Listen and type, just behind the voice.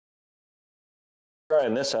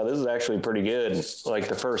trying this out. This is actually pretty good. Like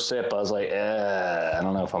the first sip, I was like, I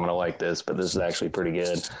don't know if I'm gonna like this, but this is actually pretty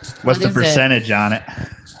good. What's What the is it? percentage on it?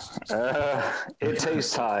 It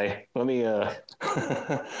tastes high. Let me,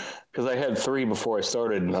 because I had three before I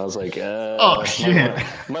started, and I was like, Oh shit!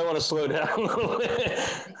 might want to slow down a little bit.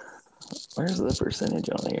 Where's the percentage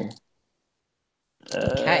on here?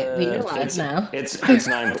 Okay, you're live It's now. it's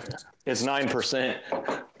 9%. So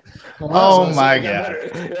Oh I Whoa. was my like, god!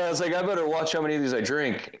 I was like, I better watch how many of these I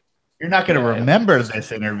drink. You're not gonna Yeah, remember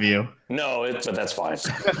this interview. no, but that's fine.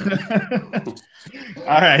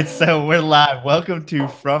 All right, so we're live. Welcome to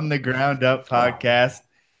From the Ground Up podcast.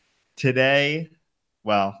 Today,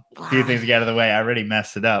 well, a few things to get out of the way. I already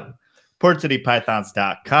messed it up.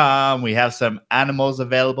 Theportcitypythons.com. We have some animals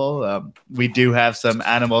available. We do have some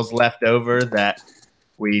animals left over that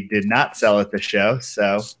we did not sell at the show,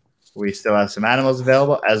 so we still have some animals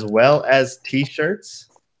available as well as t-shirts.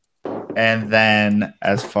 And then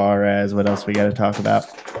as far as what else we got to talk about,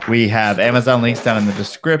 we have Amazon links down in the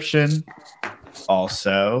description.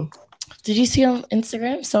 Also, Did you see on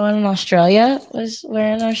Instagram someone in Australia was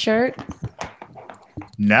wearing our shirt?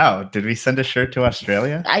 no, did we send a shirt to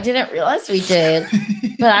Australia? I didn't realize we did,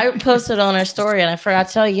 but I posted on our story and I forgot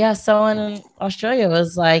to tell you, yeah, someone in Australia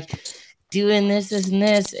was like doing this and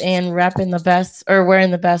this and rapping the best or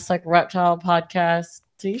wearing the best like reptile podcast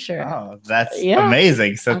t-shirt. Oh, that's Yeah.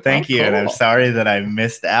 amazing. So Okay, thank you. And I'm cool. sorry that I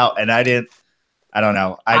missed out. And I don't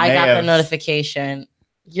know. I may got have, the notification.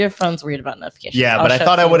 Your phone's weird about notifications. Yeah, I'll but I show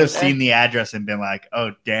thought it I to you would have later. seen the address and been like,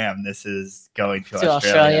 oh, damn, this is going to to Australia.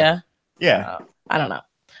 Australia. Yeah. I don't know.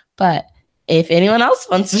 But if anyone else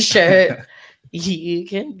wants a shirt, you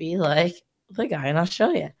can be like the guy in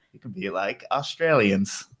Australia. You can be like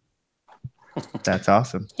Australians. That's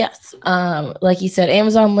awesome. Yes. Like you said,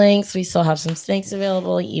 Amazon links. We still have some snakes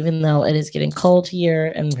available, even though it is getting cold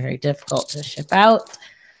here and very difficult to ship out.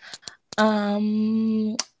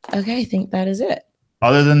 Okay, I think that is it.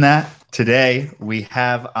 Other than that, today we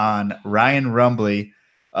have on Ryan Rumbley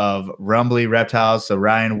of Rumbley Reptiles. So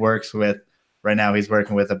Ryan right now he's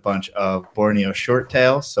working with a bunch of Borneo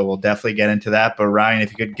shorttails. So we'll definitely get into that. But Ryan,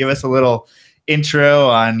 if you could give us a little intro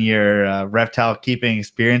on your reptile keeping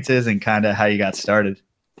experiences and kind of how you got started.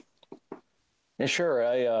 Yeah, sure.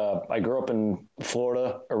 I grew up in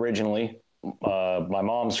Florida originally. My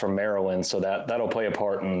mom's from Maryland, so that'll play a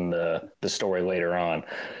part in the story later on.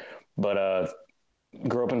 But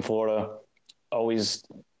grew up in Florida. Always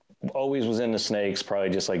was into snakes,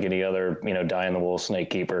 probably just like any other die in the wool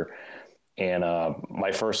snake keeper. And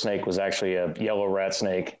my first snake was actually a yellow rat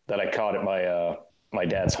snake that I caught at my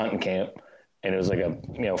dad's hunting camp, and it was like a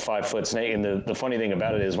 5-foot snake. And the funny thing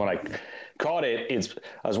about it is when I caught it,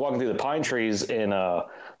 I was walking through the pine trees, and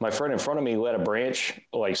my friend in front of me let a branch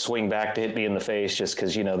like swing back to hit me in the face, just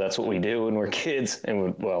because that's what we do when we're kids,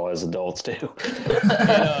 and well, as adults too. And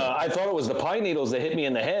I thought it was the pine needles that hit me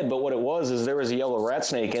in the head, but what it was is there was a yellow rat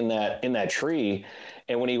snake in that tree,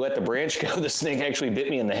 and when he let the branch go, the snake actually bit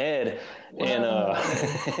me in the head. And and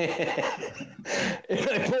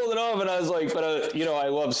I pulled it off, and I was like, but I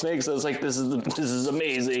love snakes. I was like, this is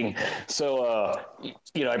amazing. So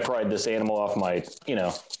I pried this animal off my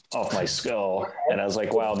skull, and I was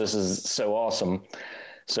like, wow, this is so awesome.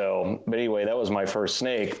 So, but anyway, that was my first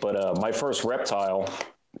snake. But my first reptile.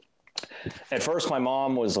 At first, my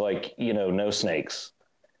mom was like, no snakes.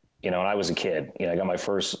 And I was a kid. I got my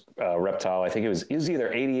first reptile. I think it was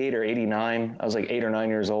either 88 or 89. I was like 8 or 9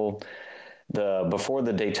 years old. Before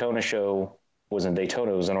the Daytona show was in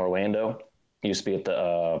Daytona, it was in Orlando. It used to be at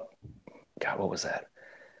the God, what was that?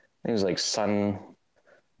 I think it was like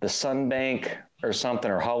the Sunbank or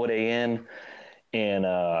something, or Holiday Inn. And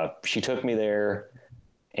she took me there,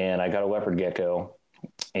 and I got a leopard gecko,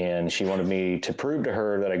 and she wanted me to prove to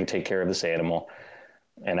her that I could take care of this animal.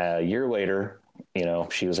 And a year later,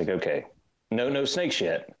 she was like, okay, no snakes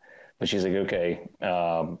yet. But she's like, okay,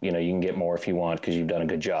 you can get more if you want, because you've done a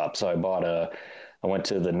good job. So I went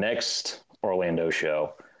to the next Orlando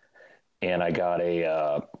show, and I got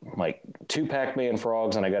a like 2 Pac-Man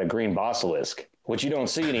frogs, and I got a green basilisk, which you don't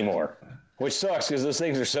see anymore, which sucks because those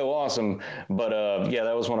things are so awesome. But yeah,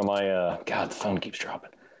 that was one of my God, the phone keeps dropping.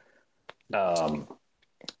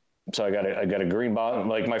 So I got a green bottom,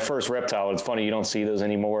 like my first reptile. It's funny, you don't see those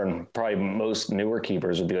anymore, and probably most newer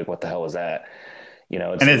keepers would be like, "What the hell is that?"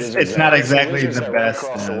 It's not exactly the best.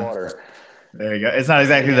 Across the water. There you go. It's not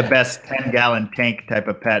exactly the best 10-gallon tank type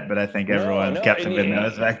of pet, but I think everyone kept them in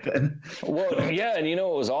those back then. Well, yeah, and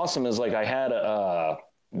what was awesome is like I had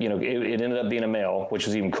it ended up being a male, which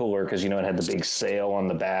was even cooler because it had the big sail on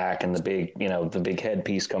the back and the big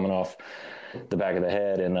headpiece coming off the back of the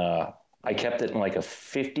head, and I kept it in like a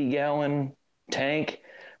 50-gallon tank,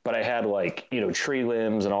 but I had like, tree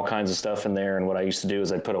limbs and all kinds of stuff in there. And what I used to do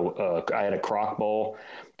is I had a crock bowl,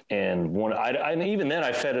 and even then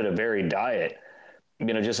I fed it a varied diet,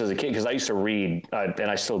 just as a kid, because I used to read, and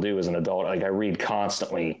I still do as an adult. Like I read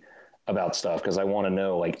constantly about stuff because I want to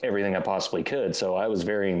know like everything I possibly could. So I was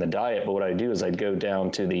varying the diet, but what I'd do is I'd go down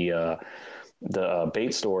to the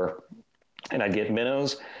bait store, and I'd get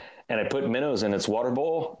minnows, and I put minnows in its water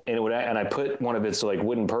bowl, and I put one of its like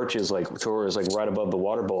wooden perches like towards like right above the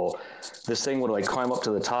water bowl. This thing would like climb up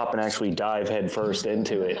to the top and actually dive head first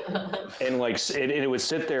into it, and like it would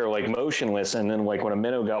sit there like motionless, and then like when a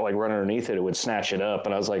minnow got like run underneath it, it would snatch it up,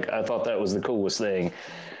 and I thought that was the coolest thing.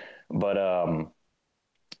 But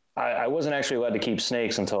I wasn't actually allowed to keep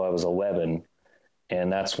snakes until I was 11,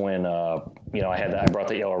 and that's when I brought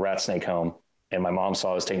the yellow rat snake home. And my mom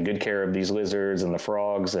saw I was taking good care of these lizards and the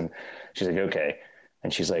frogs. And she's like, okay.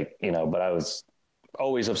 And she's like, but I was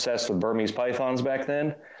always obsessed with Burmese pythons back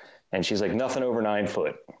then. And she's like, nothing over 9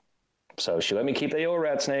 foot. So she let me keep the yellow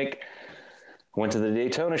rat snake. Went to the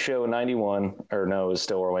Daytona show in 91, or no, it was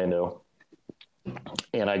still Orlando.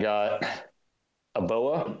 And I got a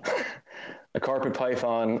boa, a carpet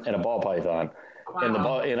python, and a ball python.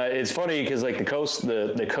 Wow. And it's funny because like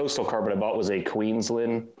the coastal carpet I bought was a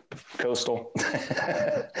Queensland coastal.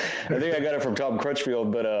 I think I got it from Tom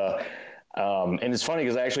Crutchfield, but and it's funny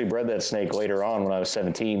because I actually bred that snake later on when I was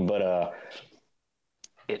 17. But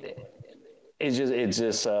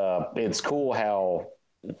it's cool how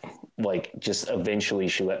like just eventually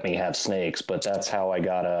she let me have snakes. But that's how I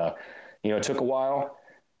got it took a while.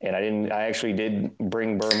 And I actually did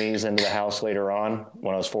bring Burmese into the house later on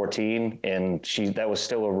when I was 14. And that was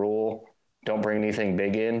still a rule. Don't bring anything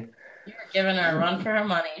big in. You were giving her a run for her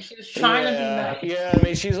money. She was trying to be nice. Yeah. I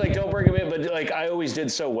mean, she's like, don't bring them in. But like, I always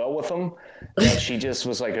did so well with them that she just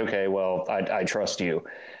was like, okay, well, I trust you.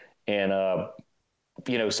 And,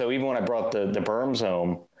 so even when I brought the Burms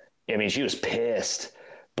home, I mean, she was pissed,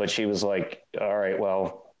 but she was like, all right,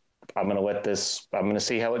 well, I'm going to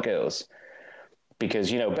see how it goes.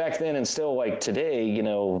 Because, back then and still like today,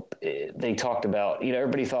 they talked about,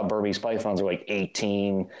 everybody thought Burmese pythons are like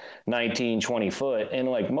 18, 19, 20 foot. And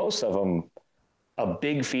like most of them, a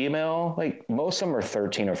big female, like most of them are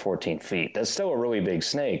 13 or 14 feet. That's still a really big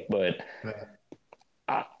snake. But,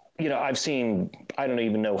 I've seen, I don't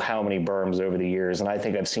even know how many Burms over the years. And I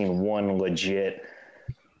think I've seen one legit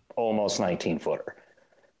almost 19 footer.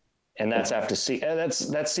 And that's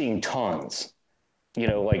that's seeing tons.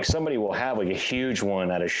 Like somebody will have like a huge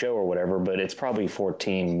one at a show or whatever, but it's probably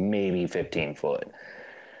 14, maybe 15 foot.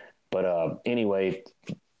 But anyway,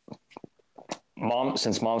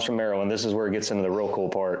 since mom's from Maryland, this is where it gets into the real cool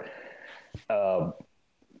part.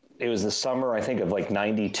 It was the summer, I think, of like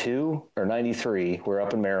 92 or 93. We're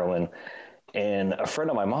up in Maryland. And a friend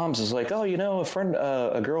of my mom's is like, oh,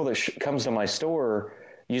 a girl that comes to my store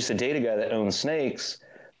used to date a guy that owns snakes.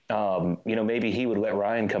 Maybe he would let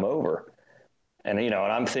Ryan come over. And, and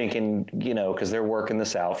I'm thinking, because they're working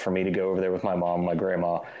this out for me to go over there with my mom, and my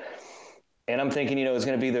grandma. And I'm thinking, it's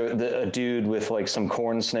going to be a dude with like some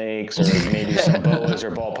corn snakes or maybe some boas or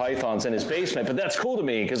ball pythons in his basement. But that's cool to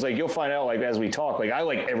me because like you'll find out like as we talk, like I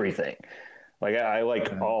like everything. Like I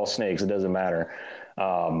like all snakes. It doesn't matter.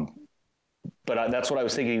 But that's what I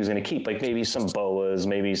was thinking he was going to keep, like maybe some boas,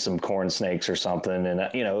 maybe some corn snakes or something. And,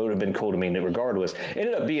 it would have been cool to me regardless. It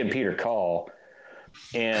ended up being Peter Kahl.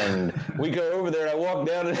 And we go over there and I walk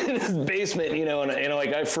down in his basement, and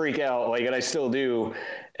like I freak out, like, and I still do.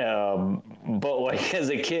 But like as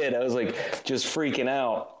a kid, I was like just freaking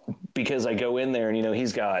out because I go in there and,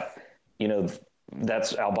 he's got,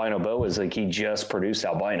 that's albino boas. Like he just produced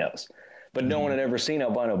albinos, but no one had ever seen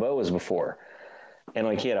albino boas before. And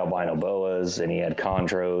like he had albino boas and he had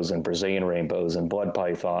chondros and Brazilian rainbows and blood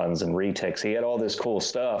pythons and retics. He had all this cool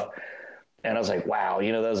stuff. And I was like, wow,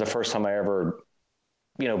 that was the first time I ever,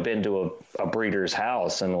 been to a breeder's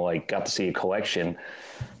house and like got to see a collection.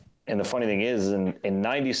 And the funny thing is in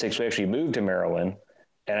 96, we actually moved to Maryland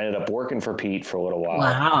and I ended up working for Pete for a little while.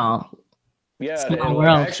 Wow. Yeah. And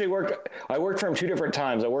I actually worked for him 2 different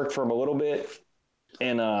times. I worked for him a little bit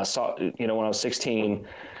and when I was 16,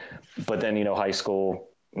 but then, high school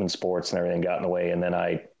and sports and everything got in the way. And then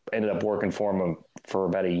I ended up working for him for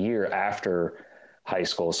about a year after high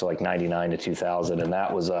school. So like 99 to 2000. And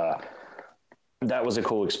that was a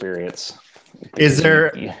cool experience. Is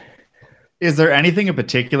there anything in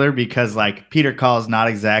particular? Because like Peter Kahl is not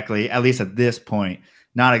exactly, at least at this point,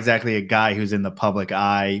 not exactly a guy who's in the public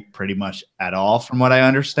eye pretty much at all, from what I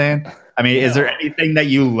understand. I mean, is there anything that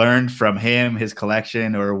you learned from him, his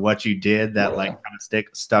collection, or what you did that like kind of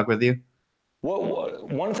stuck with you?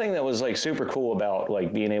 One thing that was like super cool about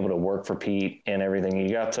like being able to work for Pete and everything, you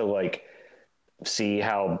got to like see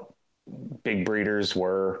how big breeders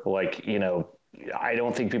were. Like, I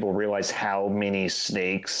don't think people realize how many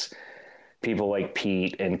snakes people like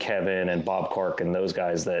Pete and Kevin and Bob Clark and those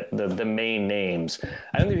guys, that the main names,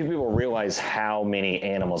 I don't think people realize how many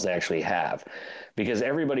animals they actually have, because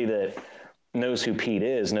everybody that knows who Pete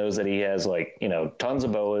is knows that he has like, tons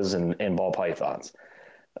of boas and ball pythons.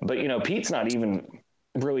 But, Pete's not even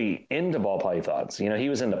really into ball pythons. He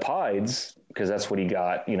was into pieds because that's what he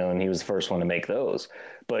got, and he was the first one to make those.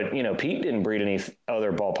 But, Pete didn't breed any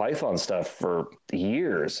other ball python stuff for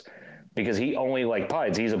years because he only liked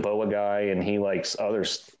pieds. He's a boa guy and he likes other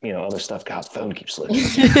stuff. God, the phone keeps slipping.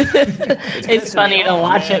 It's funny to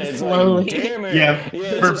watch it slowly. Like, yeah,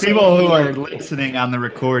 for people who are listening on the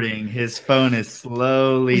recording, his phone is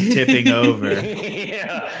slowly tipping over.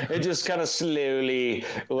 Yeah, it just kind of slowly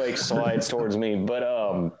like slides towards me. But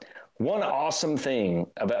one awesome thing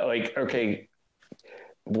about like, okay,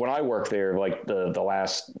 when I worked there, like the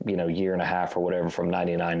last year and a half or whatever, from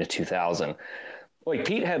 99 to 2000, like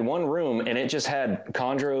Pete had one room and it just had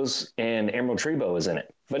chondros and emerald tree boas in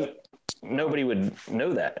it, but nobody would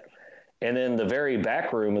know that. And then the very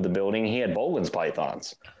back room of the building, he had Bolin's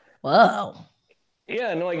pythons. Whoa.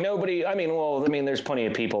 Yeah, and like nobody, there's plenty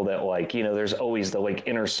of people that like, there's always the like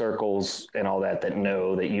inner circles and all that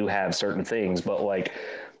know that you have certain things, but like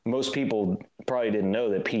most people probably didn't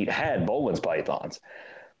know that Pete had Bolin's pythons.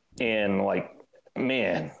 And like,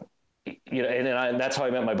 man, that's how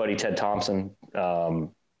I met my buddy Ted Thompson.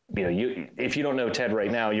 If you don't know Ted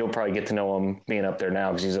right now, you'll probably get to know him being up there now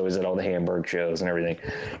because he's always at all the Hamburg shows and everything.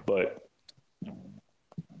 But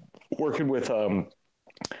working with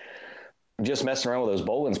just messing around with those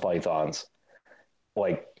Bolin's pythons,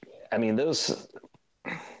 like, those,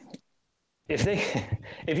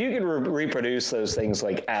 if you could reproduce those things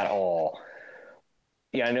like at all.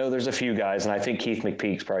 Yeah, I know there's a few guys, and I think Keith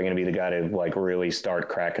McPeak's probably going to be the guy to like really start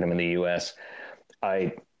cracking them in the U.S.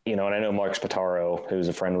 And I know Mark Spataro,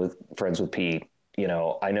 who's friends with Pete.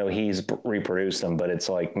 I know he's reproduced them, but it's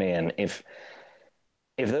like, man, if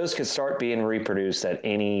those could start being reproduced at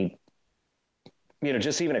any,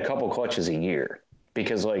 just even a couple clutches a year,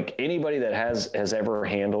 because like anybody that has ever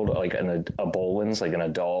handled like a Bolin's, like an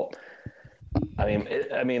adult,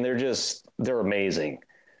 they're amazing.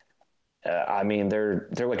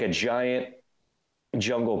 They're like a giant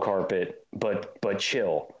jungle carpet, but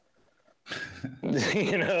chill.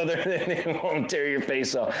 They won't tear your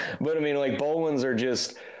face off. But like Bolins are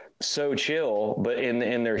just so chill, but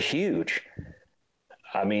and they're huge.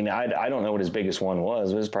 I don't know what his biggest one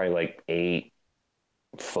was. It was probably like 8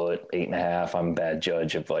 foot, 8.5. I'm a bad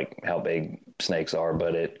judge of like how big snakes are,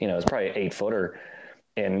 but it's probably an 8-footer,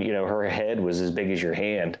 and her head was as big as your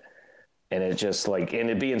hand. And it just like, and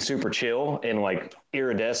it being super chill and like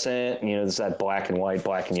iridescent, it's that black and white,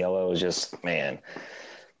 black and yellow is just, man,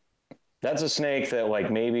 that's a snake that like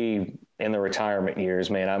maybe in the retirement years,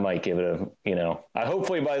 man, I might give it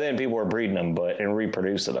hopefully by then people are breeding them, and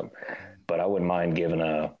reproducing them, but I wouldn't mind giving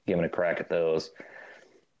a crack at those.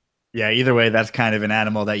 Yeah, either way, that's kind of an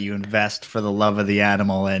animal that you invest for the love of the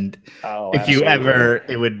animal. And if absolutely. you ever,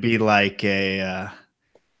 it would be like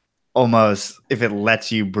almost, if it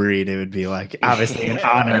lets you breed, it would be like obviously an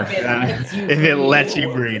honor if it lets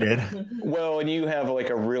you breed it. Well, and you have like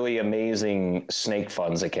a really amazing snake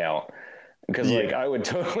funds account, because like I would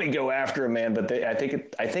totally go after a man, but I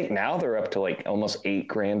think now they're up to like almost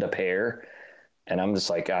 $8,000 a pair, and I'm just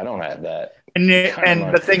like, I don't have that. And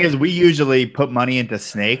the thing is, we usually put money into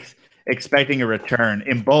snakes expecting a return.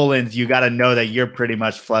 In Bolin's, you got to know that you're pretty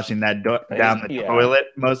much flushing that down the toilet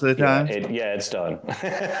most of the time. It's done.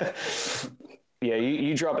 Yeah,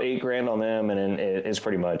 you drop $8,000 on them, and it's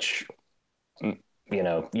pretty much,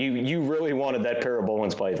 you really wanted that pair of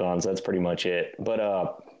Bolin's pythons. That's pretty much it. But I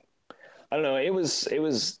don't know. It was I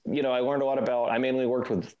learned a lot about. I mainly worked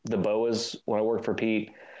with the boas when I worked for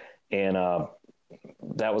Pete, and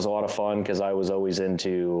that was a lot of fun because I was always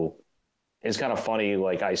into. It's kind of funny.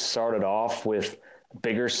 Like I started off with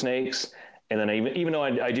bigger snakes, and then even though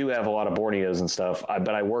I do have a lot of Borneos and stuff,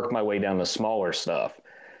 but I worked my way down to smaller stuff.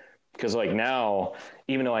 Because like now,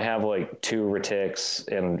 even though I have like 2 retics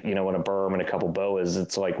and and a berm and a couple boas,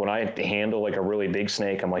 it's like when I handle like a really big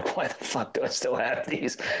snake, I'm like, why the fuck do I still have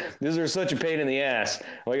these? These are such a pain in the ass.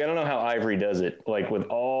 Like I don't know how Ivory does it. Like with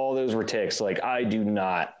all those retics, like I do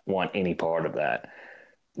not want any part of that.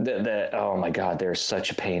 That oh my god, they're such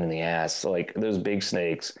a pain in the ass. Like those big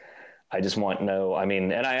snakes, I just want no.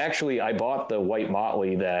 And I bought the white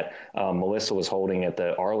motley that Melissa was holding at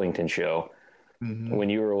the Arlington show. when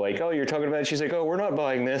you were like, oh, you're talking about it. She's like, oh, we're not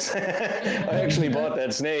buying this. I actually bought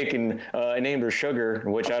that snake, and I named her Sugar,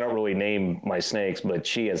 which I don't really name my snakes, but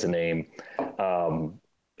she has a name.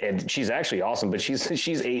 And she's actually awesome, but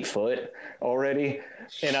she's 8 foot already.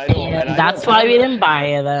 And I don't, and I that's don't why we her. didn't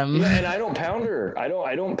buy them. Yeah, and I don't pound her. I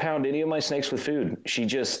don't pound any of my snakes with food. She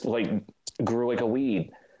just like grew like a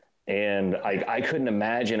weed. And I couldn't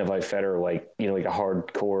imagine if I fed her like, like a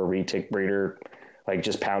hardcore retic breeder, like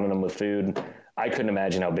just pounding them with food. I couldn't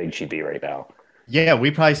imagine how big she'd be right now. Yeah, we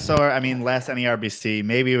probably saw her. I mean, last NERBC,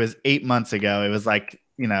 maybe it was 8 months ago. It was like,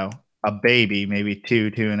 a baby, maybe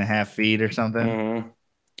 2.5 feet or something. Mm-hmm.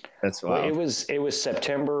 That's wild. Well, it was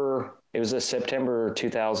September. It was a September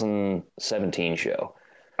 2017 show.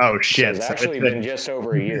 Oh shit! So it's actually been just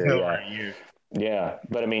over a year. Yeah. Yeah,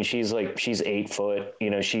 but I mean, she's 8 foot.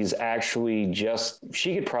 She's actually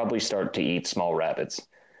she could probably start to eat small rabbits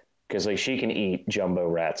because like she can eat jumbo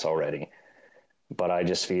rats already. But I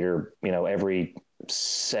just feed her, every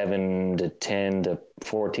 7 to 10 to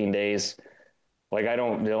 14 days. Like I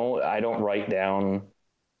don't write down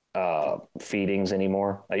feedings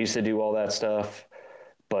anymore. I used to do all that stuff,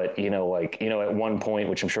 but at one point,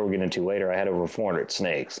 which I'm sure we'll get into later, I had over 400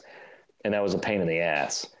 snakes, and that was a pain in the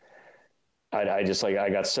ass. I just I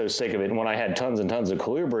got so sick of it. And when I had tons and tons of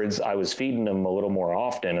colubrids, I was feeding them a little more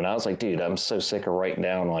often. And I was like, dude, I'm so sick of writing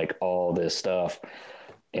down like all this stuff.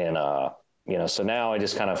 And, so now I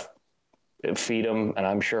just kind of feed them. And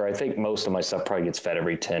I think most of my stuff probably gets fed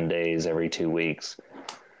every 10 days, every 2 weeks,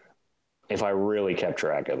 if I really kept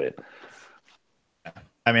track of it.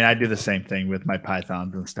 I mean, I do the same thing with my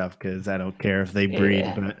pythons and stuff because I don't care if they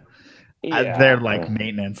breed, but they're like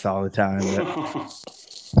maintenance all the time.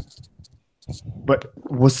 But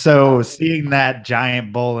so seeing that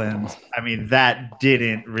giant Bolins, I mean, that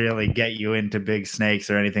didn't really get you into big snakes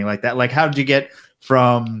or anything like that. Like, how did you get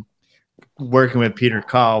from working with Peter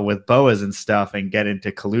Kahl with boas and stuff and get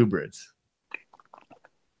into colubrids?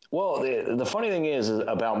 Well, the funny thing is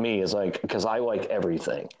about me is because I like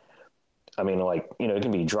everything. I mean, it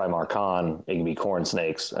can be dry marcon, it can be corn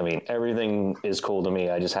snakes. I mean, everything is cool to me.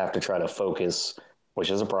 I just have to try to focus,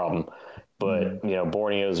 which is a problem. But,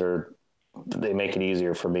 Borneos they make it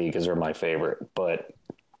easier for me because they're my favorite. But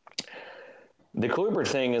the colubrid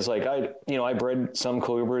thing is I bred some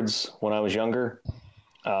colubrids when I was younger.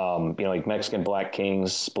 Like Mexican Black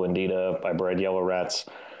Kings, Splendida. I bred yellow rats.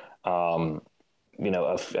 A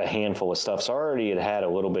handful of stuff. So I already had a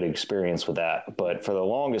little bit of experience with that. But for the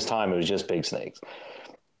longest time, it was just big snakes.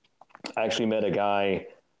 I actually met a guy,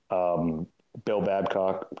 Bill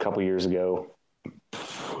Babcock, a couple years ago,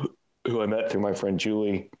 who I met through my friend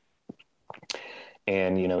Julie.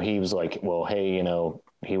 And, he was like, well, hey,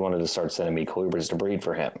 he wanted to start sending me colubrids to breed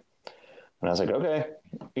for him. And I was like, okay.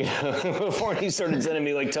 Before he started sending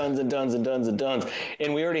me like tons and tons and tons and tons.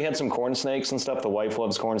 And we already had some corn snakes and stuff. The wife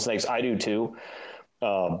loves corn snakes. I do too.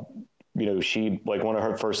 She, one of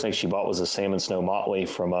her first snakes she bought was a salmon snow motley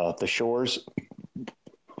from the shores.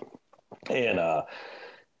 And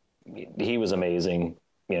he was amazing.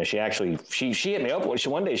 She actually, she hit me up.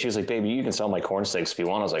 One day she was like, baby, you can sell my corn snakes if you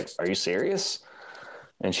want. I was like, are you serious?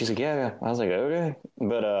 And she's like, yeah. I was like, okay.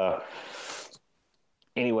 But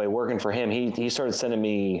anyway, working for him, he started sending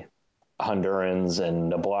me Hondurans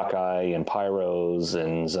and Nablaki and Pyros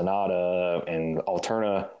and Zanata and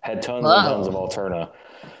Alterna. Had tons and tons of Alterna.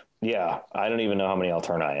 Yeah, I don't even know how many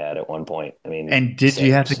Alterna I had at one point. I mean, and did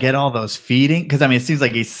you have to get all those feeding? Because I mean, it seems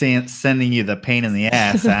like he's sending you the pain in the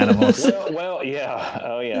ass animals. well, yeah.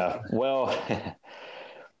 Oh, yeah. Well,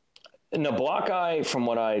 Nablaki, from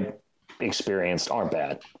what I experienced, aren't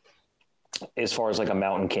bad. As far as like a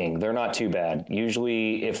Mountain King, they're not too bad.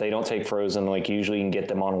 Usually, if they don't take frozen, usually you can get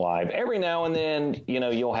them on live. Every now and then,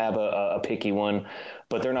 you'll have a picky one,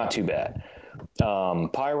 but they're not too bad.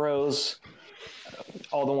 Pyros,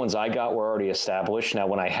 all the ones I got were already established. Now,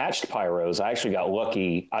 when I hatched Pyros, I actually got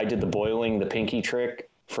lucky. I did the boiling, the pinky trick,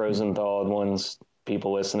 frozen thawed ones.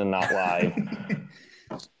 People listening, not live.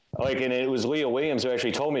 And it was Leah Williams who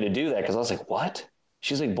actually told me to do that because I was like, what?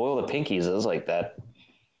 She's like, boil the pinkies. I was like, that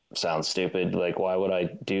sounds stupid. Like, why would I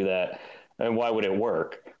do that? And why would it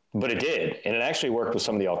work? But it did. And it actually worked with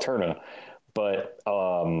some of the Alterna. But,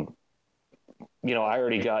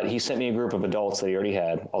 he sent me a group of adults that he already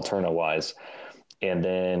had, Alterna-wise. And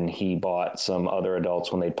then he bought some other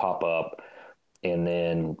adults when they'd pop up. And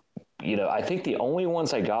then, I think the only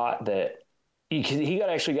ones I got that he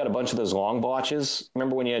actually got a bunch of those long blotches.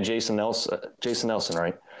 Remember when you had Jason Nelson,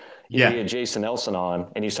 right? Yeah. He had Jason Nelson on,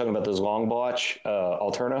 and he's talking about those long blotch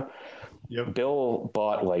Alterna. Yep. Bill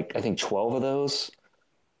bought I think 12 of those.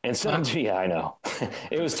 And some, yeah, I know.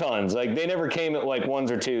 It was tons. Like they never came at like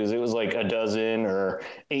ones or twos. It was like a dozen or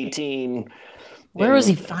 18. Where was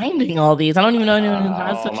he finding all these? I don't even know anyone who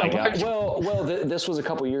has Oh such my a God. large. Well, this was a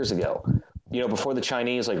couple years ago. Before the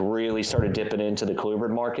Chinese like really started dipping into the colubrid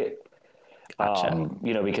market. Gotcha.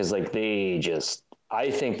 Because like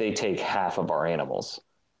I think they take half of our animals,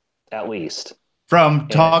 at least. From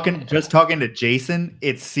talking to Jason,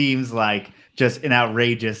 it seems like just an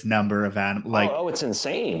outrageous number of animals. Like, it's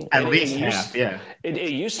insane. At least half, yeah.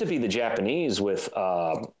 It used to be the Japanese with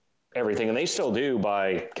everything, and they still do.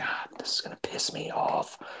 God, this is gonna piss me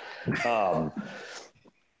off.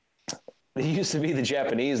 It used to be the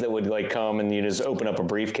Japanese that would like come and you just open up a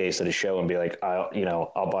briefcase at a show and be like,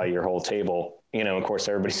 I'll buy your whole table. Of course,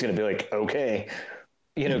 everybody's gonna be like, okay,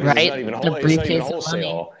 because Right? it's not even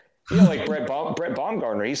wholesale. Like Brett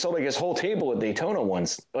Baumgartner, he sold like his whole table at Daytona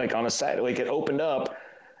once, like on a Saturday. Like it opened up,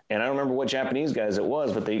 and I don't remember what Japanese guys it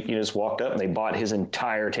was, but they just walked up and they bought his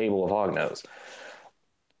entire table of hognose.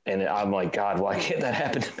 And I'm like, God, why can't that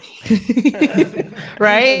happen to me?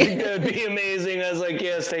 Right? That would be amazing. I was like,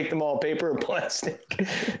 yes, take them all, paper or plastic.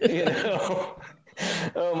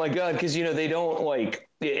 Oh my God, because they don't like,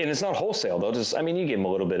 and it's not wholesale. They'll just, you give them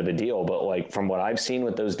a little bit of a deal, but like from what I've seen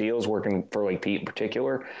with those deals working for like Pete in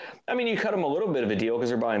particular, you cut them a little bit of a deal because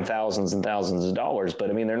they're buying thousands and thousands of dollars,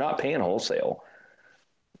 but they're not paying wholesale.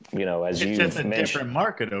 As it's just a different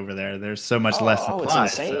market over there. There's so much less supply. Oh, it's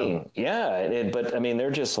insane. So. Yeah, but they're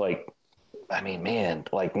just like, man,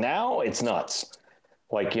 like now it's nuts.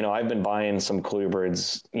 Like I've been buying some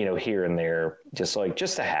colubrids, here and there, just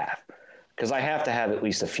a half, because I have to have at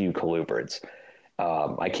least a few colubrids.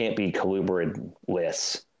 I can't be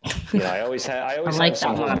colubrid-less. I always have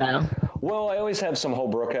some. Well, I always have some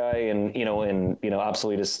Holbrooki and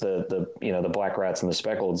Obsoletus, the black rats and the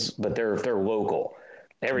speckleds, but they're local.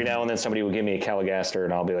 Every now and then somebody will give me a Caligaster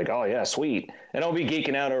and I'll be like, oh yeah, sweet. And I'll be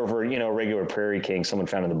geeking out over, a regular prairie king someone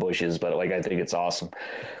found in the bushes, but like, I think it's awesome.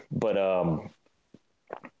 But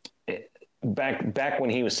back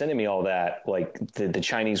when he was sending me all that, like the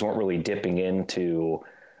Chinese weren't really dipping into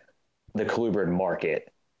the colubrid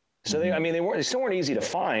market. So they still weren't easy to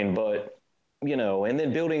find, but, and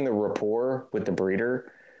then building the rapport with the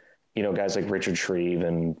breeder, guys like Richard Shreve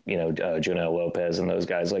and, Jonel Lopez and those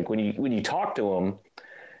guys, like when you talk to them,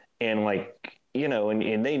 and like,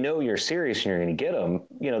 and they know you're serious and you're going to get them,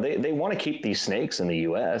 they want to keep these snakes in the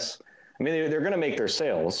U.S. They're going to make their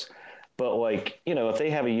sales, but like, if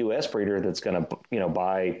they have a U.S. breeder that's going to,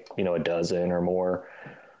 buy, a dozen or more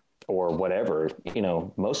or whatever,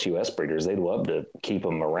 most U.S. breeders, they'd love to keep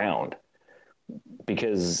them around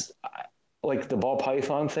because like the ball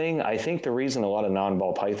python thing, I think the reason a lot of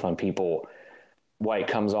non-ball python people, why it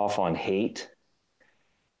comes off on hate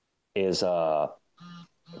is,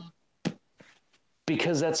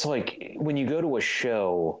 because that's like when you go to a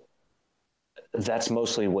show, that's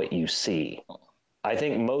mostly what you see. I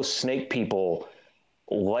think most snake people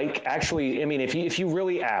if you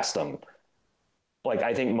really ask them, like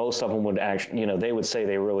I think most of them would actually, they would say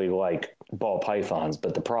they really like ball pythons,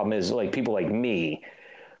 but the problem is like people like me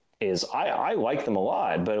is I like them a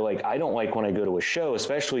lot, but like I don't like when I go to a show,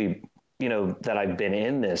 especially, that I've been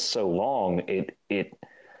in this so long, it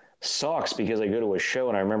sucks because I go to a show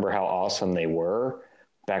and I remember how awesome they were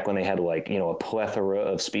back when they had like, a plethora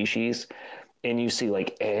of species and you see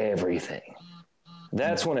like everything.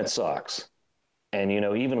 That's when it sucks. And,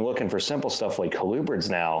 even looking for simple stuff like colubrids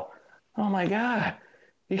now, oh my God,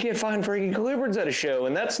 you can't find freaking colubrids at a show.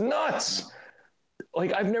 And that's nuts.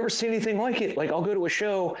 Like I've never seen anything like it. Like I'll go to a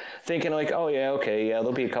show thinking like, oh yeah, okay. Yeah.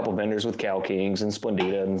 There'll be a couple vendors with cow kings and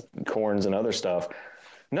splendida and corns and other stuff.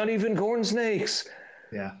 Not even corn snakes.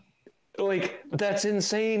 Yeah. Like that's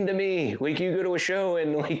insane to me. Like you go to a show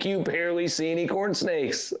and like you barely see any corn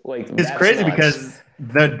snakes. Like it's crazy nuts. Because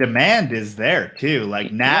the demand is there too.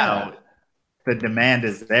 Like now the demand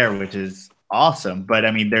is there, which is awesome. But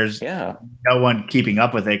there's no one keeping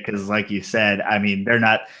up with it because like you said,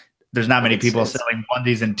 there's not many people selling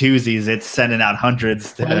onesies and twosies. It's sending out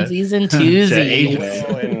hundreds to onesies and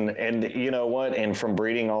twosies. And you know what? And from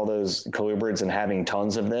breeding all those colubrids and having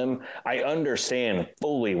tons of them, I understand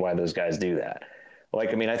fully why those guys do that.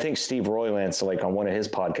 Like, I think Steve Roylance, like on one of his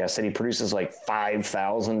podcasts, said he produces like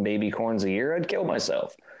 5,000 baby corns a year. I'd kill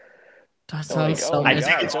myself. That sounds so I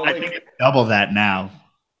think it's double that now.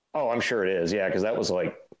 Oh, I'm sure it is. Yeah, because that was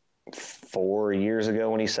like 4 years ago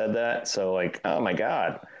when he said that. So like, oh my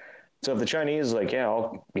God. So if the Chinese is like,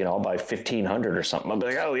 I'll buy 1,500 or something, I'll be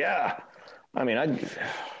like, oh yeah.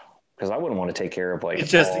 Because I wouldn't want to take care of like it's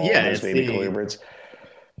just all those baby colubrids.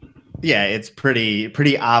 Yeah, it's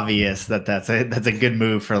pretty obvious that's a good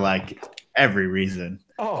move for like every reason.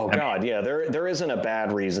 Oh God, yeah. There isn't a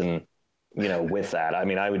bad reason, with that. I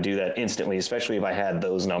mean, I would do that instantly, especially if I had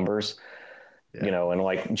those numbers, and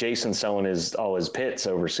like Jason selling all his pits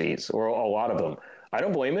overseas, or a lot of them. I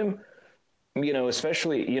don't blame him.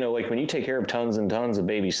 Especially, like when you take care of tons and tons of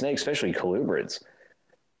baby snakes, especially colubrids.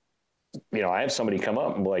 I have somebody come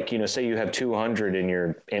up and be like, say you have 200 in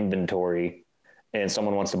your inventory and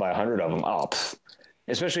someone wants to buy 100 of them. Oh,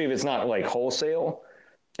 especially if it's not like wholesale.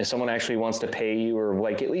 If someone actually wants to pay you or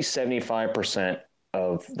like at least 75%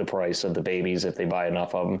 of the price of the babies, if they buy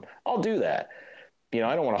enough of them, I'll do that. I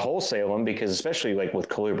don't want to wholesale them because especially like with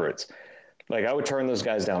colubrids, like I would turn those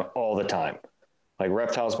guys down all the time. Like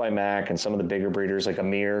Reptiles by Mac and some of the bigger breeders like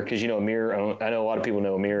Amir, because Amir, I know a lot of people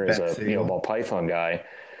know Amir as a ball python guy,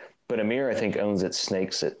 but Amir I think owns its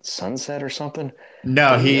snakes at Sunset or something.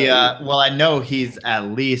 No, well, I know he's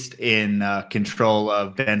at least in control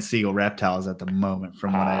of Ben Siegel Reptiles at the moment,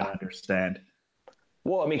 from what I understand.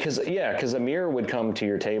 Well, I mean, because Amir would come to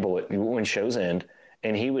your table when shows end,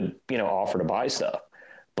 and he would, offer to buy stuff.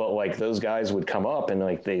 But like those guys would come up and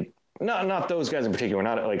like not those guys in particular,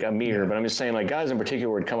 not like Amir, but I'm just saying like guys in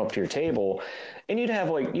particular would come up to your table, and you'd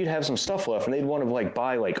have some stuff left, and they'd want to like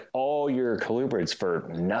buy like all your colubrids for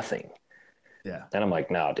nothing. Yeah. And I'm like,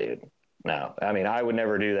 no, dude. No, I mean, I would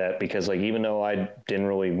never do that because, like, even though I didn't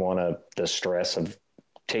really want the stress of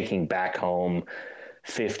taking back home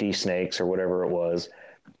 50 snakes or whatever it was,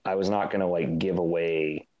 I was not going to like give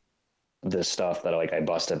away the stuff that like I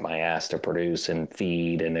busted my ass to produce and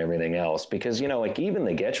feed and everything else because, like even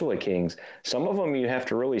the Getula Kings, some of them you have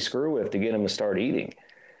to really screw with to get them to start eating.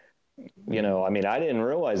 I mean, I didn't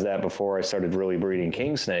realize that before I started really breeding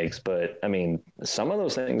king snakes, but I mean, some of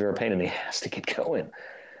those things are a pain in the ass to get going.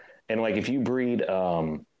 And like if you breed,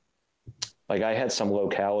 like I had some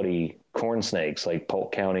locality corn snakes, like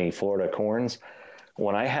Polk County, Florida corns.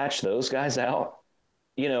 When I hatched those guys out,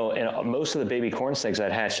 and most of the baby corn snakes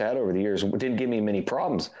I'd hatched out over the years didn't give me many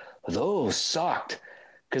problems. Those sucked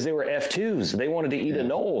because they were F2s. They wanted to eat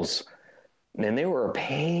anoles, and they were a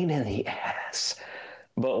pain in the ass.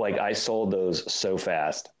 But like I sold those so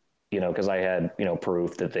fast, because I had,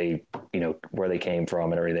 proof that they, where they came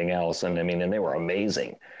from and everything else. And I mean, and they were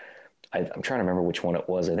amazing. I'm trying to remember which one it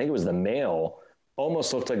was. I think it was the male,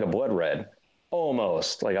 almost looked like a blood red,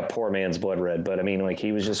 almost like a poor man's blood red. But I mean, like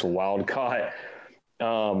he was just wild caught,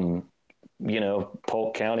 Polk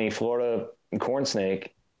County, Florida corn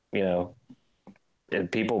snake, and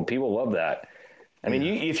people love that. I mean,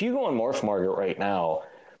 if you go on Morph Market right now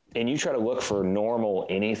and you try to look for normal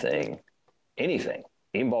anything,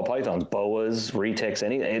 even ball pythons, boas, retics,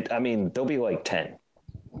 anything, I mean, there'll be like 10.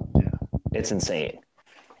 Yeah. It's insane.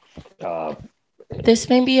 This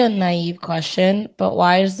may be a naive question, but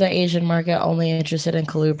why is the Asian market only interested in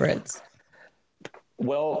colubrids?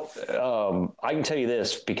 Well, I can tell you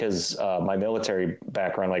this because my military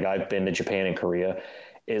background, like I've been to Japan and Korea,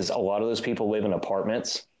 is a lot of those people live in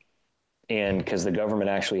apartments. And because the government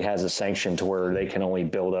actually has a sanction to where they can only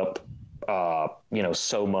build up,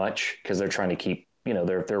 so much because they're trying to keep,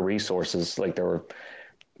 their resources, like their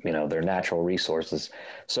natural resources.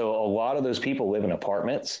 So a lot of those people live in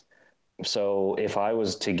apartments. So if I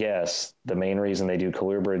was to guess, the main reason they do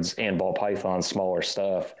colubrids and ball pythons, smaller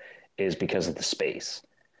stuff, is because of the space.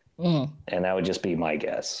 And that would just be my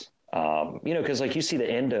guess. Because like you see the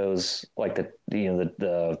endos, like the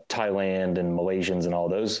Thailand and Malaysians and all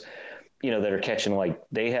those, that are catching, like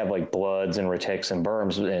they have like bloods and retics and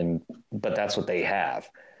berms, but that's what they have.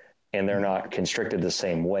 And they're not constricted the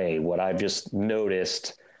same way. What I've just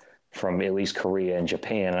noticed from at least Korea and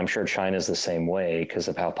Japan, and I'm sure China's the same way because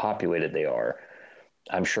of how populated they are.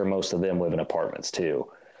 I'm sure most of them live in apartments too.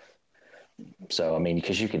 So, I mean,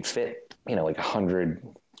 because you could fit, like 100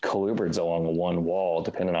 colubrids along one wall,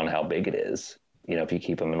 depending on how big it is, if you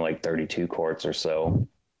keep them in like 32 quarts or so.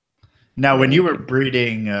 Now, when you were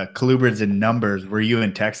breeding colubrids in numbers, were you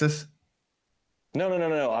in Texas?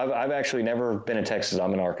 No. I've actually never been in Texas.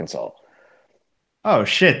 I'm in Arkansas. Oh,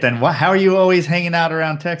 shit. Then how are you always hanging out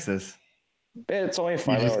around Texas? It's only a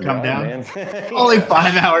 5-hour drive, man. Only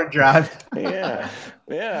 5-hour drive. Yeah.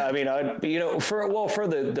 I mean, for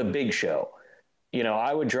the big show,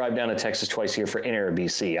 I would drive down to Texas twice a year for Inter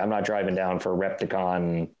BC. I'm not driving down for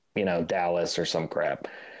Repticon, Dallas or some crap.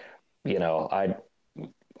 I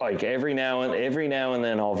like every now and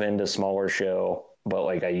then I'll vend a smaller show, but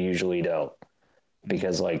like I usually don't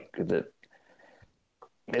because like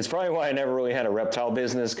it's probably why I never really had a reptile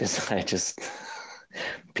business because I just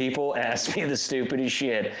people ask me the stupidest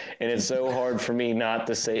shit and it's so hard for me not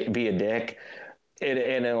to be a dick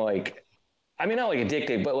and then like I mean not like a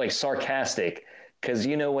dick but like sarcastic because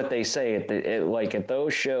you know what they say at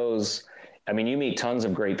those shows I mean, you meet tons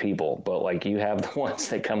of great people, but like you have the ones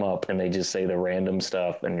that come up and they just say the random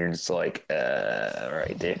stuff, and you're just like, all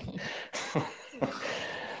right, dude.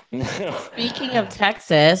 Speaking of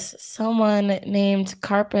Texas, someone named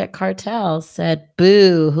Carpet Cartel said,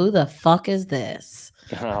 "Boo! Who the fuck is this?"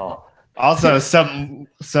 Oh. Also, some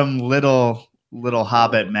little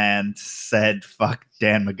Hobbit man said, "Fuck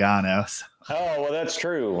Dan Magano." Oh, well, that's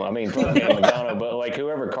true. I mean, fuck Dan Magano, but like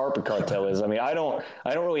whoever Carpet Cartel is, I mean, I don't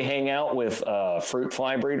really hang out with fruit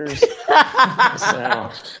fly breeders. So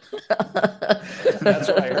that's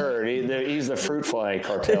what I heard. He's the fruit fly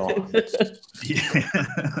cartel. Yeah.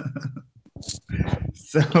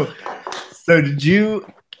 So did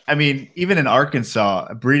you? I mean, even in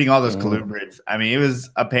Arkansas, breeding all those colubrids, I mean, it was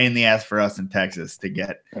a pain in the ass for us in Texas to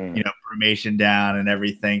get, brumation down and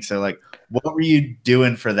everything. So, like, what were you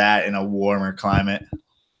doing for that in a warmer climate?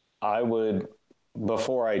 I would,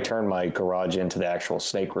 before I turned my garage into the actual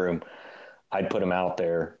snake room, I'd put them out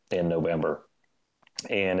there in November.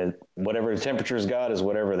 And whatever the temperatures got is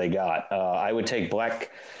whatever they got. I would take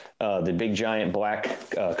the big giant black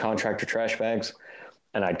contractor trash bags,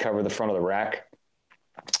 and I'd cover the front of the rack.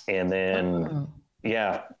 And then,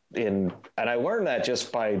 and I learned that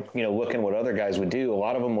just by, looking what other guys would do. A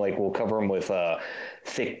lot of them will cover them with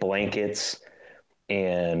thick blankets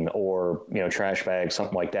or trash bags,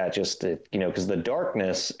 something like that, just to, because the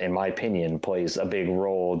darkness, in my opinion, plays a big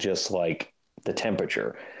role, just like the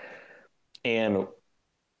temperature. And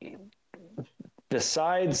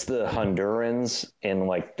besides the Hondurans and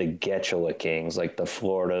like the Getchula Kings, like the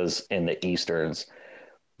Floridas and the Easterns,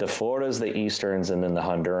 the Easterns, and then the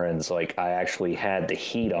Hondurans, like I actually had the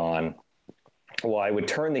heat on. Well, I would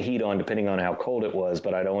turn the heat on depending on how cold it was,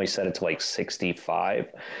 but I'd only set it to like 65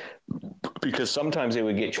 because sometimes it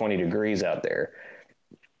would get 20 degrees out there.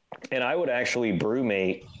 And I would actually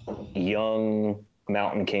brumate young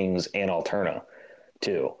Mountain Kings and Alterna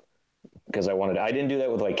too. Because I didn't do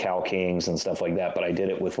that with like Cow Kings and stuff like that, but I did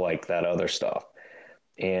it with like that other stuff.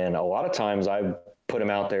 And a lot of times I put them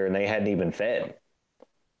out there and they hadn't even fed,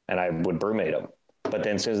 and I would brumate them. But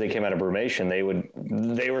then as soon as they came out of brumation, they were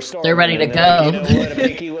starving. They're ready to go. Like, you know what? A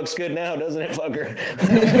pinky looks good now, doesn't it, fucker?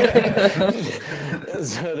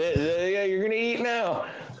 So yeah, you're gonna eat now.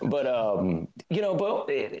 But I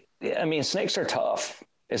mean, snakes are tough,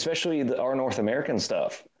 especially our North American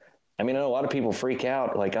stuff. I mean, I know a lot of people freak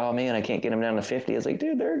out, like, oh man, I can't get them down to 50. It's like,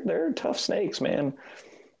 dude, they're tough snakes, man.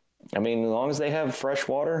 I mean, as long as they have fresh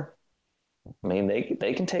water, I mean,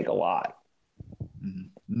 they can take a lot.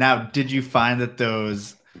 Now, did you find that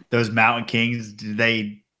those Mountain Kings, did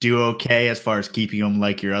they do okay as far as keeping them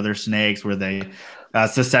like your other snakes? Were they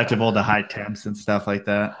susceptible to high temps and stuff like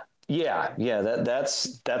that? Yeah.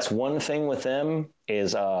 That's one thing with them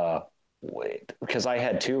is because I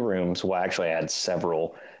had 2 rooms. Well, actually, I had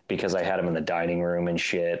several because I had them in the dining room and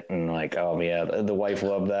shit. And like, oh yeah, the wife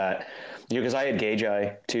loved that. Because I had Gauge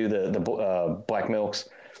Eye too, the black milks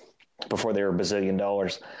before they were $1 bazillion.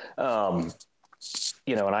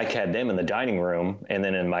 And I had them in the dining room. And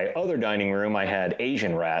then in my other dining room, I had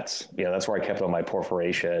Asian rats. That's where I kept all my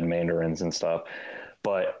porphyratia and mandarins and stuff.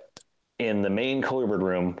 But in the main colubrid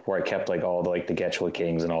room where I kept like all the Getchula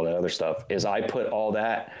Kings and all that other stuff, is I put all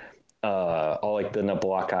that, all like the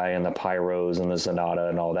Nablockeye and the Pyros and the Zanata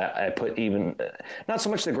and all that. I put even, not so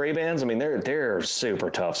much the gray bands. I mean, they're super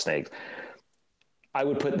tough snakes. I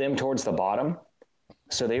would put them towards the bottom.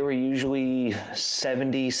 So they were usually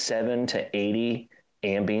 77 to 80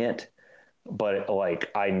 ambient, but like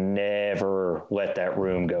I never let that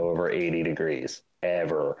room go over 80 degrees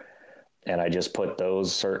ever. And I just put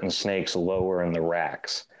those certain snakes lower in the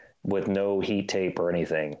racks with no heat tape or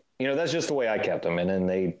anything. That's just the way I kept them. And then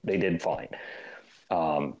they did fine.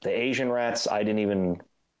 The Asian rats, I didn't even,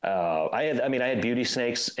 I had beauty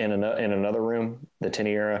snakes in another room, the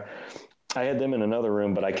Teniera. I had them in another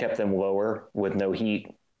room, but I kept them lower with no heat,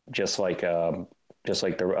 just like the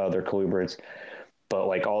other colubrids. But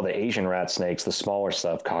like all the Asian rat snakes, the smaller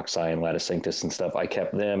stuff, Coxseye and Laticinctus and stuff, I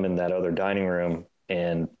kept them in that other dining room,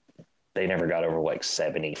 and they never got over like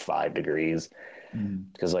 75 degrees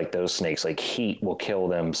because like those snakes, like heat will kill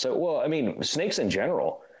them. So, well, I mean, snakes in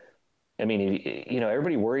general, I mean,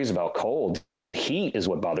 everybody worries about cold. Heat is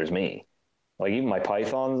what bothers me. Like even my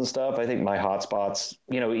pythons and stuff, I think my hot spots,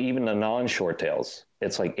 even the non-short tails,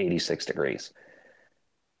 it's like 86 degrees.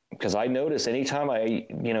 Because I notice anytime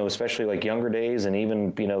especially like younger days and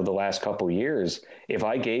even, the last couple of years, if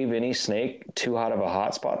I gave any snake too hot of a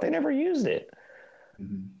hot spot, they never used it.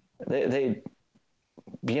 They're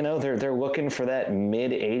looking for that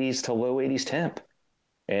mid 80s to low 80s temp.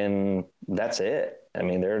 And that's it. I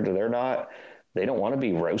mean, they don't want to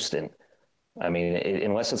be roasting. I mean,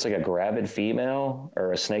 unless it's like a gravid female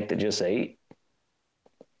or a snake that just ate,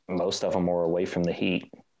 most of them are away from the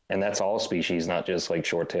heat. And that's all species, not just like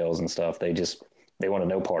short tails and stuff. They want to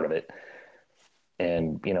know part of it.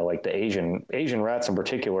 And like the Asian rats in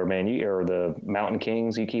particular, man, or the mountain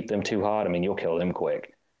kings, you keep them too hot, I mean, you'll kill them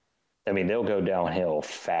quick. I mean, they'll go downhill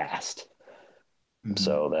fast. Mhm.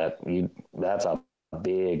 So that's a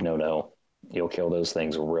big no. You'll kill those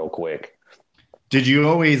things real quick. Did you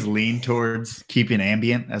always lean towards keeping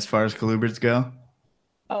ambient as far as colubrids go?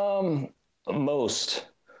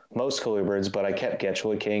 Most colubrids, but I kept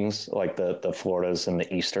Getchula kings, like the Floridas and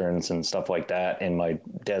the Easterns and stuff like that in my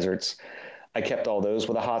deserts. I kept all those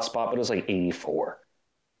with a hot spot, but it was like 84.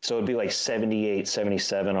 So it'd be like 78,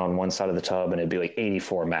 77 on one side of the tub, and it'd be like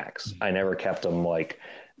 84 max. I never kept them like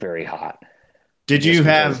very hot. Did you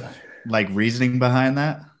have like reasoning behind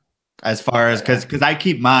that? As far as because I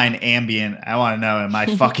keep mine ambient. I want to know, am I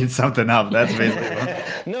fucking something up? That's basically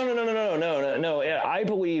No. I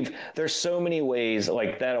believe there's so many ways,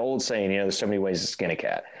 like that old saying, there's so many ways to skin a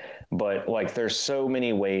cat. But like there's so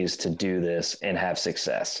many ways to do this and have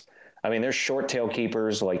success. I mean, there's short tail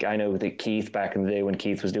keepers. Like I know that Keith, back in the day when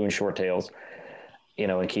Keith was doing short tails,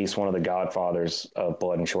 and Keith's one of the godfathers of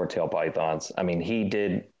blood and short tail pythons. I mean, he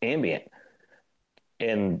did ambient,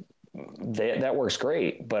 and that works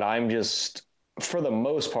great. But I'm just, for the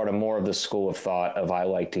most part, I'm more of the school of thought of I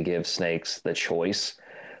like to give snakes the choice.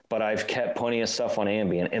 But I've kept plenty of stuff on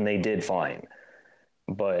ambient, and they did fine.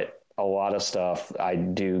 But a lot of stuff I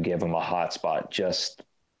do give them a hot spot just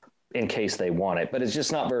in case they want it. But it's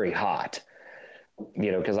just not very hot,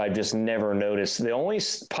 because I've just never noticed. The only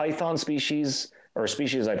python species or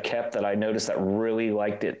species I've kept that I noticed that really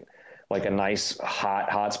liked it, like a nice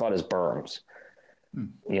hot spot, is berms.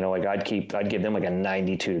 Like I'd give them like a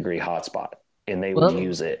 92-degree hot spot, and they would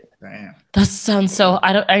use it. Damn. That sounds so.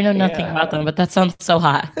 I know nothing about them, but that sounds so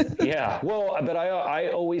hot. Yeah, well, but I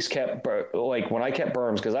always kept, like when I kept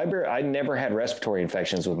berms, because I never had respiratory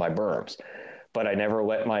infections with my berms, but I never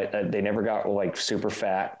let they never got like super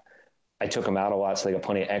fat. I took them out a lot so they got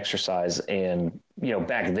plenty of exercise, and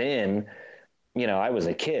back then, I was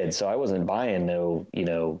a kid, so I wasn't buying no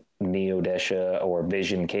Neodesha or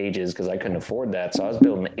Vision cages because I couldn't afford that. So I was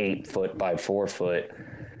building 8-foot by 4-foot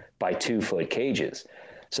by 2-foot cages.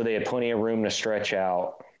 So they had plenty of room to stretch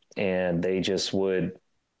out, and they just would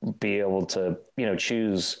be able to,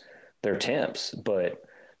 choose their temps. But,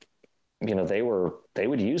 they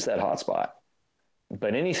would use that hotspot.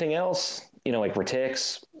 But anything else, like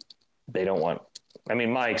retics, they don't want. I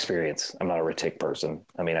mean, my experience, I'm not a retic person.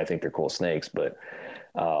 I mean, I think they're cool snakes, but,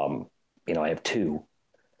 I have 2.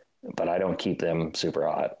 But I don't keep them super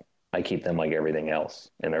hot. I keep them like everything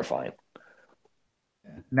else, and they're fine.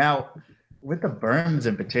 Now, with the berms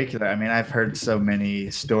in particular, I mean, I've heard so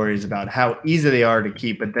many stories about how easy they are to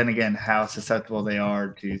keep, but then again, how susceptible they are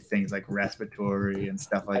to things like respiratory and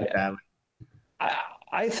stuff like that.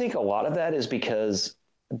 I think a lot of that is because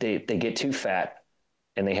they get too fat,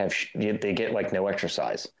 and they get like no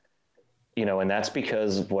exercise, and that's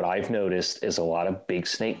because what I've noticed is a lot of big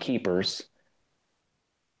snake keepers.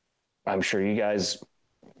 I'm sure you guys.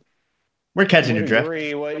 We're catching your drift.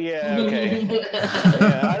 Okay.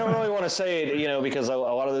 Yeah, I don't really want to say it, because a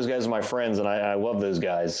lot of those guys are my friends, and I love those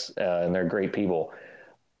guys, and they're great people.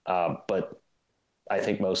 But I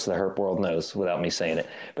think most of the herp world knows without me saying it.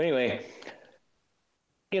 But anyway,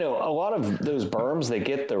 a lot of those berms that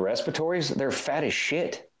get the respiratories, they're fat as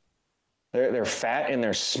shit. They're fat, and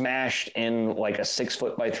they're smashed in like a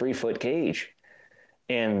 6-foot by 3-foot cage.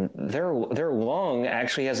 And their lung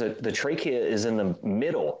actually has the trachea is in the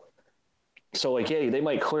middle. So like, yeah, they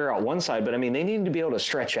might clear out one side, but I mean, they need to be able to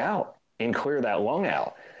stretch out and clear that lung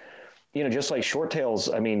out. Just like short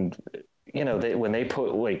tails. I mean, when they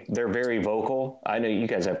put, like, they're very vocal. I know you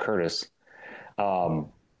guys have Curtis.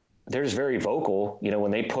 They're just very vocal,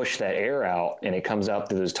 when they push that air out and it comes out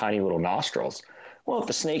through those tiny little nostrils. Well, if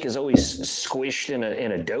the snake is always squished in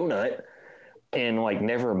a donut and like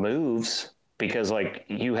never moves, because like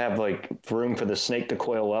you have like room for the snake to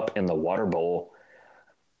coil up in the water bowl.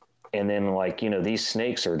 And then like, these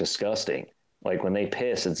snakes are disgusting. Like when they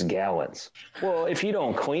piss, it's gallons. Well, if you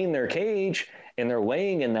don't clean their cage and they're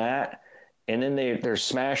laying in that, and then they're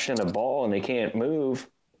smashed in a ball and they can't move,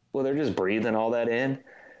 well, they're just breathing all that in,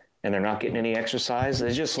 and they're not getting any exercise.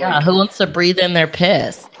 It's just like, who wants to breathe in their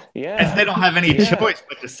piss? Yeah. And they don't have any choice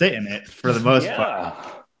but to sit in it for the most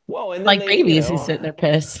part. Well, and like babies who sit in their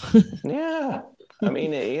piss. Yeah. I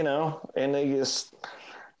mean, and they just,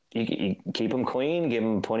 you keep them clean, give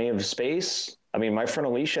them plenty of space. I mean, my friend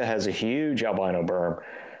Alicia has a huge albino berm,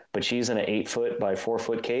 but she's in an 8-foot by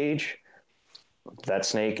 4-foot cage. that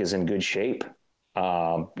snake is in good shape.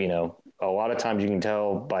 You know, a lot of times you can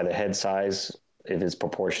tell by the head size if it's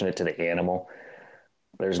proportionate to the animal.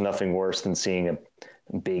 There's nothing worse than seeing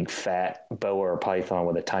a big fat boa or python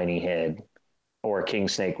with a tiny head, or a king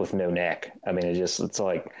snake with no neck. I mean, it's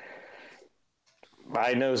like,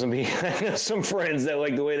 I know I know some friends that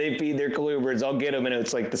like the way they feed their colubrids. I'll get them, and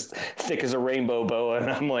it's like this thick as a rainbow boa, and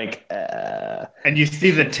I'm like, And you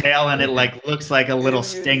see the tail, and it like looks like a little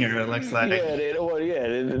stinger. It looks like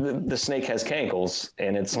the snake has cankles,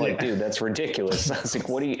 and it's like, dude, that's ridiculous. I was like,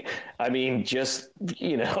 what do you? I mean, just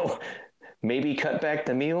maybe cut back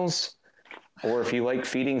the meals, or if you like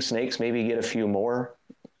feeding snakes, maybe get a few more,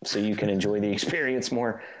 so you can enjoy the experience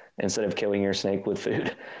more instead of killing your snake with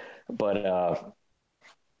food. But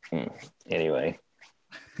anyway,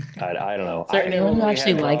 I don't know. Is there anyone who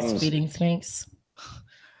actually likes feeding snakes?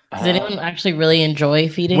 Does anyone actually really enjoy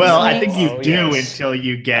feeding snakes? I think you do until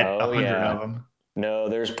you get 100 of them. No,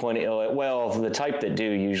 there's plenty. Well, the type that do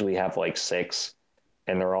usually have like 6,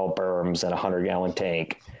 and they're all berms in a 100-gallon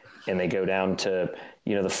tank, and they go down to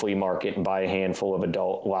the flea market and buy a handful of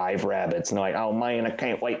adult live rabbits, and they're like, oh man, I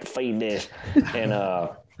can't wait to feed this, and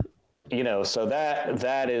so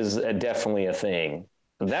that is definitely a thing.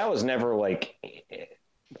 That was never like,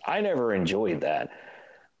 I never enjoyed that.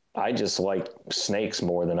 I just like snakes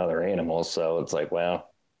more than other animals. So it's like,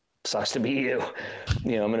 well, sucks to be you. I'm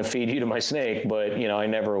going to feed you to my snake, but I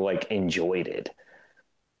never like enjoyed it.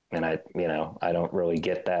 And I don't really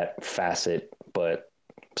get that facet, but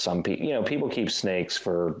some people, people keep snakes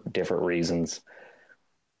for different reasons.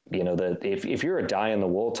 That if you're a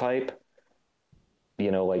die-in-the-wool type,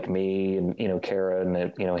 like me and Kara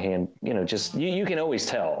and just you can always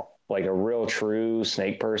tell, like a real true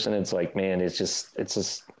snake person. It's like, man, it's just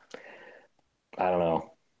I don't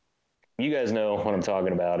know. You guys know what I'm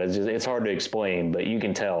talking about. It's hard to explain, but you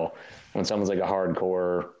can tell when someone's like a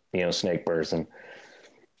hardcore, snake person.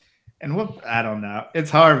 And I don't know. It's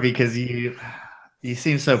hard because you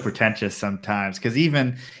seem so pretentious sometimes. Because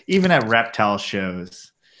even at reptile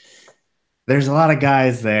shows, there's a lot of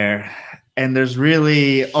guys there, and there's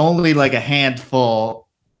really only like a handful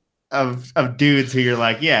of dudes who you're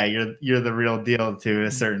like, yeah, you're the real deal to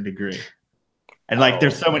a certain degree. And like,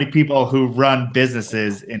 there's so many people who run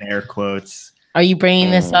businesses in air quotes. Are you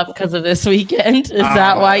bringing this up because of this weekend? Is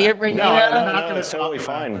that why you're bringing it up? No, it's totally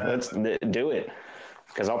fine. Let's do it,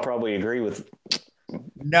 because I'll probably agree with.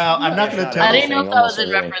 No, I'm not going to tell. I didn't know if that was in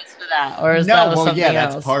reference to that, or is that something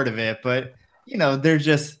else? That's part of it. But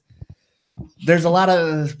there's a lot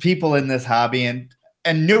of people in this hobby, and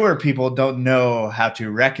newer people don't know how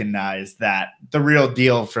to recognize that the real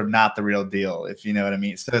deal from not the real deal, if you know what I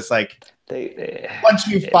mean. So it's like, once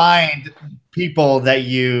you find people that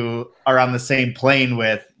you are on the same plane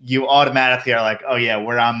with, you automatically are like, oh yeah,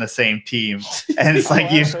 we're on the same team. And it's like,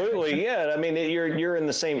 absolutely, yeah. I mean, you're in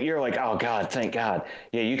the same. You're like, oh God, thank God,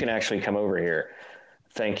 yeah, you can actually come over here.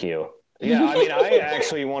 Thank you. Yeah, I mean, I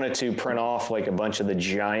actually wanted to print off like a bunch of the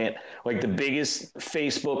giant, like the biggest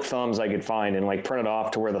Facebook thumbs I could find, and like print it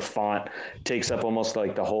off to where the font takes up almost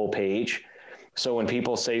like the whole page. So when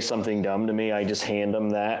people say something dumb to me, I just hand them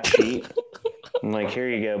that sheet. I'm like, here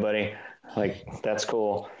you go, buddy. Like, that's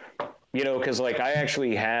cool. Because like I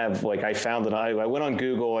actually have, like, I found that I went on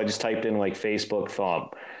Google, I just typed in like Facebook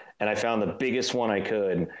thumb, and I found the biggest one I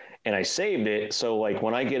could, and I saved it. So like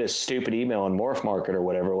when I get a stupid email on Morph Market or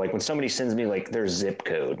whatever, like when somebody sends me like their zip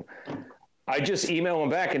code, I just email them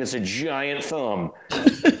back and it's a giant thumb.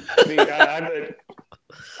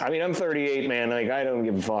 I mean, I'm 38, man. Like, I don't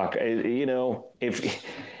give a fuck. If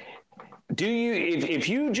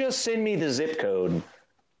you just send me the zip code,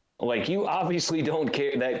 like, you obviously don't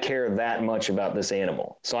care that much about this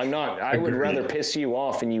animal. So I would rather piss you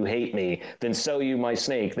off and you hate me than sell you my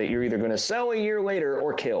snake that you're either going to sell a year later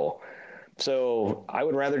or kill. So I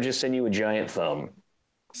would rather just send you a giant thumb.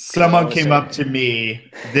 Someone came up to me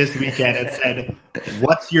this weekend and said,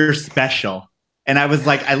 "What's your special?" And I was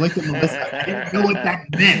like, I looked at the list. I didn't know what that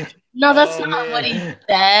meant. No, that's not what he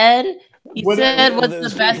said. He said,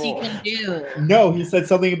 "What's the best you can do?" No, he said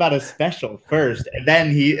something about a special first, and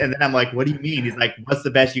then I'm like, "What do you mean?" He's like, "What's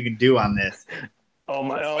the best you can do on this?"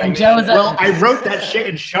 And Joe was well, I wrote that shit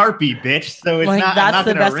in Sharpie, bitch. So it's like, not. That's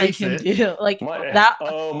the best I can do. Like that.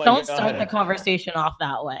 Don't start the conversation off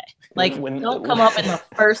that way. Like, don't come up and the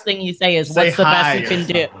first thing you say is, "What's the best you can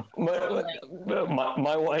do?"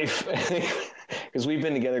 My wife, because we've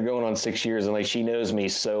been together going on 6 years, and like she knows me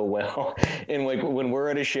so well. And like when we're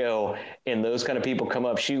at a show and those kind of people come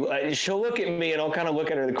up, she'll look at me and I'll kind of look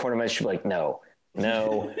at her in the corner of my. She'll be like, "No,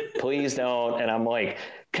 please don't." And I'm like,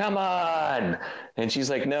 "Come on!" And she's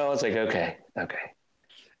like, "No." It's like, okay.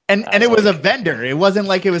 And it was a vendor. It wasn't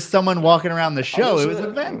like it was someone walking around the show. It was a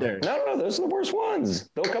vendor. No, those are the worst ones.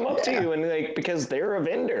 They'll come up to you and like, because they're a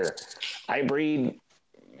vendor. I breed,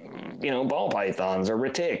 ball pythons or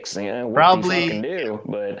retics. What Probably do you fucking do?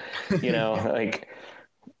 But like,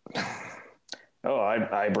 oh,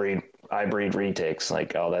 I breed retics.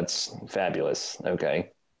 Like, oh, that's fabulous.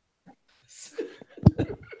 Okay.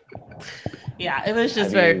 Yeah, it was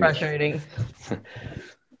just very frustrating.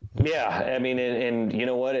 Yeah, I mean, and you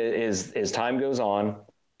know what? As time goes on,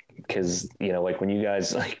 because like when you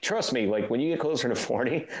guys, like, trust me, like when you get closer to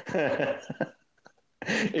 40,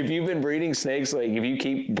 if you've been breeding snakes, like if you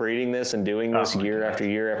keep breeding this and doing this year after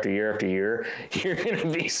year after year after year, you're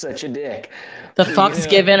gonna be such a dick. The fucks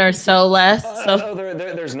given are so less.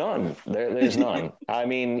 There's none. There's none. I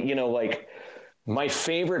mean, like my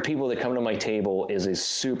favorite people that come to my table is a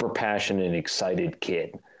super passionate and excited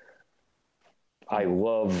kid. I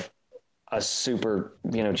love a super,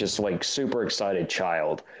 just like super excited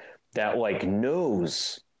child that like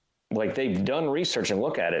knows, like they've done research and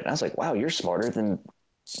look at it. And I was like, wow, you're smarter than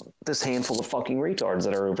this handful of fucking retards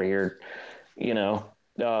that are over here, and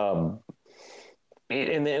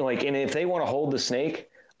then like, and if they want to hold the snake,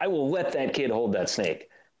 I will let that kid hold that snake.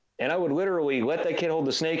 And I would literally let that kid hold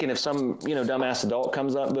the snake. And if some, dumbass adult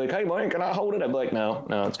comes up and be like, hey, Mike, can I hold it? I'd be like, no,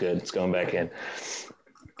 it's good. It's going back in.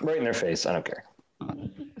 Right in their face. I don't care.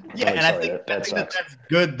 Yeah, and I think that's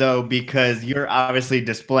good, though, because you're obviously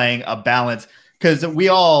displaying a balance. Because we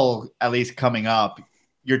all, at least coming up,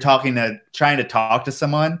 you're trying to talk to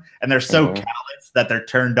someone, and they're so callous that they're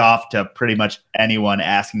turned off to pretty much anyone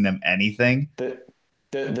asking them anything.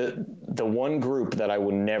 The one group that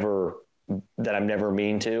I'm never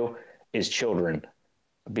mean to is children,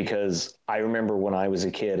 because I remember when I was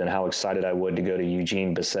a kid and how excited I would to go to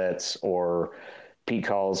Eugene Bassett's or Pete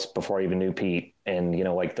Kahl's before I even knew Pete, and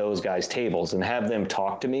like those guys' tables, and have them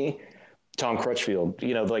talk to me, Tom Crutchfield,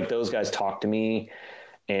 like those guys talk to me,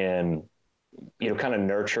 and kind of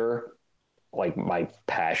nurture like my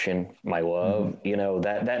passion, my love,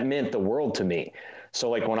 that meant the world to me. So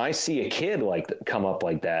like when I see a kid like come up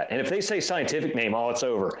like that, and if they say scientific name, oh, it's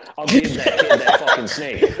over. I'll give that kid that fucking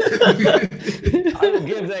snake. I will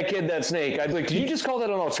give that kid that snake. I'd be like, did you just call that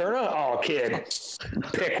an Alterna? Oh, kid,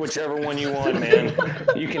 pick whichever one you want, man.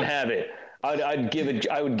 You can have it. I would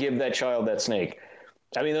give that child that snake.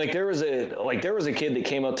 I mean, like there was a kid that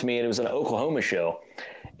came up to me, and it was an Oklahoma show,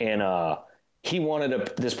 and he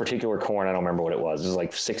wanted this particular corn. I don't remember what it was. It was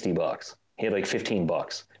like $60. He had like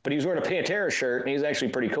 $15, but he was wearing a Pantera shirt, and he was actually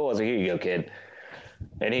pretty cool. I was like, here you go, kid.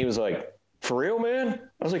 And he was like, for real, man?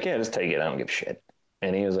 I was like, yeah, just take it. I don't give a shit.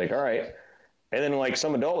 And he was like, all right. And then like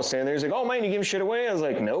some adult was standing there. He's like, oh man, you give shit away? I was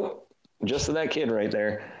like, nope, just to that kid right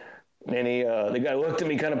there. And the guy looked at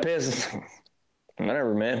me kind of pissed.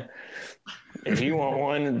 Whatever, man. If you want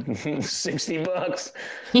one, $60,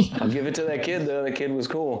 I'll give it to that kid though. The kid was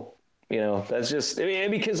cool. That's just,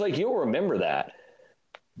 because like you'll remember that.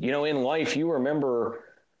 In life, you remember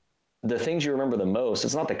the things you remember the most.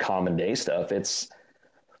 It's not the common day stuff. It's,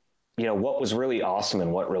 what was really awesome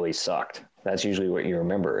and what really sucked. That's usually what you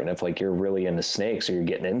remember. And if like you're really into snakes or you're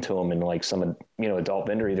getting into them, and like some, adult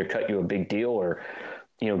vendor either cut you a big deal or,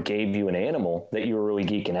 gave you an animal that you were really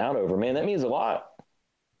geeking out over, man, that means a lot.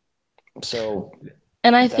 So,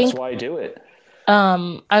 and I that's think why I do it.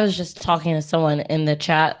 I was just talking to someone in the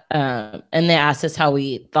chat, and they asked us how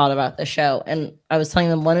we thought about the show. And I was telling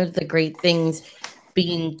them one of the great things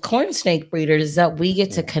being corn snake breeders is that we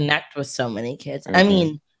get to connect with so many kids. Mm-hmm. I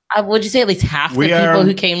mean, would you say at least half the people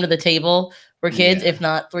who came to the table were kids, if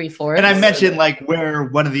not 3/4? And I mentioned like we're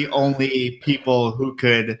one of the only people who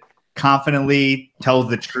could confidently tell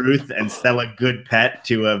the truth and sell a good pet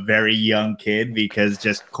to a very young kid, because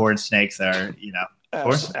just corn snakes are,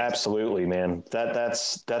 Absolutely, man.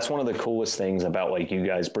 That's one of the coolest things about like you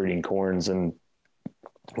guys breeding corns, and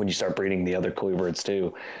when you start breeding the other colubrids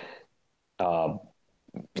too,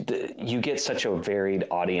 you get such a varied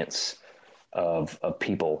audience of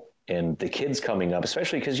people, and the kids coming up,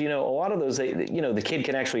 especially because a lot of those the kid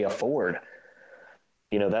can actually afford.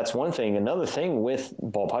 That's one thing. Another thing with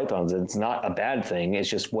ball pythons, it's not a bad thing. It's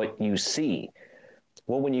just what you see.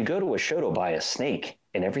 Well, when you go to a show to buy a snake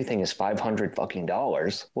and everything is $500 fucking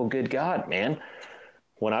dollars, well, good God, man.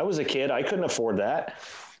 When I was a kid, I couldn't afford that.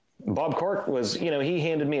 Bob Cork was, he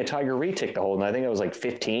handed me a tiger retic to hold, and I think I was like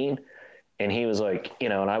 15, and he was like,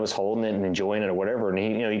 and I was holding it and enjoying it or whatever, and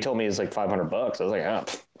he, he told me it's like $500. I was like, I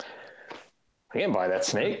can't buy that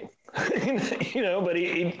snake. But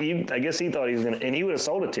he I guess he thought he was gonna, and he would have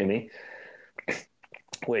sold it to me.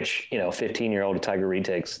 Which 15-year-old tiger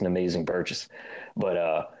retic's an amazing purchase, but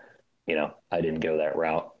I didn't go that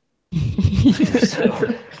route.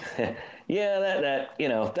 So, yeah,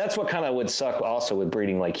 that that's what kind of would suck also with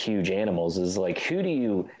breeding like huge animals is like, who do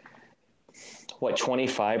you, what,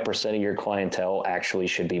 25% of your clientele actually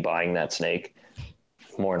should be buying that snake?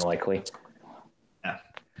 More than likely. Yeah.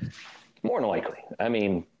 More than likely. I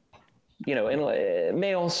mean, and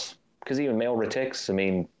males, because even male retics, I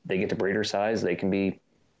mean, they get to breeder size, they can be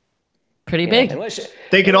pretty big.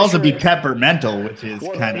 They could also be temperamental, which is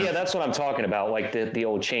yeah, that's what I'm talking about, like the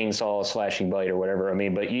old chainsaw slashing bite or whatever. I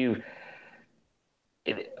mean, but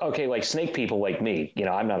okay, like snake people like me,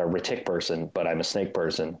 I'm not a retic person, but I'm a snake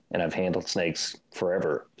person, and I've handled snakes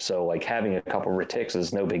forever. So like having a couple retics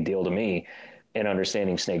is no big deal to me, and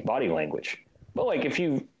understanding snake body language. But like if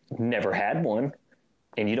you never had one,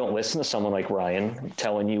 and you don't listen to someone like Ryan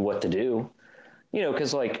telling you what to do,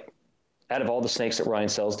 because like out of all the snakes that Ryan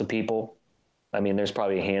sells to people, I mean, there's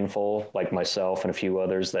probably a handful like myself and a few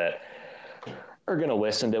others that are going to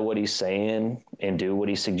listen to what he's saying and do what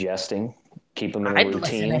he's suggesting. Keep him in a routine. I'd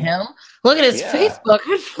listen to him. Look at his Facebook.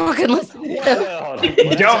 I'd fucking listen to him. Well,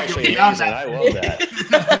 that's actually amazing. I love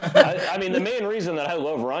that. I mean, the main reason that I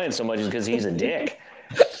love Ryan so much is because he's a dick.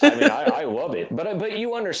 I mean, I love it. But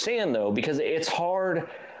you understand, though, because it's hard,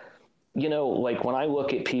 like when I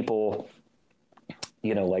look at people,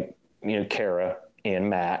 like, Kara and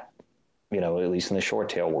Matt, at least in the short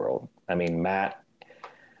tail world. I mean, Matt,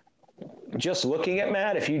 just looking at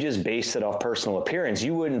Matt, if you just based it off personal appearance,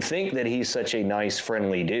 you wouldn't think that he's such a nice,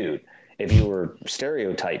 friendly dude if you were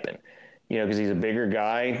stereotyping. Because he's a bigger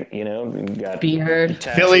guy, got beard.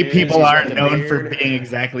 Tattoos, Philly people aren't known for being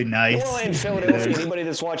exactly nice. Well, in Philadelphia, anybody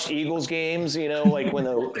that's watched Eagles games, like when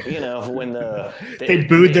they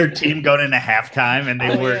booed their team going into halftime, and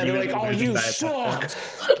they were they're like, "Oh, you suck!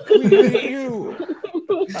 We hate you!"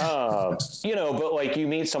 But like you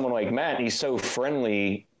meet someone like Matt, and he's so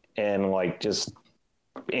friendly and like just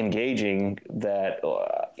engaging that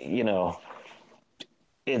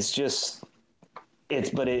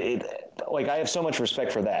like I have so much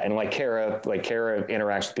respect for that. And like Kara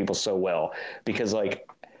interacts with people so well because like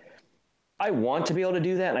I want to be able to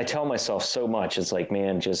do that. And I tell myself so much, it's like,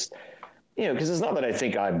 man, just, because it's not that I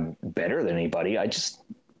think I'm better than anybody. I just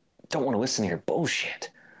don't want to listen to your bullshit.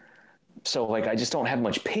 So like, I just don't have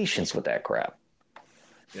much patience with that crap.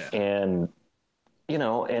 Yeah. And,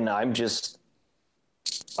 and I'm just,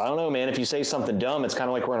 I don't know, man. If you say something dumb, it's kind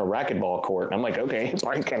of like we're in a racquetball court. And I'm like, okay, so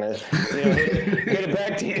I kind of, get it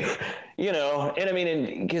back to you, And I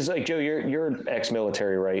mean, because like Joe, you're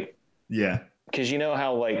ex-military, right? Yeah. Because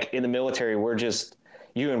how like in the military,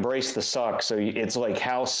 you embrace the suck. So it's like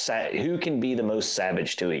who can be the most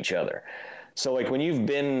savage to each other. So like when you've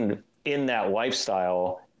been in that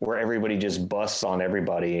lifestyle where everybody just busts on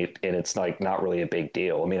everybody, and it's like not really a big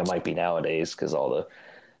deal. I mean, it might be nowadays because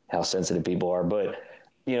how sensitive people are, but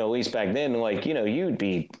at least back then, like, you'd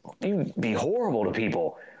be horrible to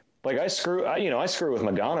people. Like I screw with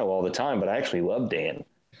Magano all the time, but I actually love Dan.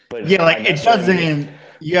 But yeah, like it doesn't,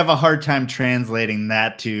 you have a hard time translating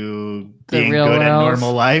that to being good at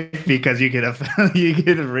normal life because you could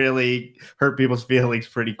really hurt people's feelings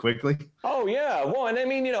pretty quickly. Oh yeah. Well, and I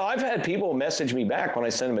mean, I've had people message me back when I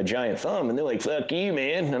send them a giant thumb and they're like, fuck you,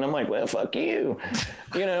 man. And I'm like, well, fuck you.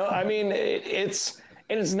 I mean, it's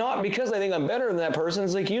not because I think I'm better than that person.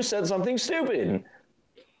 It's like, you said something stupid.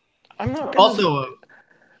 I'm not gonna... Also,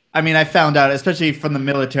 I mean, I found out, especially from the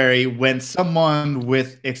military, when someone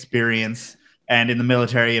with experience and in the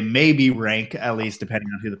military and maybe rank, at least depending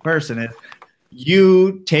on who the person is,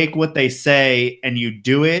 you take what they say and you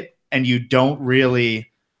do it, and you don't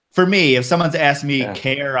really, for me, if someone's asked me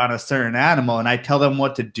care on a certain animal and I tell them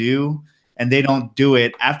what to do and they don't do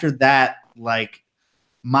it, after that, like,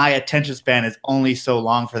 my attention span is only so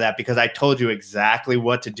long for that because I told you exactly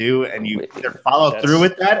what to do, and you either follow through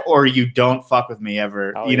with that or you don't fuck with me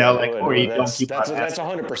ever. Or you don't keep. That's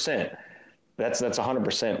 100%. That's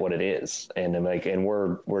 100% what it is, and like, and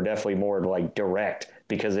we're definitely more like direct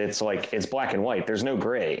because it's like it's black and white. There's no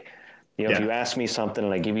gray. If you ask me something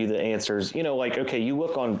and I give you the answers, like, okay, you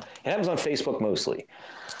look on. It happens on Facebook mostly,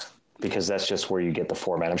 because that's just where you get the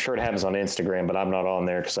format. I'm sure it happens on Instagram, but I'm not on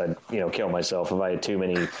there because I'd, kill myself if I had too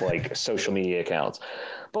many like social media accounts.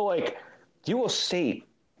 But like, you will state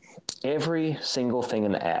every single thing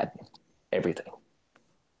in the ad, everything.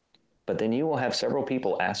 But then you will have several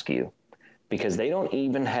people ask you because they don't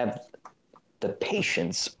even have the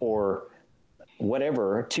patience or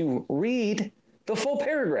whatever to read the full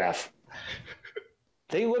paragraph.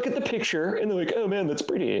 They look at the picture and they're like, oh man, that's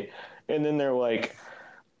pretty. And then they're like,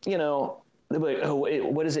 they're like, oh,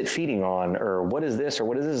 what is it feeding on? Or what is this? Or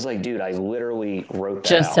what is this? It's like, dude, I literally wrote that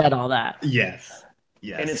Just out. said all that. Yes.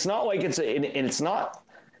 And it's not like it's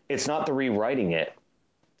it's not the rewriting it.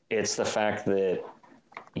 It's the fact that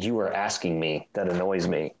you are asking me that annoys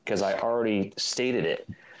me because I already stated it.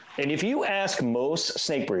 And if you ask most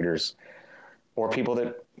snake breeders or people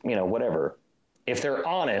that, whatever, if they're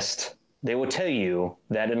honest, they will tell you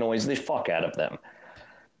that annoys the fuck out of them.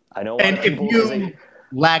 I know a lot of people. If you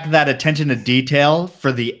lack that attention to detail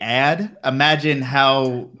for the ad, imagine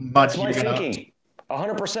how much that's my thinking.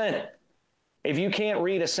 100%. If you can't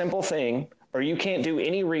read a simple thing or you can't do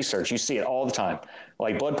any research, you see it all the time.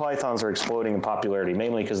 Like blood pythons are exploding in popularity,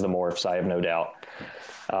 mainly because of the morphs, I have no doubt.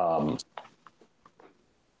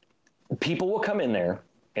 People will come in there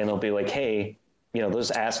and they'll be like, hey, they'll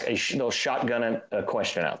just ask, they'll shotgun a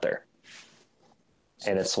question out there.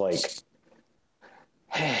 And it's like,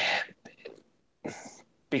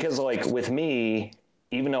 because like with me,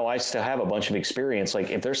 even though I still have a bunch of experience, like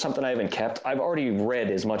if there's something I haven't kept, I've already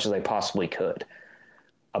read as much as I possibly could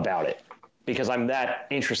about it because I'm that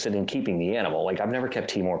interested in keeping the animal. Like I've never kept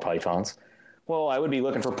Timor pythons. Well, I would be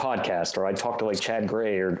looking for podcasts or I'd talk to like Chad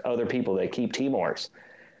Gray or other people that keep Timors.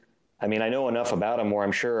 I mean, I know enough about them where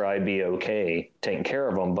I'm sure I'd be okay taking care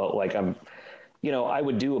of them, but like I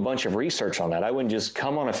would do a bunch of research on that. I wouldn't just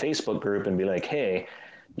come on a Facebook group and be like, hey,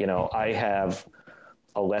 I have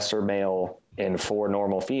a lesser male and 4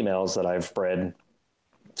 normal females that I've bred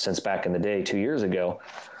since back in the day, 2 years ago.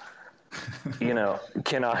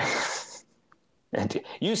 Can I?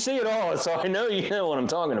 You see it all, so I know you know what I'm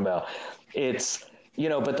talking about. It's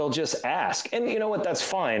but they'll just ask, and you know what? That's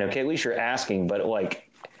fine. Okay, at least you're asking. But like,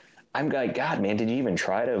 I'm like, God, man, did you even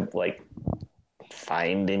try to like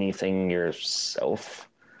find anything yourself?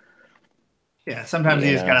 Yeah, sometimes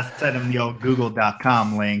you just gotta send them the old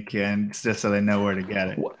google.com link and just so they know where to get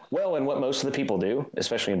it. Well, and what most of the people do,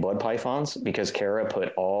 especially in blood pythons, because Kara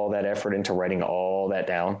put all that effort into writing all that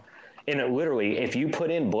down. And it literally, if you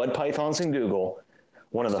put in blood pythons in Google,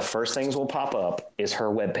 one of the first things will pop up is her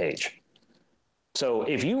webpage. So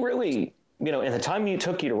if you really, in the time you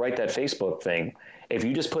took you to write that Facebook thing, if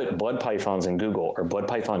you just put blood pythons in Google or blood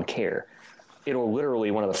python care, it'll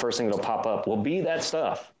literally, one of the first things that'll pop up will be that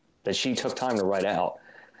stuff that she took time to write out.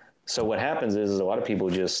 So what happens is a lot of people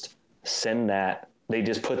just send that, they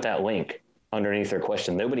just put that link underneath their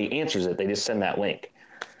question. Nobody answers it. They just send that link.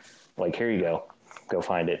 Like, here you go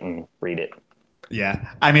find it and read it.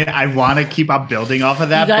 Yeah. I mean, I want to keep on building off of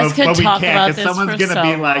that, but we can't because someone's going to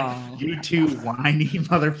be like, you two whiny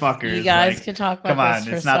motherfuckers. You guys could talk about this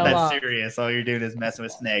for so long. Come on, it's not that serious. All you're doing is messing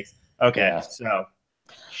with snakes. Okay, so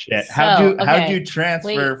shit. How'd you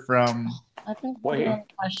transfer from... I think we have a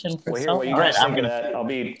question for While you guys think of that, I'll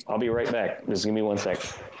be right back. Just give me 1 sec.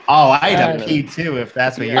 Oh, I had a pee too, if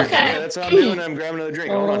that's what you're doing. Yeah, that's what I'm doing. I'm grabbing another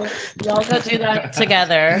drink. Hold on. Y'all go do that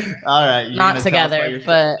together. All right. Not together,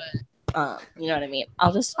 but you know what I mean.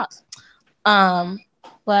 I'll just talk.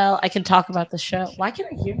 Well, I can talk about the show. Why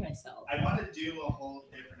can't I hear myself? I want to do a whole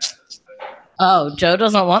different episode. Oh, Joe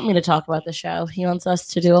doesn't want me to talk about the show. He wants us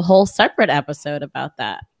to do a whole separate episode about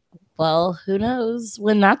that. Well, who knows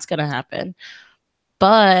when that's going to happen.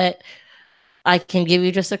 But I can give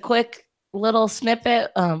you just a quick little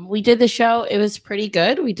snippet. We did the show. It was pretty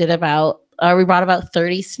good. We brought about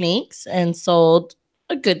 30 snakes and sold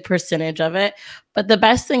a good percentage of it. But the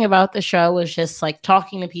best thing about the show was just like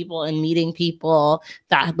talking to people and meeting people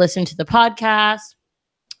that had listened to the podcast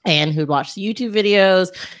and who'd watched the YouTube videos,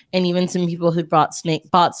 and even some people who'd bought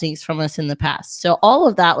snakes from us in the past. So all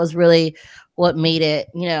of that was really what made it,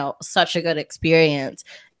 such a good experience.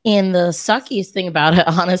 And the suckiest thing about it,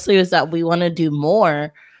 honestly, was that we want to do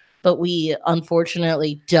more, but we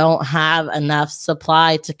unfortunately don't have enough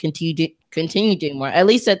supply to continue doing more. At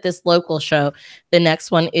least at this local show, the next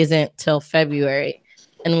one isn't till February,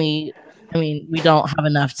 and we don't have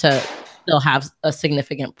enough to still have a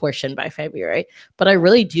significant portion by February. But I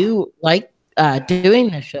really do like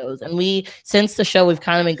doing the shows, and since the show we've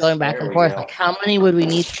kind of been going back and forth, like how many would we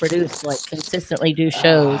need to produce to like consistently do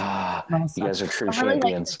shows? You guys are true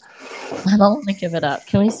champions. I don't want to give it up.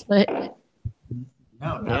 Can we split?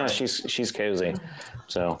 No. Yeah, she's cozy.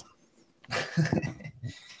 So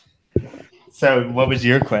what was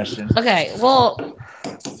your question? Okay, well,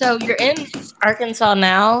 so you're in Arkansas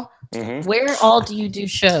now. Mm-hmm. Where all do you do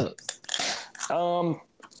shows?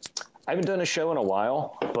 I haven't done a show in a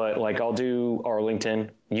while, but like I'll do Arlington.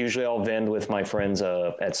 Usually I'll vend with my friends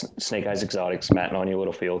at Snake Eyes Exotics, Matt and Anya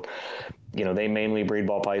Littlefield. They mainly breed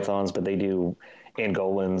ball pythons, but they do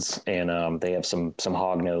Angolans, and they have some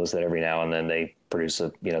hognose that every now and then they produce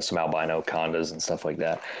some albino condas and stuff like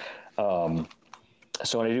that.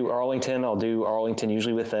 So when I do Arlington, I'll do Arlington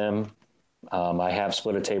usually with them. I have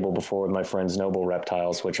split a table before with my friends Noble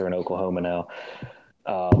Reptiles, which are in Oklahoma now.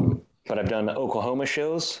 but I've done Oklahoma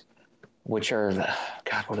shows, which are,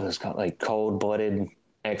 God, what are those called? Like cold-blooded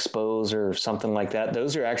expos or something like that.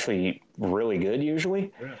 Those are actually really good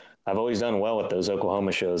usually. Yeah. I've always done well with those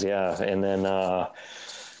Oklahoma shows, yeah. And then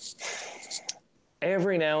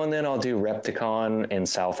every now and then I'll do Repticon in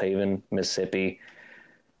South Haven, Mississippi.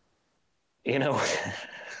 You know,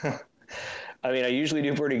 I mean, I usually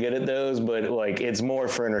do pretty good at those, but like it's more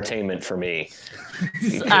for entertainment for me.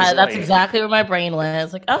 That's exactly where my brain went.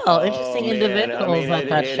 It's like, interesting individuals at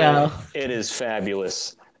that show. It is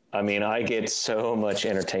fabulous. I mean, I get so much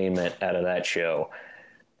entertainment out of that show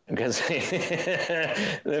because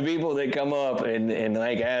the people that come up and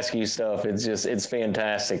like ask you stuff, it's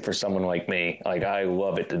fantastic for someone like me. Like I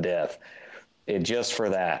love it to death. Just for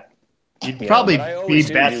that. You'd probably be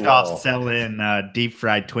best off selling deep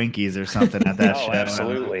fried Twinkies or something at that show.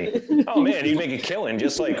 Absolutely. Oh man, you'd make a killing.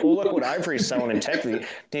 Just like, well, look what Ivory's selling in Texas.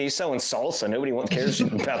 He's selling salsa. Nobody cares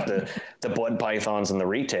about the blood pythons and the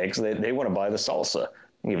retics. They want to buy the salsa.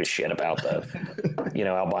 Give a shit about the,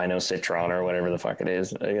 albino citron or whatever the fuck it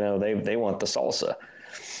is. They want the salsa.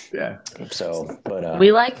 Yeah. So, but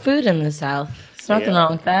we like food in the South. There's nothing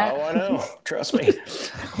wrong with that. Oh, I know. Trust me.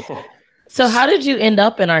 So how did you end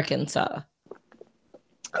up in Arkansas?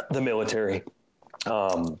 The military.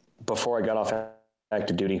 Before I got off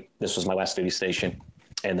active duty, this was my last duty station.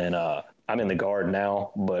 And then I'm in the Guard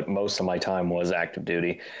now, but most of my time was active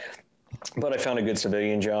duty. But I found a good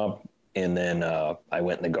civilian job, and then I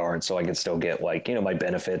went in the Guard so I could still get my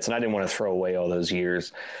benefits. And I didn't want to throw away all those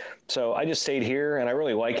years. So I just stayed here, and I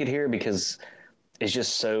really like it here because it's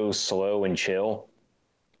just so slow and chill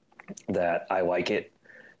that I like it.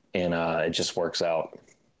 And it just works out.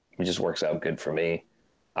 It just works out good for me.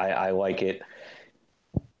 I like it.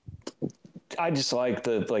 I just like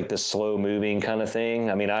the slow moving kind of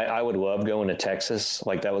thing. I mean, I would love going to Texas.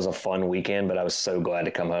 Like that was a fun weekend, but I was so glad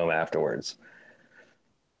to come home afterwards.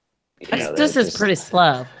 This is pretty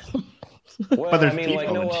slow. Well, I mean,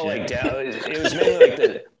 it was mainly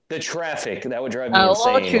like the traffic that would drive me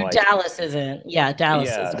insane. Oh, true. Dallas isn't. Yeah, Dallas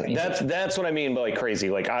is crazy. That's what I mean by crazy.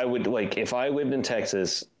 Like I would if I lived in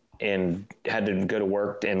Texas and had to go to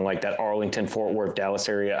work in that Arlington, Fort Worth, Dallas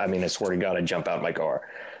area. I mean, I swear to God, I'd jump out of my car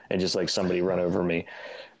and just somebody run over me.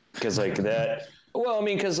 Because that, well, I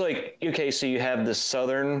mean, because okay, so you have the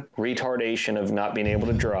southern retardation of not being able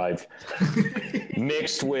to drive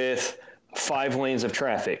mixed with 5 lanes of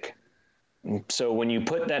traffic. So when you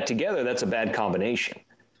put that together, that's a bad combination.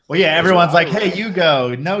 Well, yeah, everyone's like, hey, you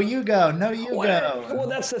go. No, you go. No, you go. Well,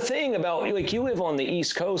 that's the thing about, you live on the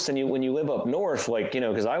East Coast and when you live up north,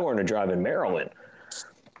 because I learned to drive in Maryland.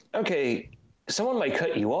 Okay, someone might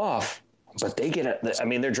cut you off, but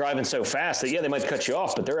they're driving so fast that, they might cut you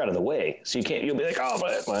off, but they're out of the way. So you'll be like,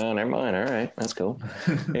 well, never mind. All right, that's cool.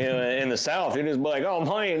 In the South, you just be like, oh,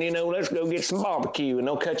 man, let's go get some barbecue. And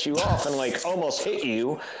they'll cut you off and almost hit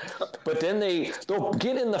you. But then they'll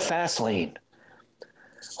get in the fast lane.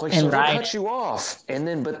 So they'll cut you off,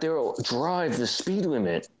 but they'll drive the speed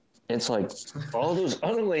limit. It's all those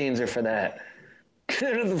other lanes are for that. Get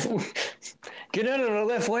out of the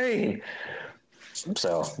left lane.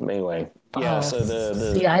 So anyway,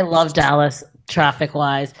 See, I love Dallas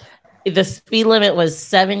traffic-wise. The speed limit was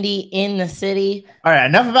 70 in the city. All right,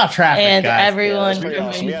 enough about traffic, and guys. Everyone.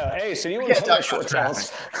 Awesome. Yeah. Hey, so you want to talk about traffic?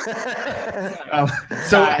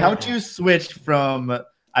 So how'd you switch from?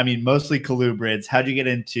 I mean, mostly colubrids. How'd you get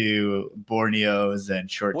into Borneos and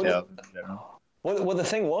short-tails in general? Well, the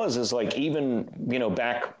thing is even,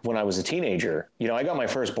 back when I was a teenager, I got my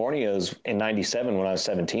first Borneos in 97 when I was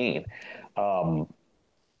 17.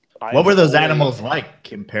 What were those animals like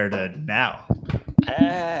compared to now?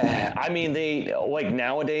 I mean, they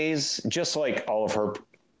nowadays, just all of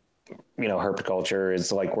herpetoculture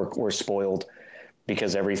is we're spoiled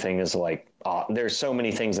because everything is there's so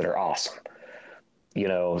many things that are awesome.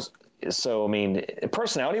 So I mean,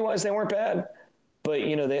 personality wise, they weren't bad, but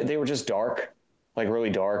they were just dark, really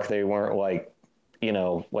dark. They weren't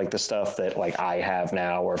the stuff that I have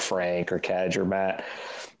now, or Frank or Kedge or Matt,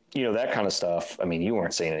 that kind of stuff. I mean, you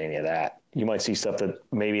weren't seeing any of that. You might see stuff that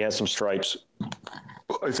maybe has some stripes.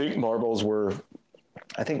 I think marbles were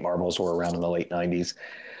around in the late 90s,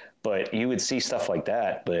 but you would see stuff like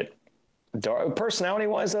that. But personality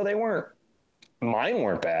wise, though, mine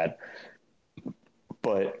weren't bad.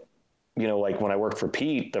 But, when I worked for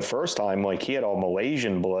Pete the first time, he had all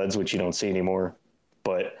Malaysian bloods, which you don't see anymore,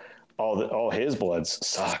 but all his bloods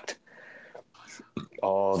sucked.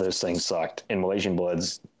 All those things sucked. And Malaysian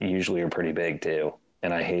bloods usually are pretty big too.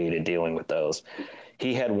 And I hated dealing with those.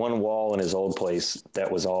 He had one wall in his old place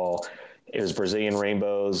that was all It was Brazilian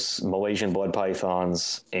rainbows, Malaysian blood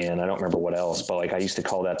pythons, and I don't remember what else, but like I used to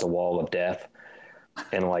call that the wall of death.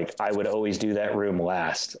 And like I would always do that room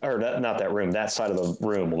last, or not that room, that side of the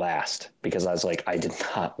room last, because I was like, I did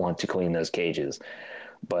not want to clean those cages.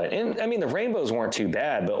 But and I mean the rainbows weren't too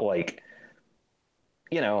bad, but like,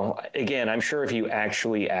 again, I'm sure if you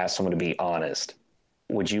actually ask someone to be honest,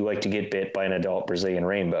 would you like to get bit by an adult Brazilian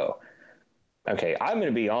rainbow? Okay, I'm going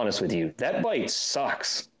to be honest with you. That bite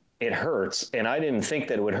sucks. It hurts. And I didn't think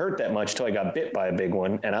that it would hurt that much till I got bit by a big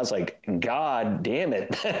one. And I was like, God damn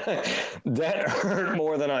it. That hurt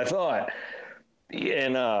more than I thought.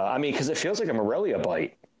 And I mean, because it feels like a Morelia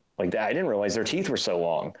bite. Like that. I didn't realize their teeth were so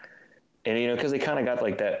long. And, because they kind of got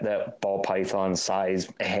like that ball python size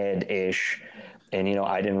head ish. And,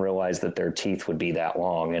 I didn't realize that their teeth would be that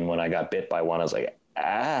long. And when I got bit by one, I was like,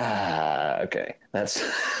 okay. That's.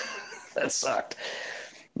 That sucked.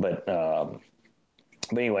 But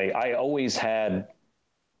anyway, I always had,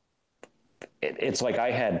 it's like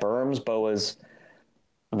I had berms, boas,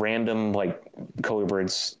 random like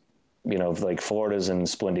colubrids, like Floridas and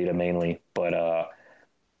Splendida mainly. But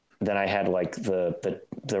then I had like the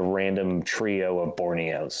random trio of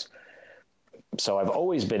Borneos. So I've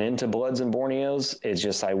always been into bloods and Borneos. It's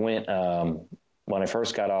just I went, when I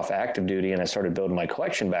first got off active duty and I started building my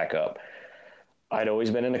collection back up, I'd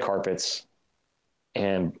always been into carpets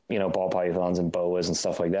and, ball pythons and boas and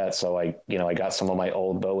stuff like that. So I got some of my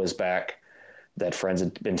old boas back that friends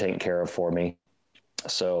had been taking care of for me.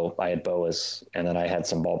 So I had boas, and then I had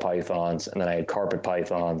some ball pythons, and then I had carpet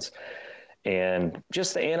pythons, and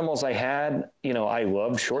just the animals I had, I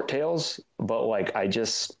loved short tails, but like, I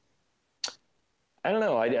don't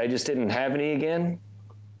know. I just didn't have any again.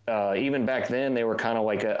 Even back then they were kind of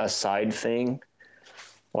like a side thing.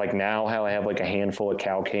 Like now how I have like a handful of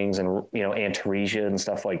cow kings and, Antaresia and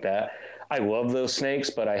stuff like that. I love those snakes,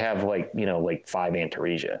 but I have like 5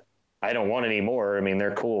 Antaresia. I don't want any more. I mean,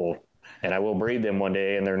 they're cool and I will breed them one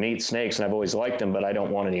day and they're neat snakes and I've always liked them, but I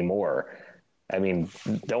don't want any more. I mean,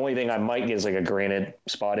 the only thing I might get is like a granite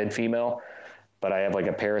spotted female, but I have like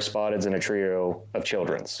a pair of spotteds and a trio of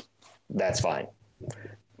children's. That's fine.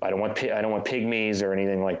 I don't want pygmies or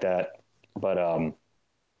anything like that. But, I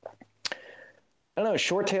don't know.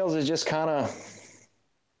 Short tails is just kind of,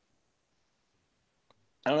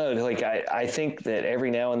 I don't know. Like I think that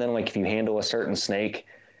every now and then, like if you handle a certain snake,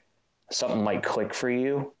 something might click for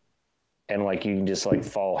you, and like you can just like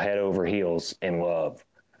fall head over heels in love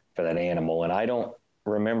for that animal. And I don't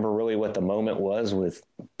remember really what the moment was with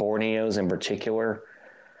Borneos in particular,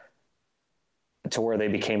 to where they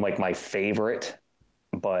became like my favorite.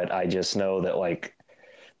 But I just know that like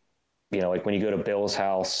when you go to Bill's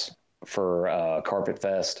house for Carpet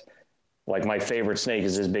Fest, like my favorite snake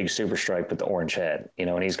is this big super stripe with the orange head,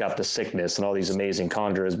 and he's got the sickness and all these amazing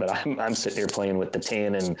chondros, but I'm sitting here playing with the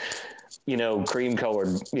tan and, cream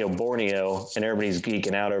colored, Borneo, and everybody's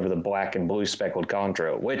geeking out over the black and blue speckled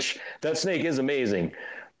chondro, which that snake is amazing.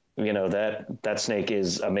 That snake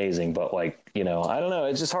is amazing, but like, I don't know.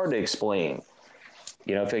 It's just hard to explain.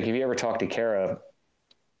 If you ever talk to Kara,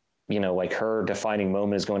 like her defining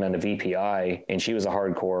moment is going on to VPI, and she was a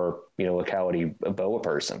hardcore, locality boa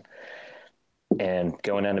person, and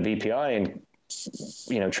going down to VPI and,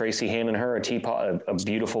 Tracy handing her a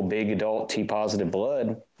beautiful big adult T positive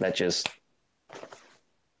blood that just,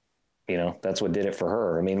 that's what did it for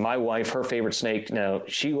her. I mean, my wife, her favorite snake, now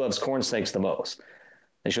she loves corn snakes the most,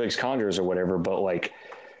 and she likes chondros or whatever, but like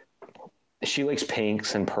she likes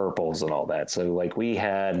pinks and purples and all that. So like we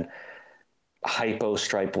had hypo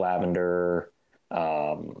striped lavender,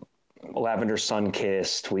 lavender sun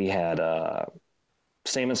kissed. We had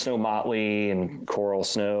salmon snow motley and coral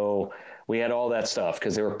snow. We had all that stuff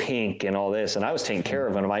because they were pink and all this, and I was taking care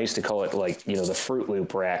of them. I used to call it like the Fruit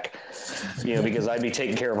Loop rack, because I'd be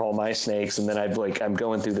taking care of all my snakes, and then I'm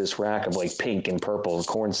going through this rack of like pink and purple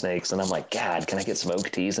corn snakes, and I'm like, God, can I get some oak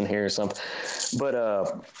teas in here or something? But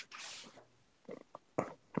oh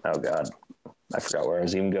God, I forgot where I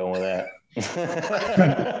was even going with that.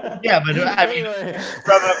 Yeah, but I mean,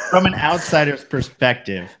 from an outsider's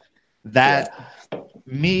perspective,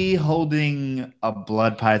 me holding a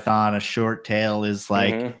blood python, a short tail, is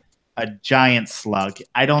like a giant slug.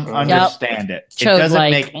 I don't understand it. It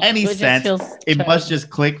doesn't make any sense. It must just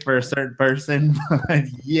click for a certain person.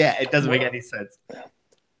 Yeah, it doesn't make any sense.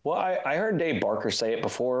 Well, I heard Dave Barker say it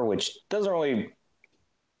before, which doesn't really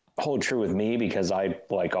hold true with me because I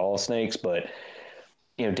like all snakes, but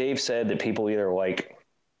Dave said that people either like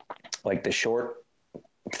the short,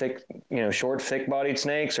 thick-bodied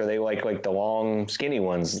snakes, or they like the long, skinny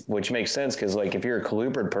ones, which makes sense because like if you're a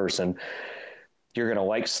colubrid person, you're gonna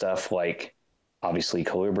like stuff like obviously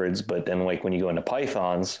colubrids, but then like when you go into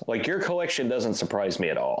pythons, like your collection doesn't surprise me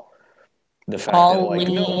at all. The fact that All like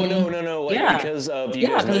no, like Yeah. because of you Yeah,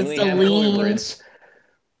 guys 'cause it's mainly the have lean. colubrids,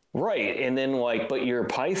 right? And then like, but your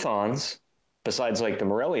pythons, besides like the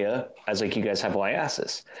Morelia, as like you guys have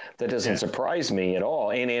liasis. That doesn't surprise me at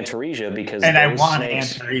all, and Antaresia because And I those want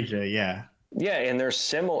snakes, Antaresia, yeah. yeah, and they're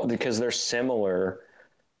similar because they're similar,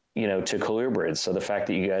 to colubrids. So the fact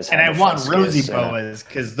that you guys And have I the want rosy fuscus boas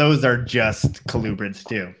because those are just colubrids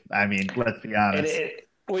too. I mean, let's be and honest.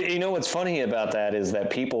 well, what's funny about that is that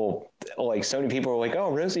people, like so many people are like,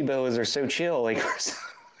 oh, rosy boas are so chill. Like, rosy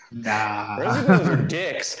boas are Nah.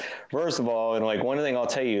 dicks, first of all. And like one thing I'll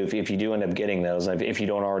tell you, if you do end up getting those, if you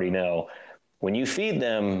don't already know, when you feed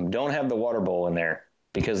them, don't have the water bowl in there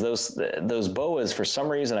because those boas, for some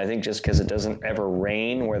reason, I think just because it doesn't ever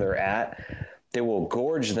rain where they're at, they will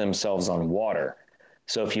gorge themselves on water.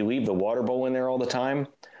 So if you leave the water bowl in there all the time,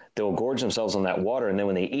 they'll gorge themselves on that water, and then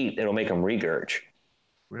when they eat, it'll make them regurge.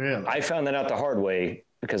 Really? I found that out the hard way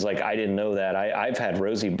because like I didn't know that.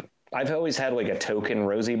 I've always had like a token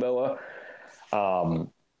rosy boa.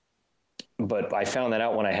 But I found that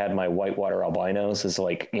out when I had my whitewater albinos. Is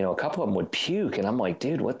like, a couple of them would puke, and I'm like,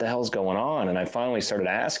 dude, what the hell's going on? And I finally started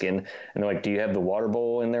asking, and they're like, do you have the water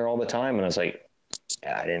bowl in there all the time? And I was like,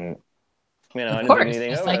 yeah, I didn't, I didn't think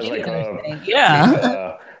anything of it. I was like,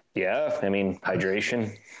 yeah. yeah, I mean,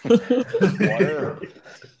 hydration, water,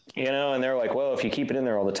 and they're like, well, if you keep it in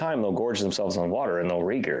there all the time, they'll gorge themselves on water and they'll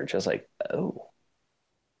regurge. I was like, oh,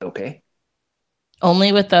 okay.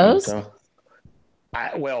 Only with those? So,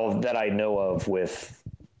 that I know of with,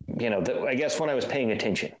 I guess when I was paying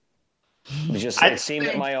attention. It seemed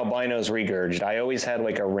that my albinos regurged. I always had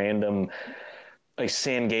like a random, like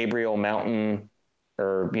San Gabriel Mountain,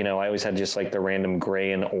 or I always had just like the random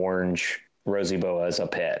gray and orange rosy boa as a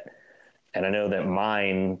pet. And I know that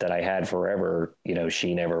mine that I had forever,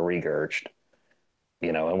 she never regurged.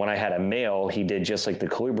 And when I had a male, he did just like the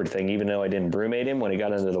colubrid thing. Even though I didn't brumate him, when he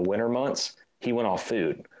got into the winter months, he went off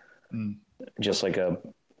food. Just like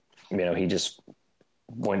he just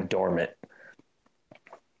went dormant.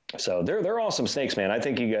 So they're awesome snakes, man. I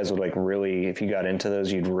think you guys would like really, if you got into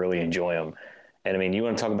those, you'd really enjoy them. And I mean, you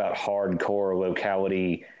want to talk about hardcore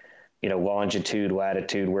locality, longitude,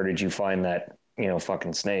 latitude. Where did you find that,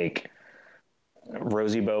 fucking snake?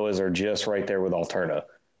 Rosy boas are just right there with Alterna.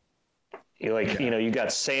 You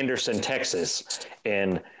got Sanderson, Texas,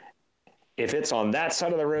 and if it's on that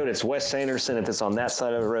side of the road, it's West Sanderson. If it's on that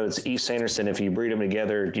side of the road, it's East Sanderson. If you breed them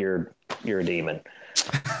together, you're a demon.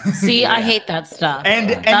 See, I hate that stuff. And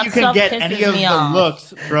that you can get any of the off.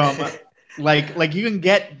 looks from like you can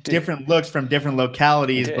get different looks from different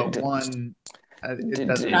localities, but one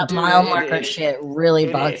that mile marker shit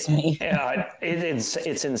really bugs me.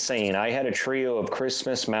 It's insane. I had a trio of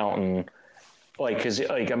Christmas Mountain, because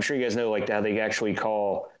I'm sure you guys know like how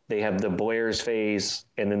they have the Blair's phase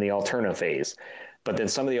and then the Alterna phase, but then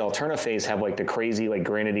some of the Alterna phase have like the crazy like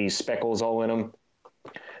granites speckles all in them.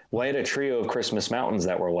 Well, I had a trio of Christmas Mountains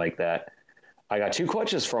that were like that. I got 2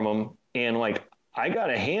 clutches from them, and like I got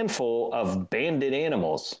a handful of banded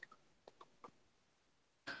animals.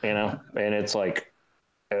 And it's like,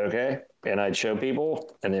 okay. And I'd show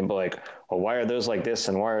people, and then be like, well, why are those like this,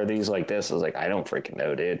 and why are these like this? I was like, I don't freaking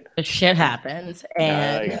know, dude. The shit happens,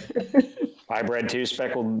 and I bred 2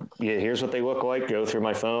 speckled. Yeah, here's what they look like. Go through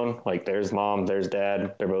my phone. Like, there's mom, there's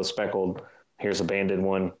dad. They're both speckled. Here's a banded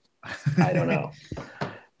one. I don't know.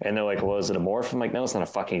 And they're like, well, is it a morph? I'm like, no, it's not a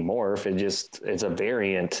fucking morph. It's a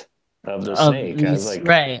variant of the snake. I was like,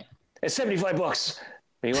 right. It's $75.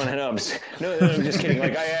 You want to know? No, I'm just kidding.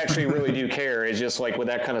 Like, I actually really do care. It's just like with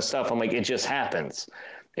that kind of stuff, I'm like, it just happens.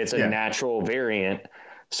 It's a natural variant.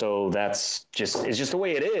 So it's just the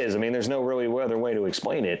way it is. I mean, there's no really other way to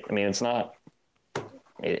explain it. I mean,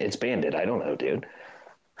 it's banded. I don't know, dude.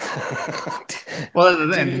 Well,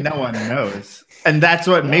 then no one knows, and that's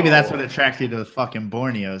what attracts you to the fucking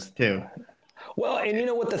Borneos too. Well, and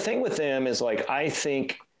what the thing with them is, like, I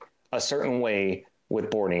think a certain way with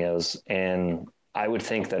Borneos, and I would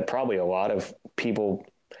think that probably a lot of people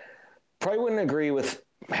probably wouldn't agree with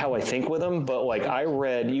how I think with them, but like I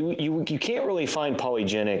read, you can't really find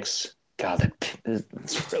polygenics. God,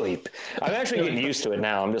 it's really. I'm actually getting used to it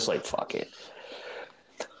now. I'm just like, fuck it.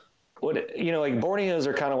 Like Borneos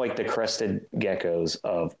are kind of like the crested geckos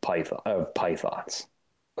of pythons,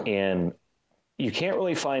 and you can't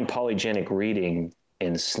really find polygenic reading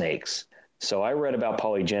in snakes. So I read about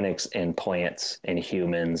polygenics in plants and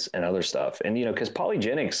humans and other stuff, and because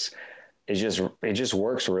polygenics it just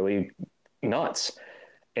works really nuts,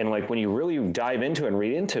 and like when you really dive into it and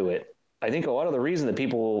read into it, I think a lot of the reason that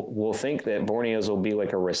people will think that Borneos will be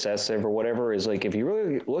like a recessive or whatever is like, if you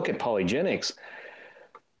really look at polygenics,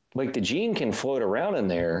 like the gene can float around in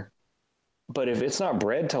there, but if it's not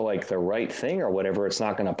bred to like the right thing or whatever, it's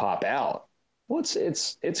not going to pop out. Well,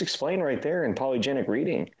 it's explained right there in polygenic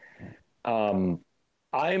reading. I'm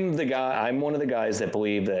one of the guys that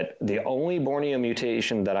believe that the only Borneo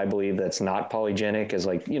mutation that I believe that's not polygenic is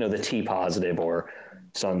like, the T positive or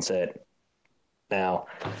sunset now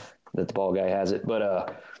that the ball guy has it.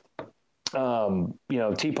 But,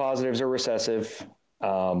 T positives are recessive.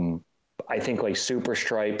 I think like super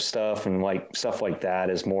stripe stuff and like stuff like that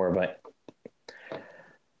is more of a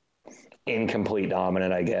incomplete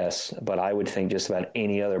dominant, I guess. But I would think just about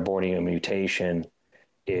any other Borneo mutation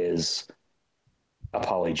is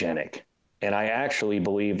apologenic. And I actually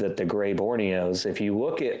believe that the gray Borneos, if you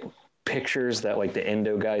look at pictures that like the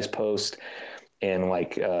Indo guys post and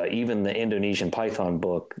like even the Indonesian Python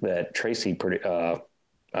book that Tracy wrote,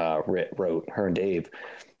 her and Dave,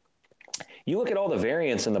 you look at all the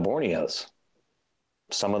variants in the Borneos.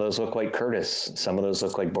 Some of those look like Curtis. Some of those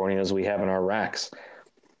look like Borneos we have in our racks.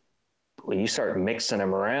 When you start mixing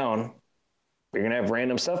them around, you're going to have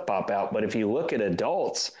random stuff pop out. But if you look at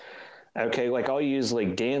adults, okay, like I'll use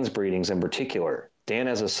like Dan's breedings in particular. Dan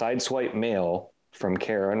has a sideswipe male from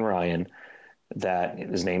Kara and Ryan that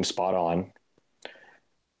is named Spot On.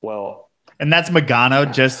 Well, and that's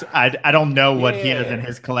Magano. Just I don't know what he has in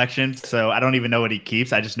his collection, so I don't even know what he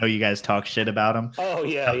keeps. I just know you guys talk shit about him. Oh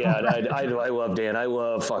yeah. I love Dan. I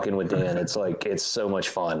love fucking with Dan. It's like it's so much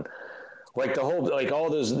fun. Like the whole, like all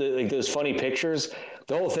those, like those funny pictures.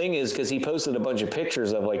 The whole thing is because he posted a bunch of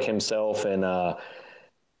pictures of like himself and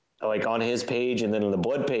like on his page and then on the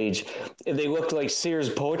blood page, they looked like Sears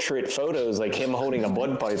portrait photos, like him holding a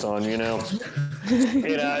blood python, And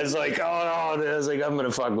I was like, oh no, I was like, I'm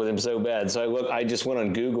gonna fuck with him so bad. So I just went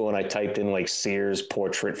on Google and I typed in like Sears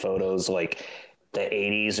portrait photos, like the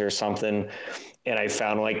 80s or something. And I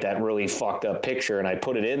found like that really fucked up picture and I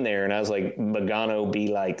put it in there and I was like, Magano be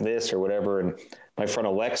like this or whatever. And my friend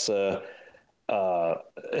Alexa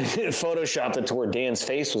photoshopped it to where Dan's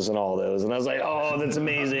face was in all those. And I was like, oh, that's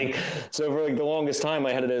amazing. So for like the longest time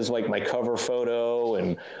I had it as like my cover photo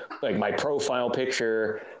and like my profile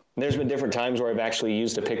picture. And there's been different times where I've actually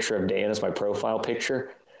used a picture of Dan as my profile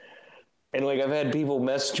picture. And like I've had people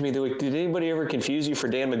message me, they're like, did anybody ever confuse you for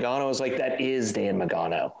Dan Magano? I was like, that is Dan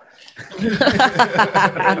Magano.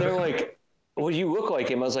 And they're like, well, you look like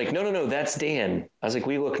him. I was like, no, that's Dan. I was like,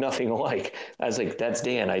 we look nothing alike. I was like, that's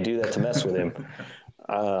Dan. I do that to mess with him.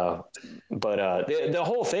 But the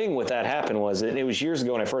whole thing with that happened was it was years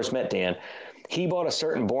ago when I first met Dan. He bought a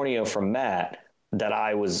certain Borneo from Matt that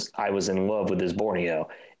I was in love with his Borneo.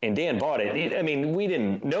 And Dan bought it. I mean, we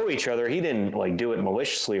didn't know each other. He didn't like do it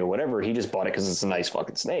maliciously or whatever. He just bought it because it's a nice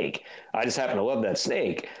fucking snake. I just happen to love that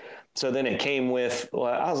snake. So then it came with,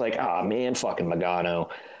 well, I was like, man, fucking Magano.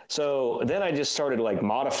 So then I just started like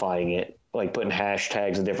modifying it, like putting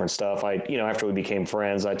hashtags and different stuff. After we became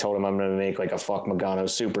friends, I told him I'm going to make like a fuck Magano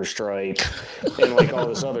super stripe and like all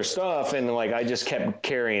this other stuff. And like, I just kept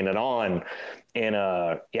carrying it on. And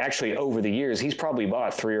actually over the years, he's probably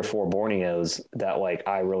bought 3 or 4 Borneos that like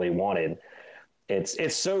I really wanted.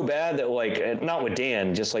 It's so bad that like, not with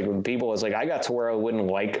Dan, just like with people, it's like I got to where I wouldn't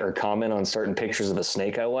like or comment on certain pictures of a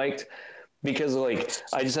snake I liked because like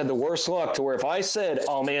I just had the worst luck to where if I said,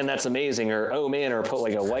 oh man, that's amazing, or oh man, or put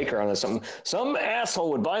like a liker on it, something, some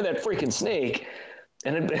asshole would buy that freaking snake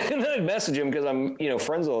and then I'd message him because I'm,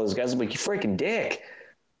 friends with all those guys. I'm like, you freaking dick.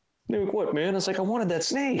 They're like, what, man? It's like, I wanted that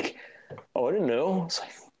snake. Oh, I didn't know. It's like,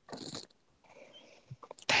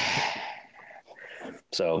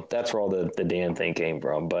 so that's where all the Dan thing came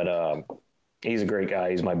from. But he's a great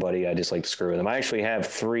guy. He's my buddy. I just like to screw with him. I actually have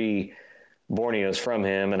 3 Borneos from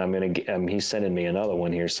him, and he's sending me another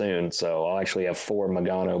one here soon. So I'll actually have 4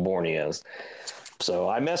 Magano Borneos. So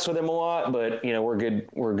I mess with him a lot, but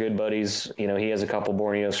we're good buddies. He has a couple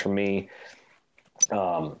Borneos from me.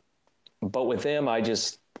 But with them,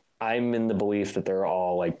 I'm in the belief that they're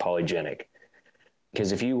all like polygenic.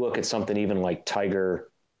 Because if you look at something even like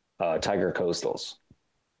tiger coastals,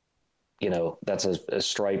 that's a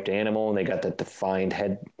striped animal, and they got that defined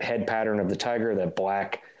head pattern of the tiger, that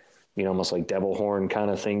black, almost like devil horn kind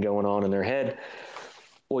of thing going on in their head.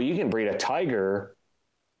 Well, you can breed a tiger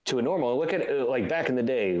to a normal. Look at like back in the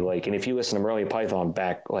day, like, and if you listen to Rumbley Python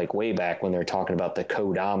back, like way back when they're talking about the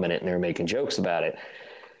co-dominant and they're making jokes about it.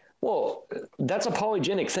 Well, that's a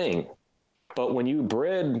polygenic thing. But when you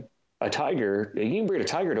bred a tiger, you can breed a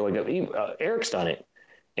tiger to like Eric's done it.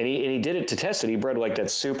 And he did it to test it. He bred like that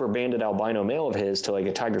super banded albino male of his to like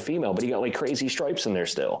a tiger female, but he got like crazy stripes in there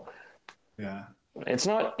still. Yeah. It's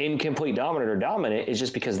not incomplete dominant or dominant. It's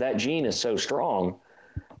just because that gene is so strong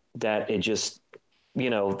that it just,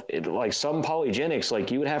 like some polygenics,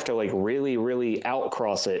 like you would have to like really, really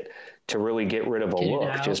outcross it to really get rid of a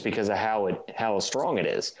look just because of how strong it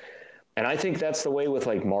is. And I think that's the way with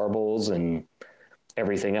like marbles and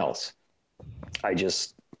everything else. I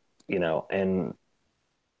just, and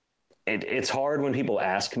it's hard when people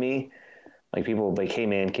ask me, like people like, hey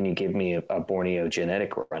man, can you give me a Borneo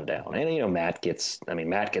genetic rundown? And Matt gets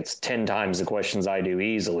 10 times the questions I do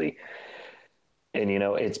easily. And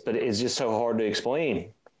but it's just so hard to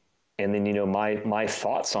explain. And then my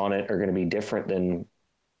thoughts on it are going to be different than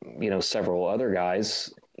several other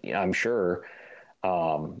guys, I'm sure.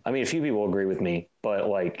 A few people agree with me, but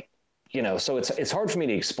like, so it's hard for me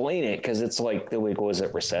to explain it because it's like, was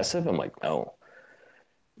it recessive? I'm like, no.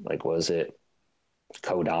 Like, was it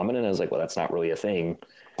co-dominant? I was like, well, that's not really a thing.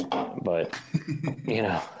 But, everybody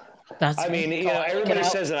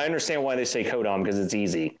says that. I understand why they say co-dom because it's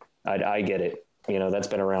easy. I get it. That's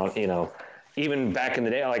been around, even back in the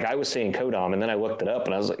day, like I was saying co-dom and then I looked it up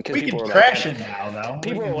and I was like, because people were trash it now, though.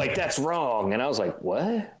 People were like, that's wrong. And I was like,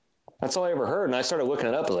 what? That's all I ever heard. And I started looking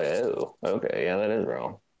it up. I was like, oh, okay. Yeah, that is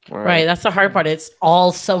wrong. Right. That's the hard part. It's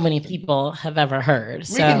all so many people have ever heard.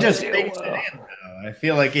 We can just phase it in, though. I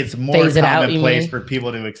feel like it's more commonplace for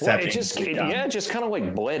people to accept. It just kind of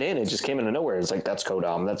like bled in. It just came into nowhere. It's like, that's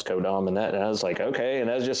co-dom, and that. And I was like, okay. And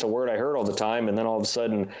that was just a word I heard all the time. And then all of a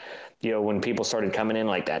sudden, when people started coming in,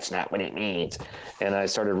 like, that's not what it means. And I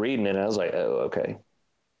started reading it and I was like, oh, okay.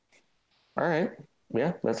 All right.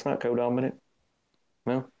 Yeah, that's not co-dominant.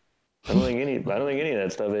 Well, I don't think any of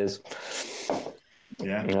that stuff is.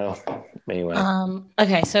 Yeah. Anyway.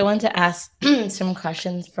 Okay, so I wanted to ask some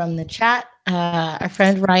questions from the chat. Our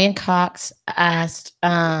friend Ryan Cox asked,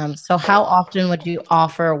 so how often would you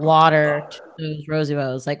offer water to those rosy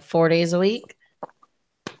boas? Like 4 days a week?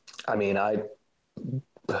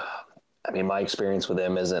 My experience with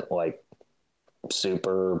them isn't like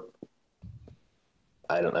super.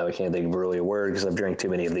 I don't know. I can't think of really a word because I've drank too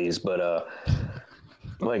many of these, but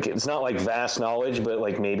like it's not like vast knowledge, but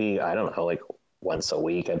like maybe, I don't know, like once a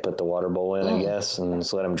week I'd put the water bowl in, I guess, and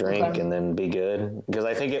just let them drink and then be good. Because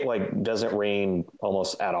I think it like doesn't rain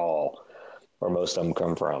almost at all where most of them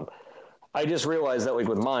come from. I just realized that like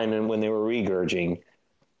with mine, and when they were regurging,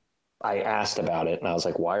 I asked about it and I was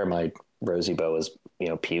like, why are my rosy boas,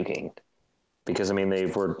 puking? Because they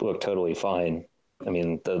look totally fine.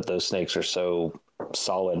 Those snakes are so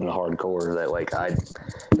solid and hardcore that like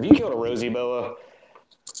if you killed a rosy boa,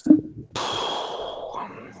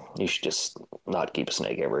 you should just not keep a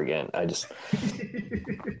snake ever again. Those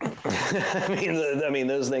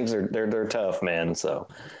things they're tough, man. So,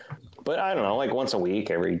 but I don't know, like once a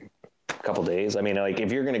week, every couple days. Like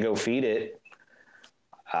if you're going to go feed it,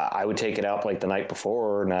 I would take it out like the night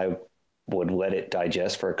before and I would let it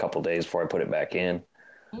digest for a couple days before I put it back in.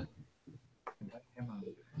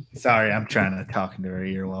 Sorry, I'm trying to talk into her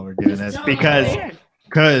ear while we're doing this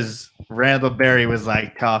because Randall Berry was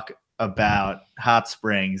like talk about hot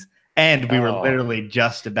springs, and we were literally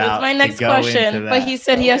just about. That's my next question, but he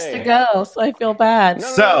said he has to go, so I feel bad.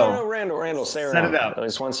 No, Randall, set it up.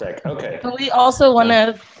 Just 1 sec. Okay. But we also want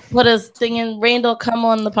to put a thing in. Randall, come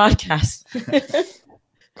on the podcast.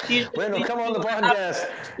 Randall, come on the podcast.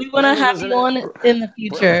 We want to have you on in the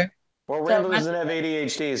future. Well, Randall doesn't have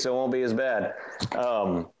ADHD, so it won't be as bad.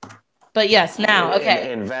 But yes, now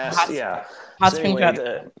okay. And vast, Hot Springs.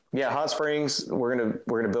 Hot Springs. We're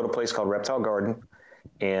gonna build a place called Reptile Garden,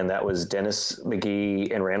 and that was Dennis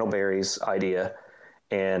McGee and Randall Berry's idea.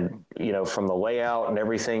 And from the layout and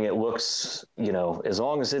everything, it looks as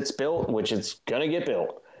long as it's built, which it's gonna get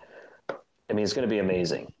built. It's gonna be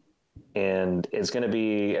amazing. And it's going to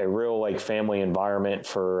be a real like family environment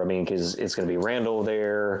because it's going to be Randall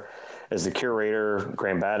there as the curator,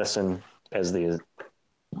 Graham Battison as the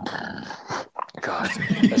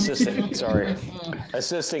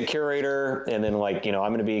assistant curator. And then I'm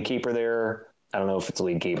going to be a keeper there. I don't know if it's a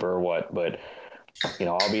lead keeper or what, but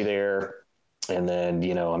I'll be there. And then,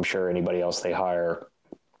 I'm sure anybody else they hire,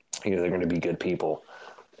 they're going to be good people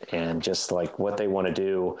and just like what they want to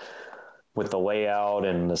do with the layout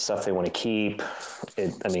and the stuff they want to keep.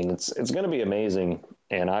 It's going to be amazing.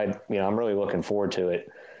 And I'm really looking forward to it.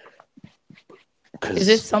 Is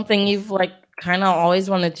this something you've like kind of always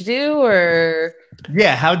wanted to do, or?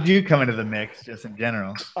 Yeah. How did you come into the mix just in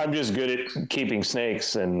general? I'm just good at keeping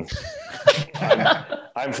snakes, and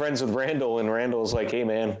I'm friends with Randall, and Randall's like, hey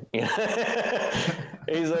man, he's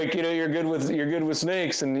like, you're good with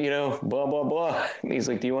snakes, and blah, blah, blah. And he's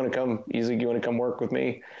like, do you want to come? He's like, you want to come work with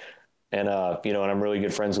me? And, and I'm really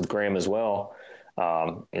good friends with Graham as well.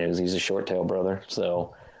 He's a short tail brother.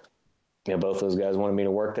 So, both those guys wanted me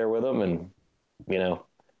to work there with them. And,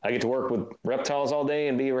 I get to work with reptiles all day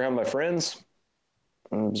and be around my friends.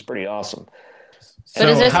 It's pretty awesome. But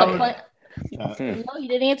is this no, you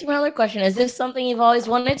didn't answer my other question. Is this something you've always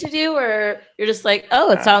wanted to do, or you're just like, oh,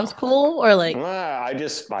 it sounds cool, or like? I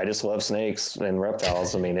just love snakes and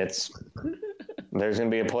reptiles. I mean, there's going to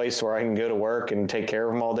be a place where I can go to work and take care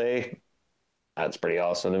of them all day. That's pretty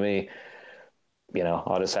awesome to me.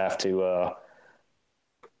 I'll just have to,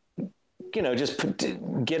 just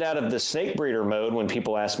get out of the snake breeder mode when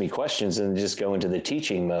people ask me questions and just go into the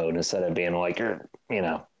teaching mode instead of being like,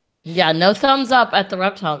 Yeah, no thumbs up at the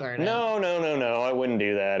Reptile Garden. No. I wouldn't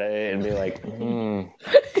do that. I'd be like,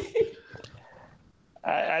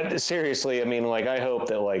 I seriously, I mean, like, I hope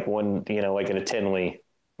that like when, like in a Tinley,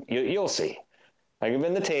 you'll see. Like, I've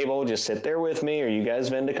been the table, just sit there with me, or you guys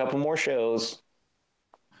vend a couple more shows.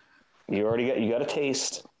 You got a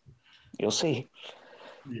taste. You'll see.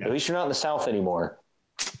 Yeah. At least you're not in the South anymore.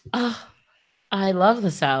 I love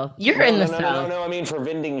the South. You're in the South. No. I mean, for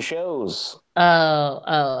vending shows. Oh,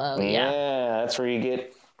 yeah. Yeah, that's where you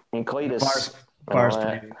get Cletus. Bars.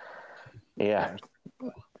 Yeah.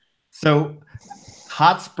 So,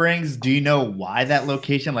 Hot Springs, do you know why that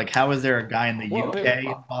location? Like, how is there a guy in the UK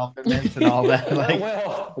involved in this and all that?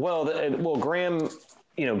 Well, Graham,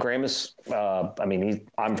 Graham is,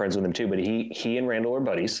 I'm friends with him too, but he and Randall are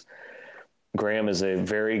buddies. Graham is a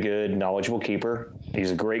very good, knowledgeable keeper.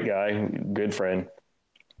 He's a great guy, good friend.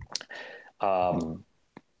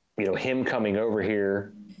 Him coming over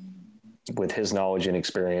here with his knowledge and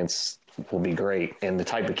experience will be great, and the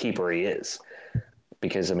type of keeper he is.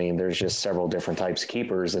 Because, there's just several different types of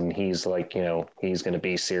keepers, and he's like, he's going to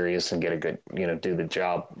be serious and get a good, do the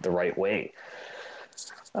job the right way.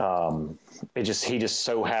 He just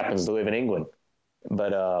so happens to live in England.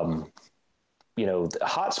 But,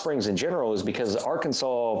 Hot Springs in general is because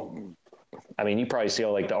Arkansas, you probably see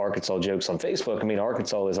all like the Arkansas jokes on Facebook.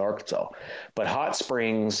 Arkansas is Arkansas, but Hot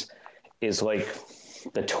Springs is like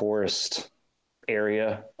the tourist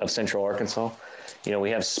area of Central Arkansas. We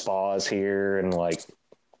have spas here, and like,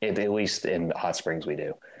 at least in Hot Springs we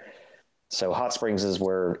do. So Hot Springs is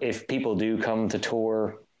where, if people do come to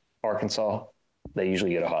tour Arkansas, they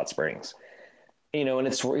usually go to Hot Springs. And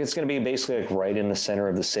it's going to be basically like right in the center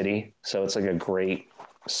of the city. So it's like a great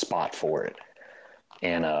spot for it.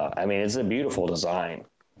 And, it's a beautiful design.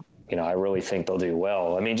 I really think they'll do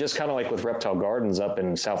well. Just kind of like with Reptile Gardens up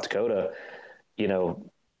in South Dakota,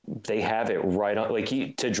 they have it right on, like,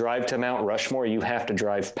 to drive to Mount Rushmore, you have to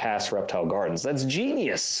drive past Reptile Gardens. That's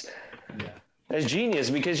genius. Yeah. That's genius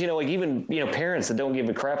because, even, parents that don't give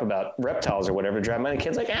a crap about reptiles or whatever drive by, the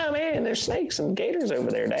kids like, oh man, there's snakes and gators over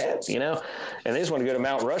there, Dad, and they just want to go to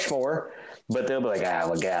Mount Rushmore, but they'll be like,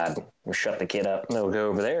 well, God, we'll shut the kid up and they'll go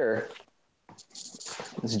over there.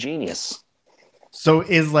 It's genius. So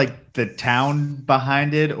is like the town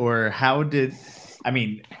behind it, or how did,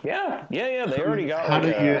 Yeah. They already got.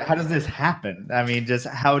 How does this happen? Just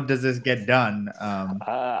how does this get done?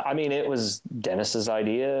 It was Dennis's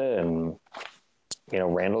idea and,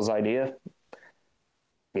 Randall's idea.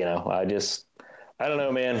 I don't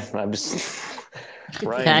know, man. I'm just.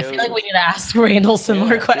 Ryan I feel like we need to ask Randall some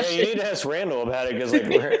more questions. Yeah, you need to ask Randall about it because, like,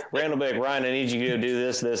 Randall will be like, Ryan, I need you to do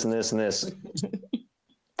this, this, and this, and this.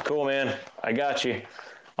 Cool, man. I got you.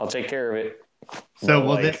 I'll take care of it. So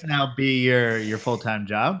will this now be your full-time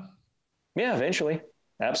job? Yeah, eventually.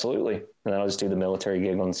 Absolutely. And I'll just do the military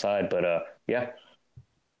gig on the side. But yeah,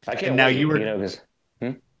 I can't. And now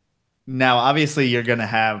now obviously you're going to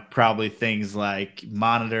have probably things like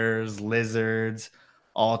monitors, lizards,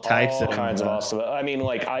 all kinds of awesome. I've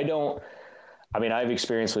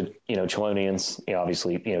experience with, chelonians,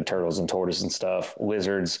 obviously, turtles and tortoises and stuff,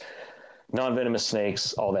 lizards, non-venomous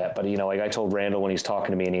snakes, all that. But, I told Randall when he's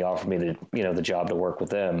talking to me and he offered me the job to work with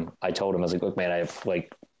them, I told him, I was like, look, man, I have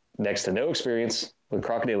like next to no experience with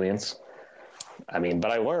crocodilians.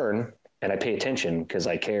 But I learn and I pay attention because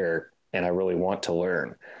I care and I really want to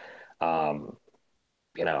learn. I'm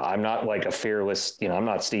not like a fearless, I'm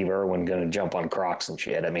not Steve Irwin going to jump on crocs and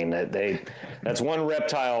shit. That's one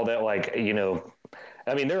reptile that, like,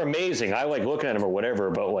 they're amazing. I like looking at them or whatever,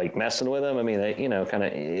 but like messing with them, they, kind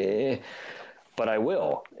of, but I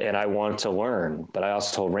will, and I want to learn. But I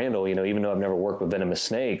also told Randall, even though I've never worked with venomous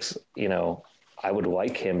snakes, I would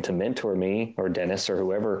like him to mentor me, or Dennis or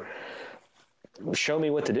whoever, show me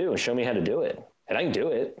what to do and show me how to do it. And I can do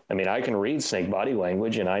it. I can read snake body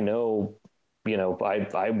language, and I know,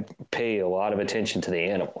 I pay a lot of attention to the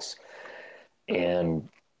animals, and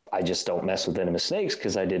I just don't mess with venomous snakes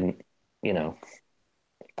because I didn't,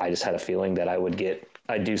 I just had a feeling that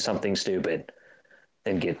I'd do something stupid.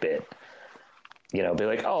 and get bit. You know, be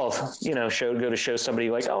like, oh, you know, go to show somebody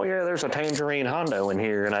like, oh yeah, there's a tangerine hondo in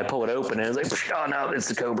here, and I pull it open, and it's like, oh no, it's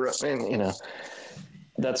the cobra, and you know,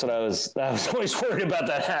 that's what I was always worried about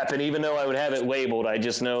that happen. Even though I would have it labeled, I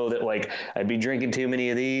just know that like I'd be drinking too many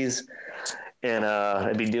of these, and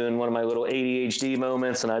I'd be doing one of my little ADHD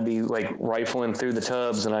moments, and I'd be like rifling through the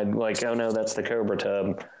tubs, and I'd like, oh no, that's the cobra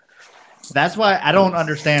tub. That's why I don't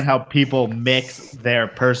understand how people mix their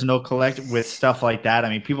personal collection with stuff like that. I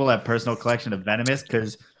mean, people have personal collection of venomous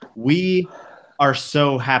because we are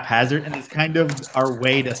so haphazard, and it's kind of our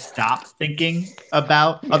way to stop thinking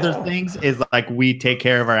about other things is like we take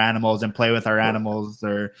care of our animals and play with our animals,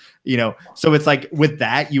 or you know. So it's like with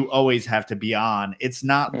that, you always have to be on. It's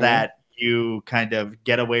not that you kind of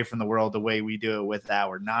get away from the world the way we do it with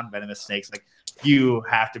our non-venomous snakes. Like you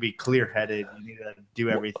have to be clear-headed. You need to do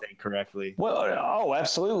everything correctly. Well, oh,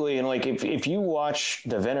 absolutely. And like if you watch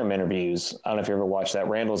the Venom interviews, I don't know if you ever watched that.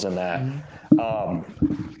 Randall's in that.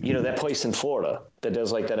 You know, that place in Florida that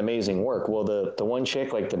does like that amazing work. Well, the one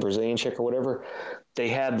chick, like the Brazilian chick or whatever, they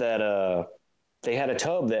had that they had a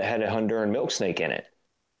tub that had a Honduran milk snake in it.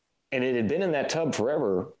 And it had been in that tub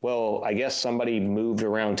forever. Well, I guess somebody moved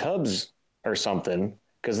around tubs or something,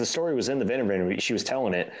 because the story was in the Venom interview. She was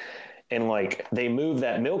telling it. And like they moved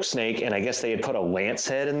that milk snake, and I guess they had put a lance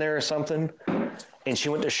head in there or something. And she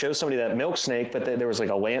went to show somebody that milk snake, but there was like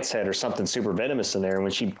a lance head or something super venomous in there. And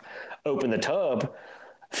when she opened the tub,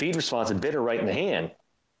 feed response had bit her right in the hand,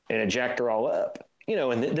 and it jacked her all up. You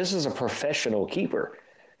know, and this is a professional keeper.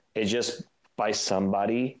 It just by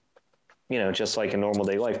somebody, you know, just like a normal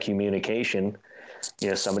day life communication, you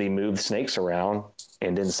know, somebody moved snakes around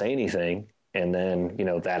and didn't say anything, and then you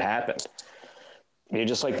know that happened. You know,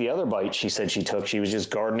 just like the other bite she said she took, she was just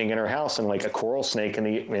gardening in her house and like a coral snake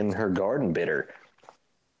in her garden bit her.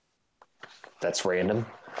 That's random.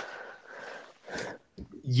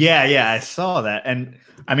 Yeah, I saw that. And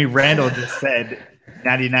I mean, Randall just said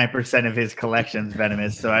 99% of his collection's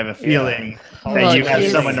venomous, so I have a feeling that you have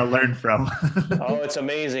someone to learn from. Oh, it's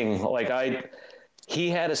amazing. Like he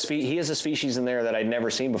has a species in there that I'd never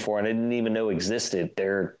seen before, and I didn't even know existed. I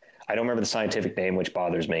don't remember the scientific name, which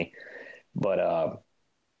bothers me. But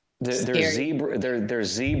they're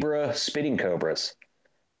zebra spitting cobras.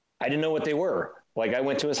 I didn't know what they were. Like I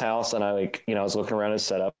went to his house and I was looking around his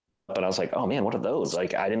setup, and I was like, oh man, what are those?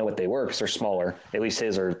 Like I didn't know what they were because they're smaller. At least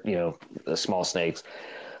his are, you know, the small snakes.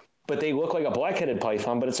 But they look like a black-headed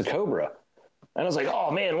python, but it's a cobra. And I was like,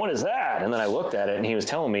 oh man, what is that? And then I looked at it and he was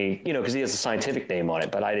telling me, you know, because he has a scientific name on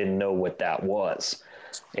it, but I didn't know what that was.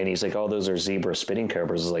 And he's like, oh, those are zebra spitting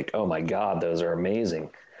cobras. I was like, oh my God, those are amazing.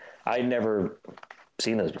 I'd never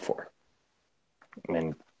seen those before. I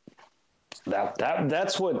mean,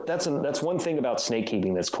 that's one thing about snake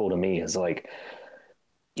keeping that's cool to me is like,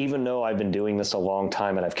 even though I've been doing this a long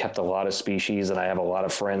time and I've kept a lot of species and I have a lot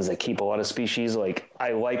of friends that keep a lot of species, like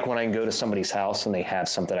I like when I can go to somebody's house and they have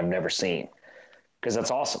something I've never seen, because that's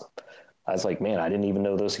awesome. I was like, man, I didn't even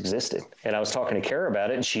know those existed. And I was talking to Kara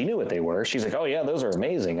about it and she knew what they were. She's like, oh yeah, those are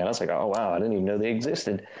amazing. And I was like, oh wow, I didn't even know they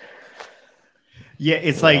existed. Yeah,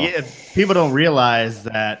 it's like people don't realize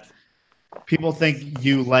that. People think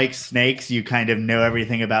you like snakes, you kind of know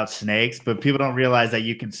everything about snakes, but people don't realize that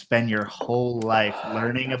you can spend your whole life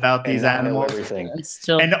learning about these animals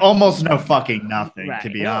and almost know fucking nothing, right. To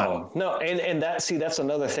be honest. No, and that's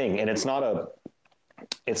another thing, and it's not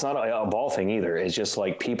a ball thing either. It's just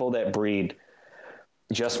like people that breed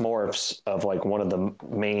just morphs of like one of the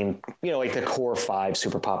main, you know, like the core 5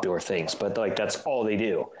 super popular things, but like that's all they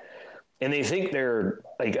do, and they think they're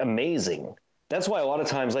like amazing. That's why a lot of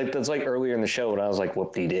times, like that's like earlier in the show when I was like,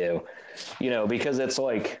 whoop-de-doo, you know, because it's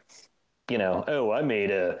like, you know, oh, I made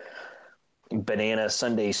a banana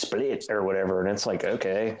sundae split or whatever. And it's like,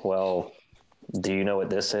 okay, well, do you know what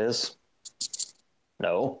this is?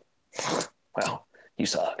 No. Well, you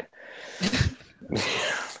suck.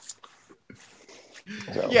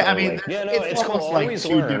 So, yeah, I mean, it's cool. Always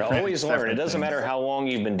learn. Always learn. It doesn't matter how long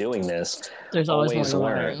you've been doing this. There's always more to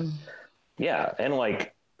learn. Yeah,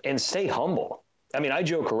 and stay humble. I mean, I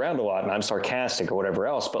joke around a lot and I'm sarcastic or whatever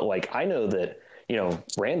else, but like I know that, you know,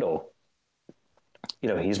 Randall, you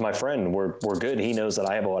know, he's my friend. We're good. He knows that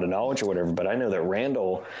I have a lot of knowledge or whatever, but I know that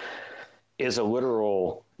Randall is a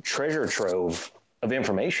literal treasure trove of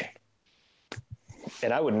information.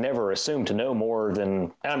 And I would never assume to know more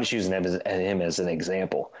than, I'm just using him as an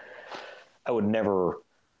example. I would never,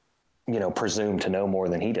 you know, presume to know more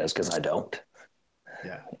than he does, because I don't.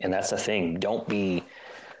 Yeah. And that's the thing. Don't be,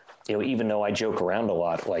 you know, even though I joke around a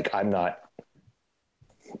lot, like I'm not,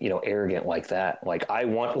 you know, arrogant like that. Like I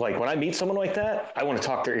want, like when I meet someone like that, I want to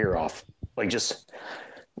talk their ear off. Like just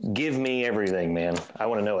give me everything, man. I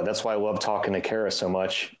want to know it. That's why I love talking to Kara so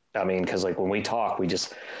much. I mean, because like when we talk,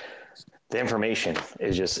 the information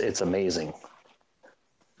is it's amazing.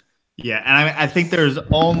 Yeah, and I think there's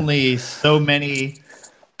only so many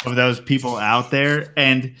of those people out there,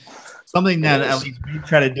 and something that at least we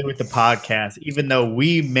try to do with the podcast, even though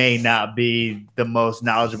we may not be the most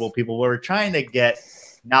knowledgeable people, we're trying to get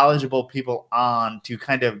knowledgeable people on to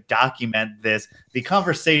kind of document the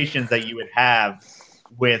conversations that you would have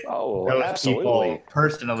with those people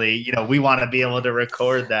personally. You know, we want to be able to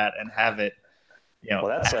record that and have it, you know.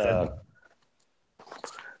 Well, that's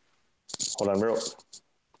hold on, real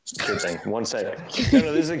kid thing. 1 sec.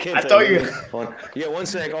 No, this is a kid thing. Thought you. Yeah, 1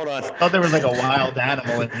 sec. Hold on. I thought there was like a wild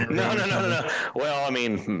animal in your room. No. Well, I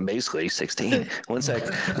mean, basically 16. 1 sec.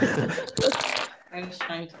 I was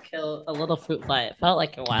trying to kill a little fruit fly. It felt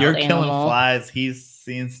like a wild You're animal. killing flies. He's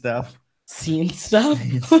seeing stuff. Seen stuff?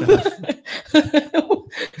 He's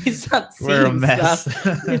not seeing We're a mess.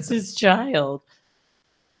 stuff. It's his child.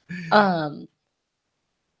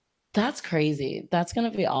 That's crazy. That's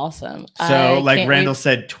gonna be awesome. So, like Randall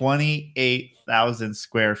said, 28,000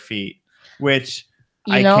 square feet, which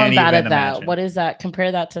I can't even imagine. What is that?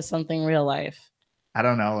 Compare that to something real life. I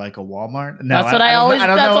don't know, like a Walmart. No, that's what I always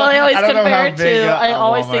compare it to. I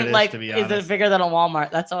always think like, is it bigger than a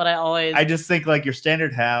Walmart? That's what I always. I just think like your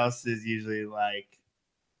standard house is usually like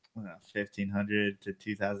 1,500 to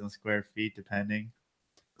 2,000 square feet, depending.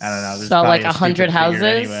 I don't know. So like 100 houses.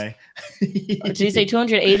 Anyway. Did you say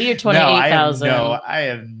 280 or 28,000? No, I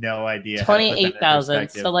have no idea. 28,000.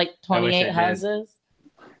 So like 28 houses.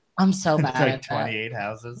 I'm so bad. Like 28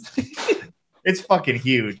 houses. It's fucking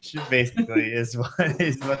huge. Basically, is what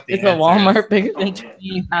it's a Walmart bigger than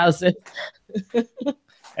 28 houses.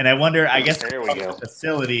 And I wonder. I guess there we go.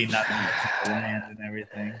 Facility, not the land and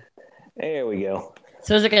everything. There we go.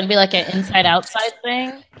 So is it going to be like an inside-outside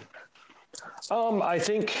thing? I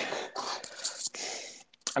think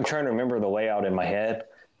I'm trying to remember the layout in my head,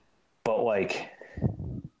 but like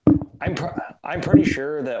I'm pretty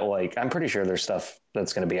sure that there's stuff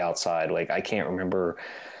that's going to be outside. Like I can't remember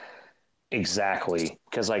exactly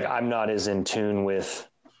because like I'm not as in tune with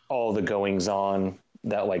all the goings on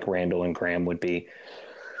that like Randall and Graham would be.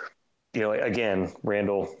 You know, like, again,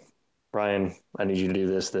 Randall, Brian, I need you to do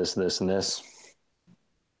this, and this.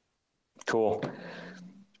 Cool.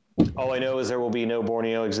 All I know is there will be no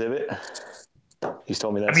Borneo exhibit. He's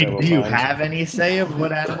told me that. I mean, do you have any say of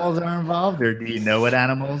what animals are involved, or do you know what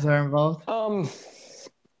animals are involved? Oh,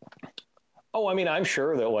 I mean, I'm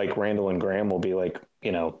sure that like Randall and Graham will be like,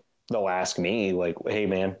 you know, they'll ask me like, "Hey,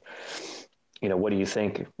 man, you know, what do you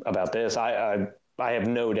think about this?" I have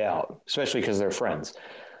no doubt, especially because they're friends.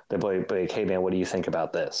 They'll be like, "Hey, man, what do you think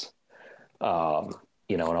about this?" You know,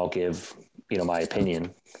 and I'll give my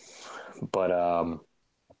opinion, but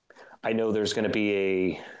I know there's going to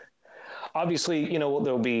be obviously,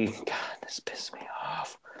 there'll be, God, this pisses me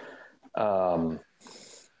off.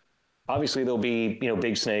 Obviously there'll be,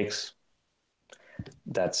 big snakes.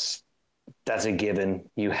 That's a given.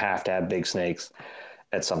 You have to have big snakes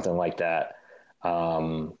at something like that.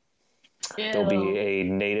 There'll be a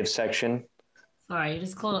native section. Sorry, you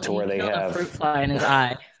just killed a fruit fly in his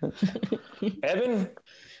eye. Evan,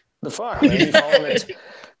 the fuck, man? You following it?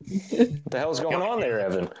 What the hell's going on there,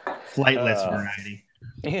 Evan? Flightless variety.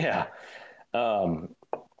 Yeah. I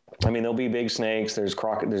mean, there'll be big snakes. There's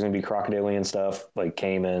going to be crocodilian stuff like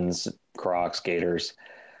caimans, crocs, gators.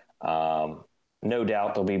 No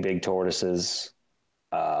doubt there'll be big tortoises,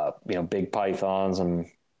 big pythons, and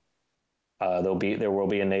there will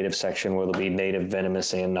be a native section where there'll be native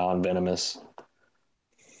venomous and non-venomous.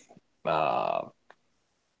 That's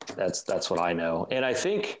what I know. And I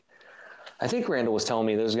think Randall was telling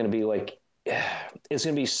me there's going to be like, it's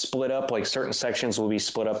going to be split up. Like certain sections will be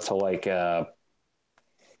split up to like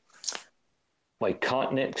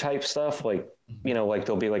continent type stuff. Like, like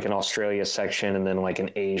there'll be like an Australia section and then like an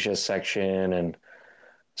Asia section and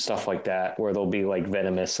stuff like that, where there'll be like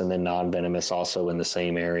venomous and then non-venomous also in the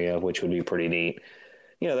same area, which would be pretty neat.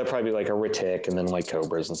 There'll probably be like a retic and then like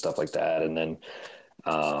cobras and stuff like that. And then,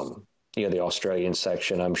 the Australian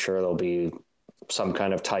section, I'm sure there'll be some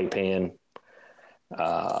kind of taipan.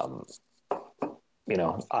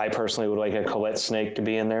 I personally would like a Colette snake to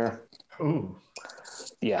be in there. Ooh.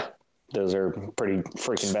 Yeah, those are pretty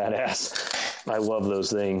freaking badass. I love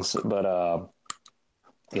those things, but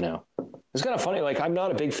it's kind of funny. Like, I'm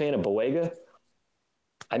not a big fan of Boega.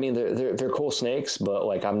 I mean, they're cool snakes, but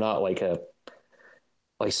like, I'm not like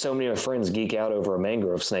so many of my friends geek out over a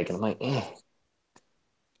mangrove snake, and I'm like, eh.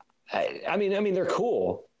 I mean, they're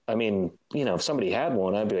cool. I mean, if somebody had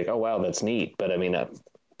one, I'd be like, oh wow, that's neat. But I mean,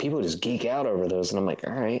 people just geek out over those, and I'm like,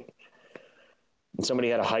 all right. And somebody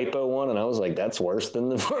had a hypo one, and I was like, that's worse than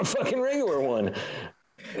the fucking regular one.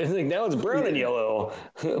 It's like, now it's brown and yellow.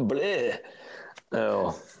 Bleh.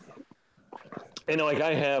 Oh. And like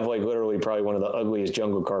I have like literally probably one of the ugliest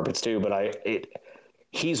jungle carpets too, but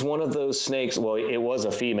he's one of those snakes. Well, it was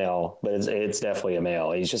a female, but it's definitely a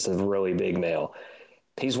male. He's just a really big male.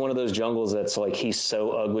 He's one of those jungles that's like he's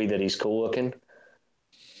so ugly that he's cool looking.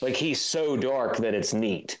 Like he's so dark that it's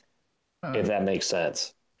neat, if that makes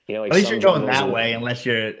sense. You know, like at least you're going that way, unless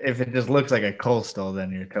if it just looks like a coastal,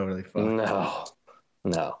 then you're totally fucked.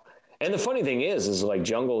 No. And the funny thing is like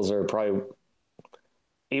jungles are probably,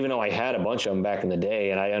 even though I had a bunch of them back in the day,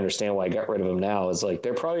 and I understand why I got rid of them now, is like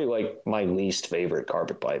they're probably like my least favorite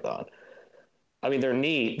carpet python. I mean, they're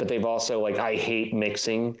neat, but they've also like I hate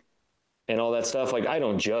mixing and all that stuff. Like I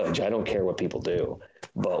don't judge, I don't care what people do,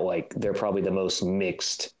 but like they're probably the most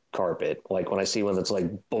mixed carpet. Like when I see one that's like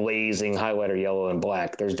blazing highlighter yellow and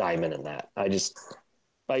black, there's diamond in that.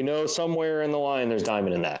 I know somewhere in the line there's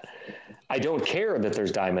diamond in that. I don't care that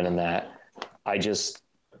there's diamond in that. It's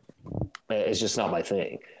just not my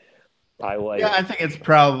thing. I think it's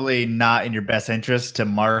probably not in your best interest to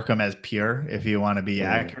mark them as pure if you want to be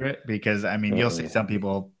accurate, because I mean, you'll see some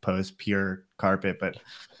people post pure carpet,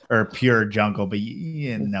 or pure jungle, but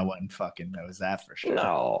no one fucking knows that for sure.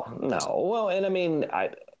 No. Well, and I mean,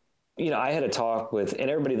 I had a talk with, and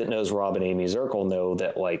everybody that knows Rob and Amy Zirkle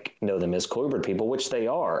know them as colubrid people, which they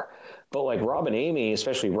are. But like Rob and Amy,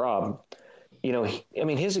 especially Rob,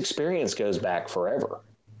 his experience goes back forever.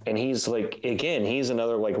 And he's like, again, he's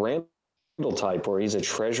another like Randall type where he's a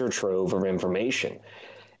treasure trove of information.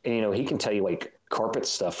 And, he can tell you like carpet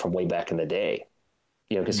stuff from way back in the day,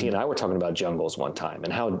 because he and I were talking about jungles one time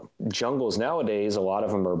and how jungles nowadays, a lot of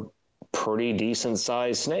them are pretty decent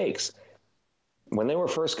sized snakes. When they were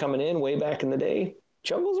first coming in way back in the day,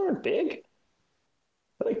 jungles aren't big.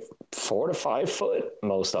 They're like 4 to 5 foot,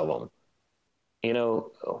 most of them,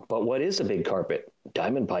 but what is a big carpet?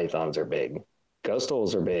 Diamond pythons are big.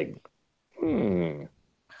 Ghostals are big.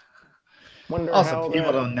 Also,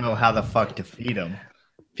 people don't know how the fuck to feed them.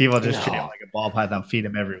 People just treat them like a ball python, feed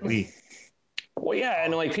them every week. Well, yeah,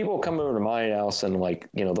 and like people come over to my house and like,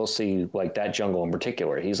 they'll see like that jungle in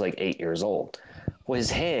particular. He's like 8 years old. Well, his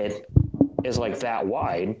head is like that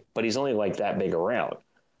wide, but he's only like that big around.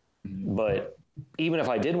 But even if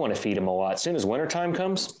I did want to feed him a lot, as soon as wintertime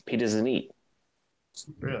comes, he doesn't eat.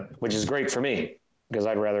 Really? Which is great for me, because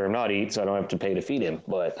I'd rather him not eat so I don't have to pay to feed him.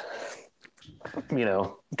 But,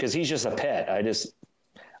 because he's just a pet.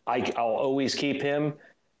 I'll always keep him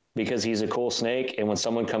because he's a cool snake. And when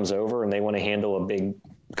someone comes over and they want to handle a big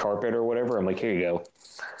carpet or whatever, I'm like, here you go.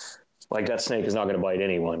 Like that snake is not going to bite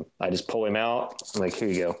anyone. I just pull him out. I'm like, here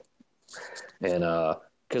you go. And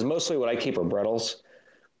because mostly what I keep are Brettles,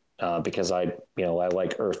 because I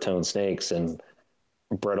like earth tone snakes, and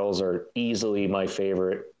Brettles are easily my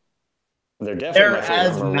favorite. They're definitely my favorite.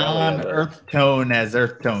 As non-earth tone as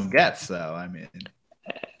earth tone gets, though. I mean,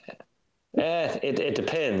 it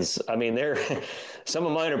depends. I mean, some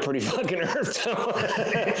of mine are pretty fucking earth tone.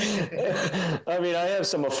 I mean, I have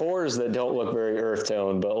some Afors that don't look very earth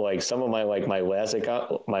tone, but like some of my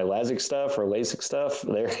LASIK stuff or LASIK stuff,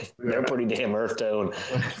 they're pretty damn earth tone.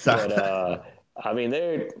 But I mean,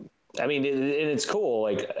 and it's cool.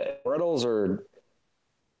 Like Brettles are.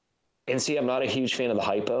 And see, I'm not a huge fan of the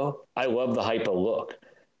hypo. I love the hypo look,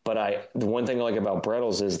 but the one thing I like about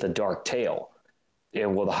Brettles is the dark tail.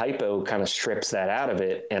 And the hypo kind of strips that out of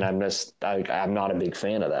it, and I'm not a big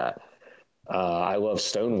fan of that. I love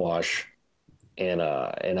stonewash, and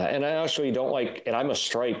I actually don't like. And I'm a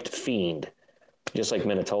striped fiend, just like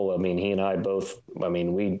Minatola. I mean, he and I both. I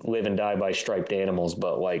mean, we live and die by striped animals,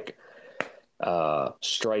 but like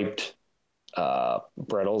striped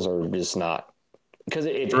Brettles are just not. Because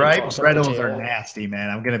Brettles are nasty, man.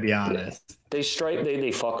 I'm gonna be honest. They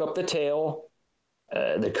fuck up the tail.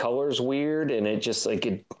 The color's weird, and it just like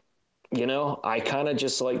it. I kind of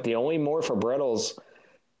just like the only morph for Brettles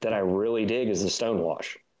that I really dig is the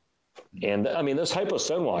stonewash. And I mean, those hypo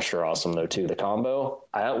stonewash are awesome though too. The combo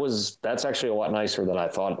that's actually a lot nicer than I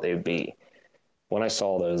thought they'd be. When I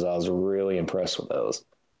saw those, I was really impressed with those.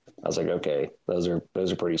 I was like, okay, those are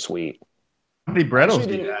pretty sweet. How many Brettles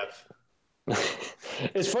do you have?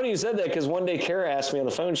 It's funny you said that, because one day Kara asked me on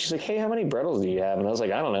the phone, she's like, hey, how many Brettles do you have? And I was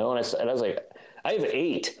like, I don't know. And I was like, I have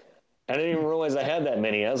 8. I didn't even realize I had that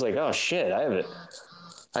many. I was like, oh shit, I have it.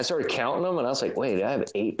 I started counting them, and I was like, wait, I have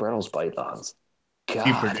 8 Brettles pythons. God.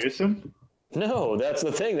 You produce them? No, that's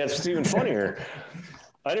the thing. That's what's even funnier.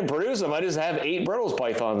 I didn't produce them. I just have 8 Brettles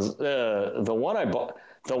pythons. The one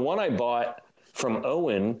I bought from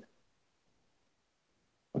Owen,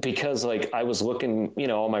 because like I was looking,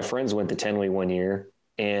 all my friends went to Tenley one year,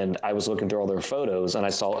 and I was looking through all their photos, and I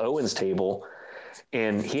saw Owen's table,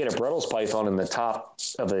 and he had a Brettles python in the top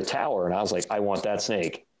of the tower, and I was like, I want that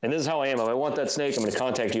snake. And this is how I am. If I want that snake, I'm going to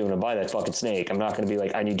contact you and buy that fucking snake. I'm not going to be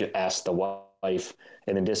like, I need to ask the wife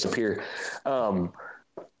and then disappear.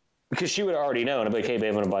 Because she would already know. And I'd be like, hey, babe,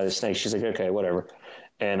 I'm going to buy this snake. She's like, okay, whatever.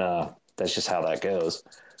 And that's just how that goes.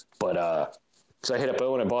 But so I hit up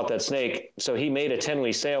Owen and bought that snake. So he made a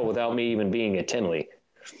Tenley sale without me even being at Tenley.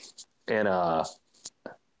 And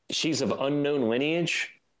she's of unknown lineage,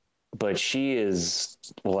 but she is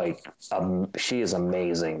like, she is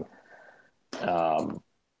amazing.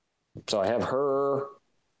 So I have her.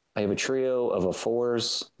 I have a trio of a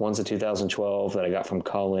fours. One's a 2012 that I got from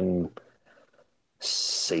Colin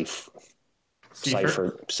Seifert.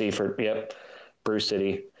 Yep. Bruce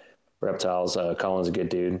City Reptiles. Colin's a good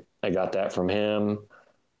dude. I got that from him.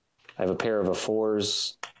 I have a pair of a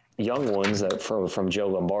fours, young ones that from Joe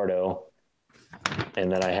Lombardo. And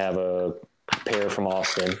then I have a pair from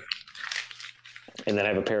Austin. And then I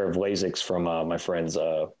have a pair of Lasix from my friends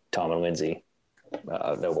Tom and Lindsay.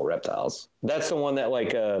 Noble Reptiles. That's the one that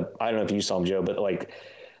like I don't know if you saw them, Joe, but like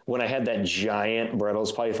when I had that giant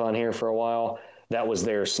Brettles python here for a while, that was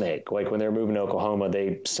their snake. Like when they were moving to Oklahoma,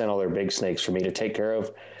 they sent all their big snakes for me to take care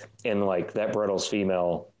of. And like that Brettles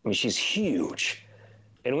female, I mean, she's huge.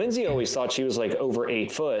 And Lindsay always thought she was like over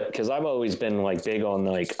 8 foot, because I've always been like big on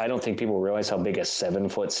like, I don't think people realize how big a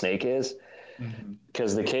 7-foot snake is.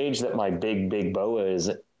 Because the cage that my big boa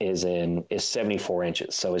is in is 74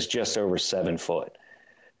 inches, so it's just over 7 foot.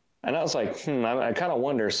 And I was like, I kind of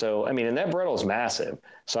wonder. So I mean, and that Brettle's massive,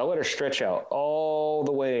 so I let her stretch out all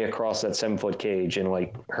the way across that 7-foot cage, and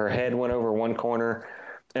like her head went over one corner,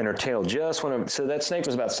 and her tail just went over. So that snake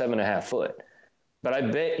was about 7.5 foot. But I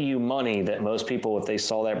bet you money that most people, if they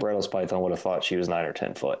saw that Brettles python, would have thought she was 9 or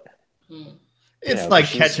 10 foot. It's like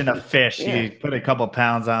catching a fish. Yeah. You put a couple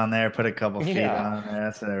pounds on there, put a couple feet on there.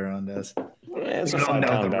 That's what everyone does. It's a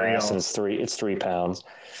 5-pound bass, and it's 3 pounds.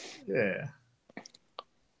 Yeah.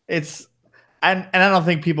 And I don't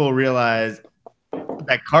think people realize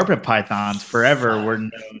that carpet pythons forever were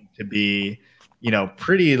known to be,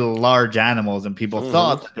 pretty large animals, and people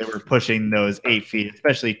thought that they were pushing those 8 feet,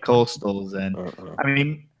 especially coastals. And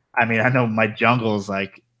I know my jungle's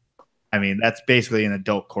like, that's basically an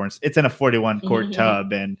adult corn. It's in a 41 quart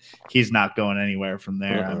tub, and he's not going anywhere from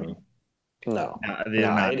there. No.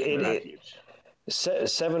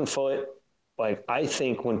 7 foot. Like, I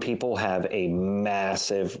think when people have a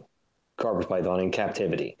massive carpet python in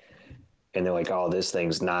captivity, and they're like, "Oh, this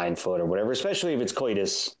thing's 9 foot or whatever," especially if it's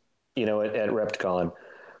coitus, at Repticon,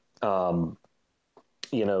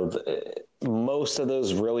 most of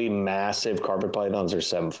those really massive carpet pythons are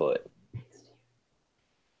 7 foot.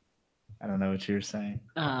 I don't know what you're saying.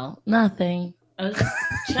 Oh, nothing. I was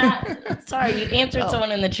chat. Sorry, you answered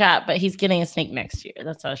someone in the chat, but he's getting a snake next year.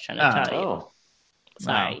 That's what I was trying to tell you. Oh,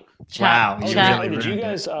 sorry. Wow. Chat. Really did you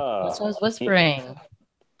guys? That's what I was whispering.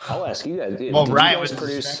 I'll ask you guys. Well, Ryan was was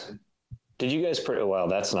produce. Did you guys produce? Well,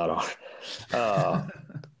 that's not on.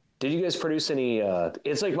 Did you guys produce any?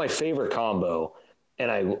 It's like my favorite combo,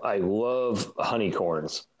 and I love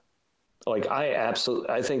honeycorns. Like I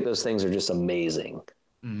think those things are just amazing.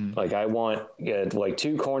 Like I want like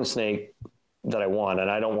 2 corn snake that I want,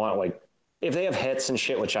 and I don't want like if they have hets and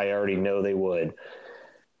shit, which I already know they would.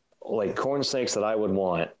 Like corn snakes that I would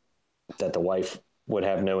want that the wife would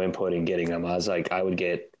have no input in getting them. I was like, I would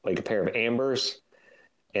get like a pair of ambers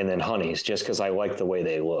and then honeys, just because I like the way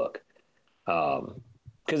they look.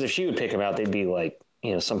 Because if she would pick them out, they'd be like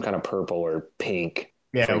some kind of purple or pink.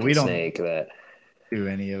 Yeah, we don't snake that. Do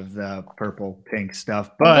any of the purple pink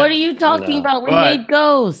stuff. But what are you talking about? We made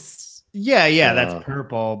ghosts. Yeah, that's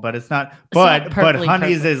purple, but it's not. But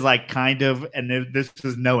honeys is like kind of, and this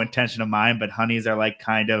is no intention of mine, but honeys are like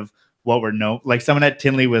kind of what we're known. Like someone at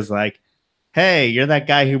Tinley was like, "Hey, you're that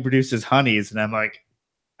guy who produces honeys," and I'm like,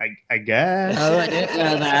 I guess. Oh, I didn't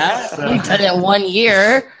know that. We did it 1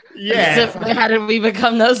 year. Yeah. So how did we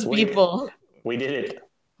become those people? We did it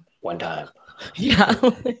one time. Yeah.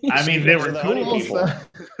 I mean, they were cool.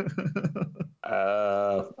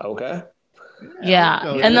 Okay.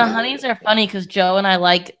 Yeah. And the honeys are funny because Joe and I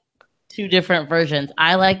like 2 different versions.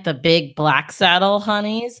 I like the big black saddle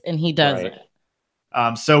honeys, and he doesn't.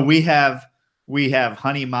 Right. So we have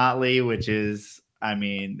honey motley, which is,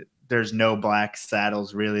 there's no black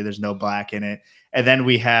saddles really. There's no black in it. And then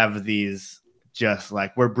we have these just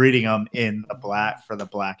like we're breeding them in the black for the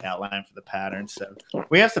black outline for the pattern. So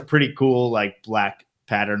we have some pretty cool like black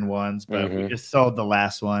pattern ones, but we just sold the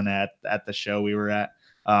last one at the show we were at.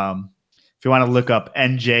 if you want to look up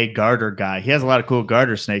NJ Garter Guy, he has a lot of cool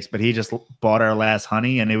garter snakes, but he just bought our last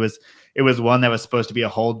honey, and it was one that was supposed to be a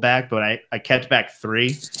holdback, but I kept back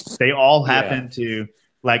 3. They all happen to,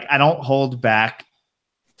 like, I don't hold back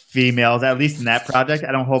females, at least in that project.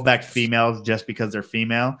 I don't hold back females just because they're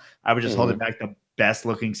female. I was just holding back the best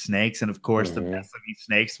looking snakes, and of course the best looking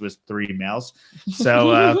snakes was 3 males.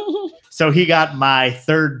 So so he got my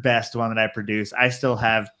third best one that I produced. I still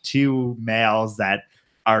have 2 males that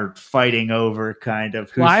are fighting over kind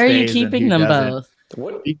of who Why are you stays keeping and who them doesn't.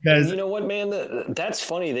 both? Because you know what, man, that's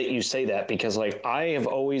funny that you say that, because like I have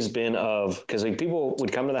always been because like people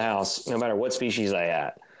would come to the house no matter what species I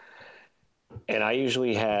had, and I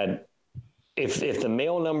usually had, if the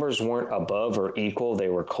male numbers weren't above or equal, they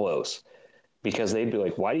were close, because they'd be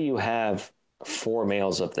like, why do you have 4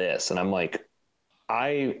 males of this? And I'm like,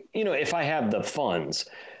 if I have the funds,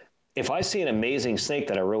 if I see an amazing snake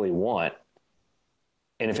that I really want,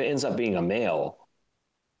 and if it ends up being a male,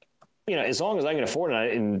 as long as I can afford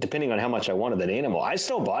it, and depending on how much I wanted that animal, I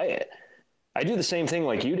still buy it. I do the same thing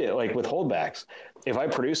like you did, like with holdbacks. If I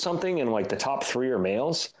produce something and like the top 3 are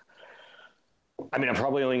males, I mean, I'm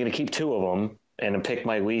probably only going to keep 2 of them and pick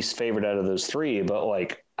my least favorite out of those 3, but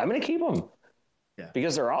like, I'm going to keep them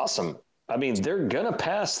because they're awesome. I mean, they're going to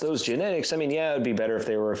pass those genetics. I mean, yeah, it'd be better if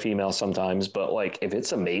they were a female sometimes, but like, if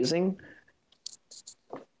it's amazing,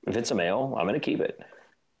 if it's a male, I'm going to keep it,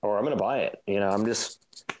 or I'm going to buy it. I'm just,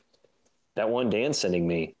 that one Dan's sending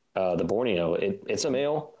me, the Borneo, it's a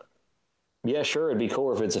male. Yeah, sure, it'd be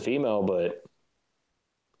cool if it's a female, but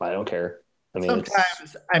I don't care. I mean,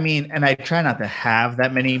 sometimes, and I try not to have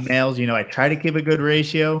that many males. I try to keep a good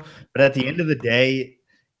ratio, but at the end of the day,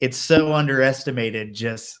 it's so underestimated.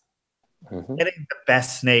 Just getting the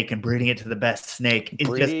best snake and breeding it to the best snake is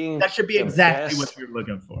that should be exactly what you're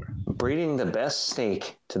looking for. Breeding the best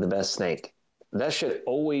snake to the best snake. That should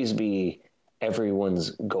always be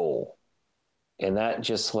everyone's goal. And that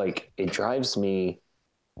just like, it drives me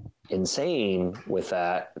insane with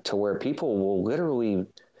that, to where people will literally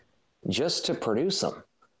just to produce them.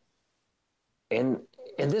 And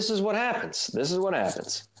this is what happens.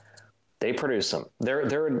 They produce them.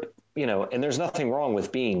 They're and there's nothing wrong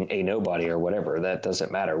with being a nobody or whatever. That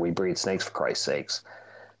doesn't matter. We breed snakes, for Christ's sakes.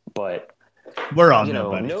 But we're all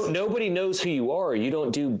nobodies. Nobody knows who you are. You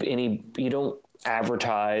don't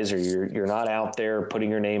advertise, or you're not out there putting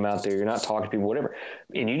your name out there. You're not talking to people, whatever.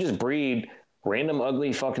 And you just breed random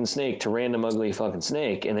ugly fucking snake to random ugly fucking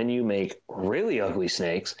snake, and then you make really ugly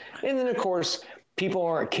snakes. And then of course people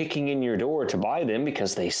aren't kicking in your door to buy them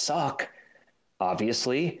because they suck,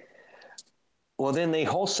 obviously. Well, then they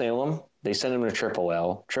wholesale them. They send them to Triple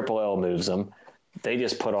L. Triple L moves them. They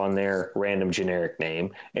just put on their random generic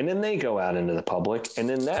name, and then they go out into the public, and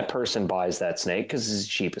then that person buys that snake because it's the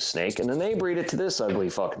cheapest snake, and then they breed it to this ugly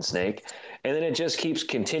fucking snake, and then it just keeps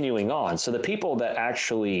continuing on. So the people that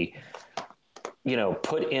actually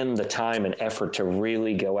put in the time and effort to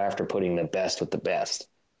really go after putting the best with the best.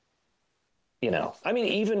 I mean,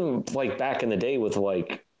 even like back in the day with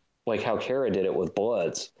like how Kara did it with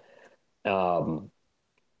Bloods, going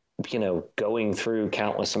through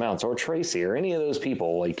countless amounts, or Tracy, or any of those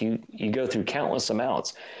people, like you go through countless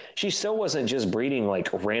amounts. She still wasn't just breeding like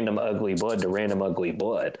random ugly blood to random ugly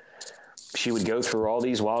blood. She would go through all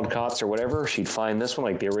these wild cots or whatever. She'd find this one,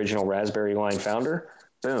 like the original Raspberry line founder.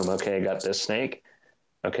 Boom. Okay, I got this snake.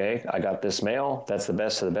 Okay, I got this male. That's the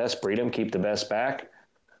best of the best. Breed them, keep the best back.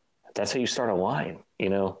 That's how you start a line,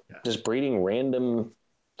 just breeding random.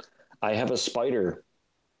 I have a spider.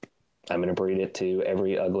 I'm going to breed it to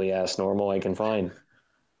every ugly ass normal I can find.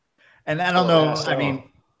 And I don't know. I mean,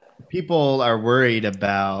 people are worried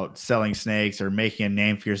about selling snakes or making a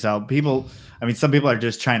name for yourself. Some people are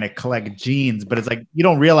just trying to collect genes, but it's like, you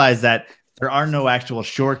don't realize that there are no actual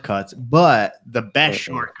shortcuts, but the best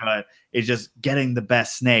shortcut is just getting the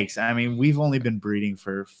best snakes. I mean, we've only been breeding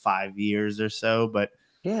for 5 years or so, but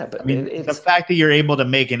the fact that you're able to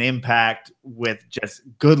make an impact with just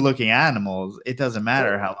good looking animals, it doesn't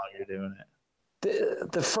matter how long you're doing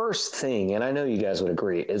it. The first thing, and I know you guys would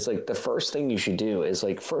agree, is like the first thing you should do is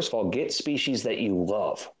like, first of all, get species that you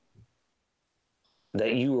love,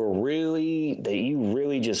 that you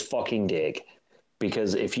really just fucking dig.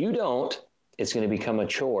 Because if you don't, it's going to become a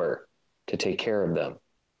chore to take care of them.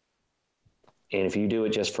 And if you do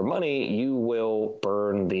it just for money, you will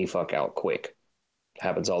burn the fuck out quick.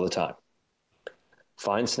 Happens all the time.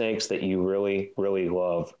 Find snakes that you really, really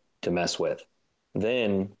love to mess with.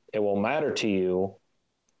 Then it will matter to you,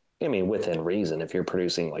 within reason, if you're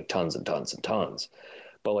producing like tons and tons and tons.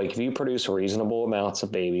 But like if you produce reasonable amounts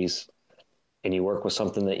of babies and you work with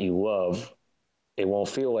something that you love, it won't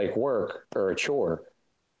feel like work or a chore.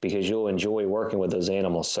 because you'll enjoy working with those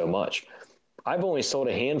animals so much. I've only sold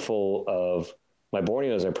a handful of my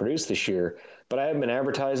Borneos I produced this year, but I haven't been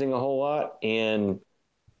advertising a whole lot, and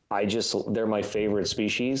they're my favorite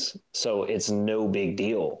species. So it's no big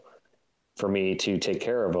deal for me to take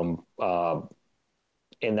care of them.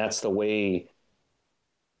 And that's the way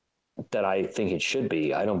that I think it should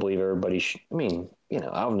be. I don't believe everybody should. I mean,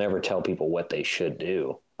 I'll never tell people what they should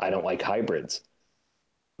do. I don't like hybrids,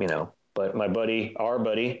 but our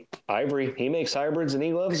buddy Ivory, he makes hybrids and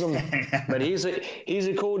he loves them. But he's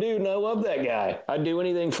a cool dude, and I love that guy. I'd do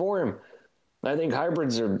anything for him. I think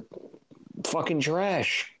hybrids are fucking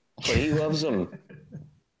trash, but he loves them.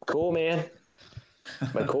 Cool, man.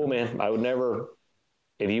 But cool, man. I would never.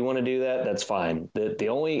 If you want to do that, that's fine.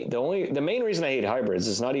 The main reason I hate hybrids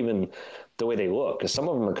is not even the way they look, because some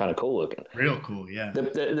of them are kind of cool looking. Real cool, yeah.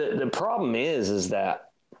 The problem is that,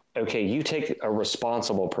 okay, you take a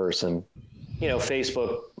responsible person,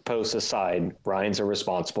 Facebook posts aside, Ryan's a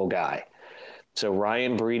responsible guy. So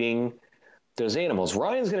Ryan breeding those animals,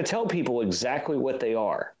 Ryan's going to tell people exactly what they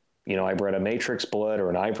are. I bred a matrix blood or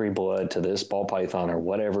an ivory blood to this ball python or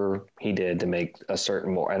whatever he did to make a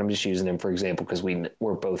certain more. And I'm just using him for example because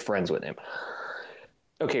we're both friends with him.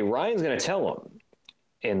 Okay, Ryan's going to tell him,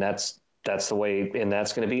 and that's the way, and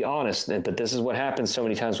that's going to be honest. But this is what happens so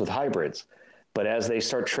many times with hybrids. But as they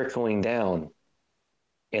start trickling down,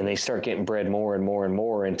 and they start getting bred more and more and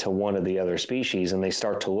more into one of the other species, and they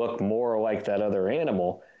start to look more like that other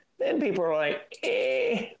animal, then people are like,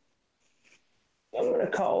 I'm going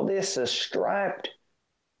to call this a striped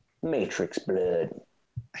matrix blood.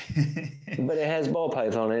 But it has ball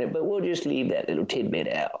python in it, but we'll just leave that little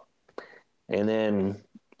tidbit out. And then,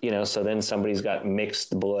 so then somebody's got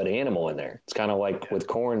mixed blood animal in there. It's kind of like with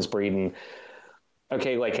corns breeding.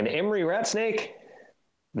 Okay, like an emery rat snake,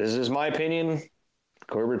 this is my opinion.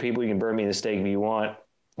 Colubrid people, you can burn me the stake if you want,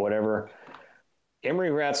 whatever.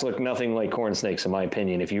 Emery rats look nothing like corn snakes, in my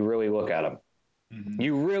opinion, if you really look at them. Mm-hmm.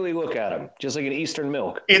 You really look at them, just like an Eastern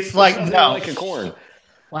milk. It's like like a corn.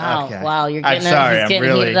 Wow, okay. Wow, you're getting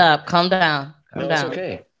heated up. Calm down. It's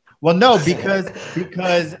okay. Well, no,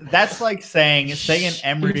 because that's like saying an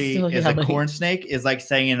emery is a corn snake is like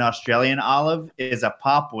saying an Australian olive is a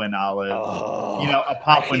Papuan olive. A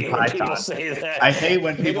Papuan python. I hate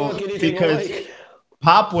when people because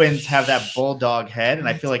Papuans have that bulldog head, and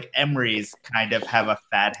I feel like emerys kind of have a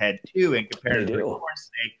fat head too, in comparison to a corn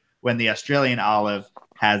snake. When the Australian olive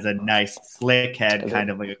has a nice slick head,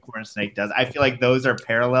 kind of like a corn snake does. I feel like those are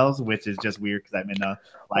parallels, which is just weird because I'm in a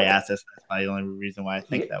liasis. That's probably the only reason why I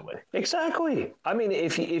think that way. Exactly. I mean,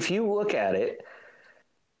 if you look at it,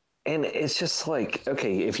 and it's just like,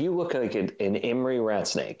 okay, if you look like an emery rat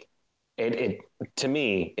snake, it to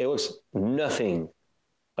me, it looks nothing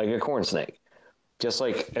like a corn snake. Just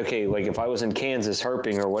like, okay, like if I was in Kansas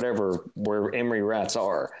herping or whatever, where emery rats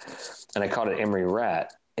are, and I caught an emery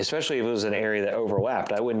rat, especially if it was an area that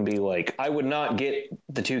overlapped, I would not get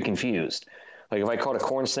the two confused. Like if I caught a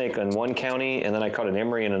corn snake in one county and then I caught an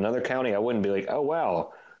emery in another county, I wouldn't be like, oh,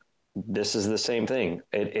 wow, this is the same thing.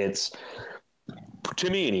 It's, to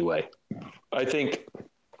me anyway, I think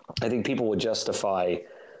people would justify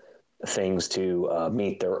things to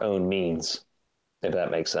meet their own means, if that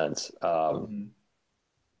makes sense. Like,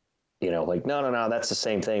 no, that's the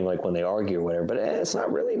same thing, like when they argue or whatever, but it's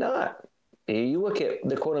not really not. You look at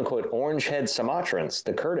the quote-unquote orange-head Sumatrans,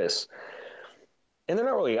 the Curtis, and they're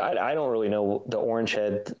not really, I don't really know the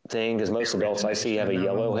orange-head thing because most adults I see have a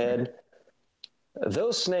yellow head.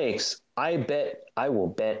 Those snakes, I will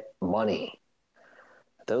bet money.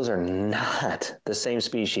 Those are not the same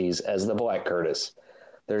species as the black Curtis.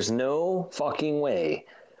 There's no fucking way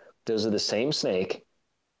those are the same snake,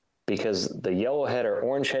 because the yellowhead or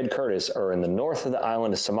orange-head Curtis are in the north of the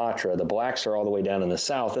island of Sumatra. The blacks are all the way down in the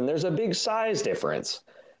south, and there's a big size difference.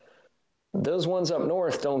 Those ones up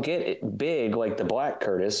north don't get big like the black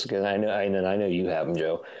Curtis, because I know you have them,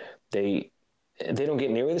 Joe. They don't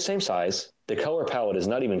get nearly the same size. The color palette is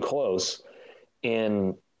not even close,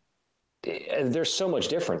 and there's so much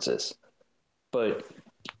differences. But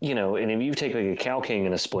and if you take like a Cow King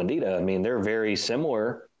and a Splendida, I mean, they're very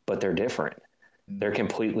similar, but they're different. They're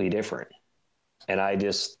completely different. And I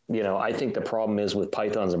just, I think the problem is with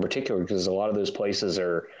pythons in particular, because a lot of those places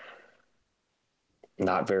are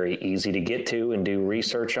not very easy to get to and do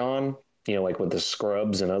research on, like with the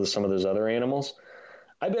scrubs and some of those other animals.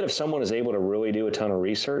 I bet if someone is able to really do a ton of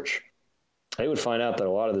research, they would find out that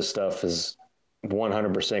a lot of this stuff is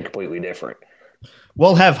 100% completely different.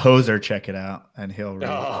 We'll have Hoser check it out, and he'll read.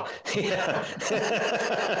 Oh, yeah.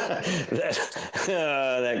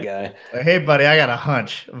 that guy. Hey, buddy, I got a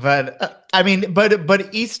hunch, but I mean, but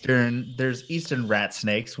there's eastern rat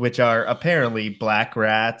snakes, which are apparently black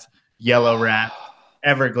rats, yellow rats,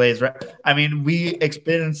 Everglades rat. I mean, we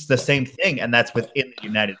experience the same thing, and that's within the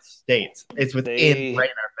United States. It's within right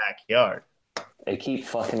in our backyard. They keep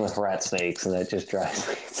fucking with rat snakes, and that just drives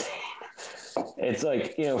me insane. It's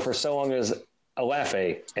like, for so long as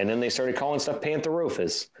Elafe, and then they started calling stuff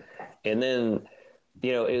Pantherophis, and then,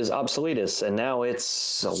 it was obsoletus, and now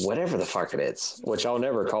it's whatever the fuck it is, which I'll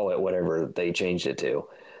never call it whatever they changed it to.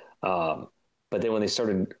 But then when they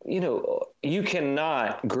started, you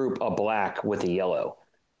cannot group a black with a yellow.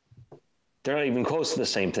 They're not even close to the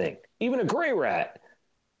same thing. Even a gray rat.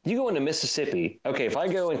 You go into Mississippi. Okay, if I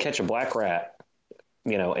go and catch a black rat,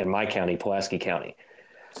 in my county, Pulaski County.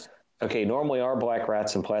 Okay, normally our black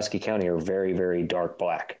rats in Pulaski County are very, very dark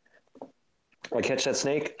black. I catch that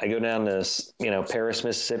snake, I go down to, Paris,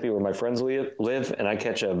 Mississippi, where my friends live, and I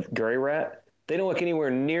catch a gray rat. They don't look anywhere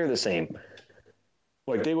near the same.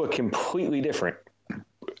 Like, they look completely different.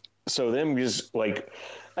 So them just, I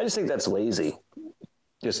just think that's lazy,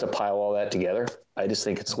 just to pile all that together. I just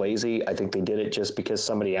think it's lazy. I think they did it just because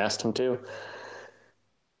somebody asked them to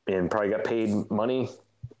and probably got paid money.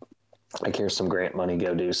 Like, here's some grant money,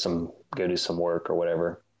 go do some work or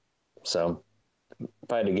whatever. So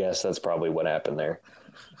if I had to guess, that's probably what happened there.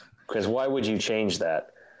 Because why would you change that?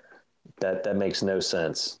 That makes no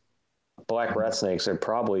sense. Black rat snakes are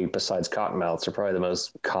probably, besides cottonmouths, are probably the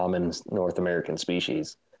most common North American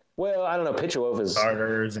species. Well, I don't know. Pitchawofas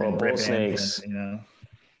or bull snakes.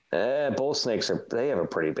 Bull snakes they have a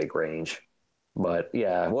pretty big range. But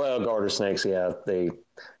yeah, well, garter snakes, yeah,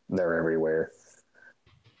 they're everywhere.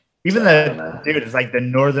 Even dude, it's like the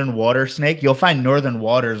northern water snake. You'll find northern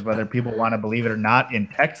waters, whether people want to believe it or not, in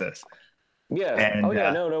Texas. Yeah. And,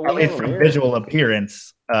 no. At least from visual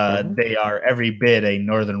appearance, they are every bit a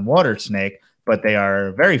northern water snake, but they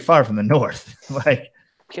are very far from the north.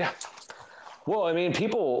 Yeah. Well, I mean,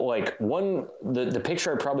 people the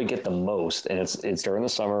picture I probably get the most, and it's during the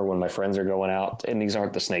summer when my friends are going out, and these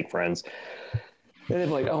aren't the snake friends. And they're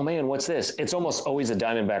like, "Oh man, what's this?" It's almost always a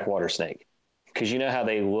diamondback water snake. Because you know how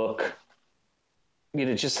they look,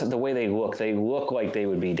 just the way they look like they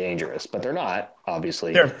would be dangerous, but they're not,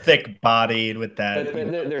 obviously. They're thick-bodied with that.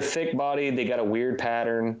 But they're thick-bodied. They got a weird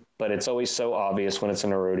pattern, but it's always so obvious when it's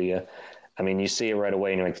an Arodia. I mean, you see it right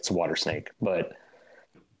away and you're like, it's a water snake. But,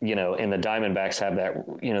 and the diamondbacks have that,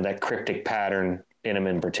 that cryptic pattern in them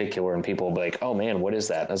in particular, and people will be like, oh man, what is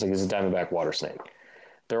that? I was like, it's a diamondback water snake.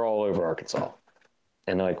 They're all over Arkansas.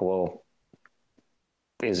 And they're like, well,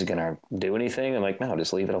 is it gonna do anything? I'm like, no,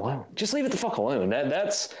 just leave it alone. Just leave it the fuck alone.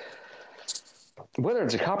 That's whether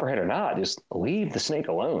it's a copperhead or not. Just leave the snake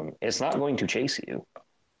alone. It's not going to chase you.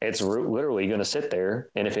 It's literally going to sit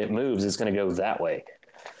there, and if it moves, it's going to go that way.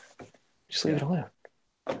 Just leave it alone.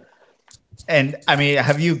 And I mean,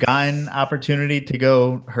 have you gotten opportunity to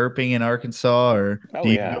go herping in Arkansas, or do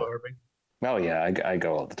you go herping? Oh yeah, I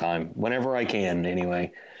go all the time whenever I can.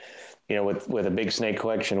 Anyway, with a big snake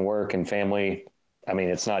collection, work and family. I mean,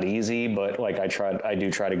 it's not easy, but I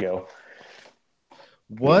do try to go.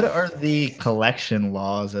 What are the collection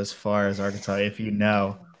laws as far as Arkansas, if you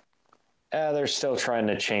know? They're still trying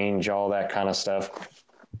to change all that kind of stuff.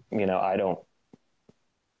 I don't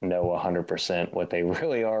know 100% what they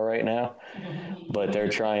really are right now, but they're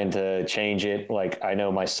trying to change it. Like, I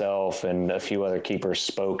know myself and a few other keepers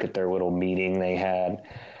spoke at their little meeting they had,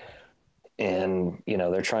 and,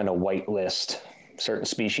 they're trying to whitelist certain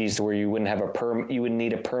species to where you wouldn't have you would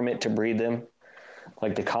need a permit to breed them,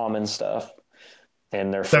 like the common stuff.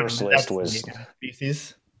 And their first list was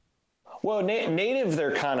species. Well, native,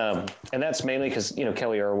 they're kind of, and that's mainly because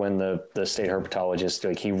Kelly Irwin, the state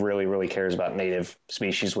herpetologist, he really, really cares about native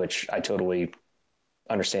species, which I totally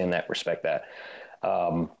understand that, respect that.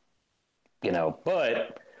 But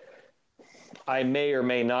I may or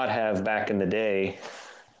may not have back in the day.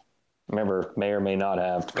 Remember, may or may not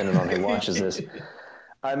have, depending on who watches this.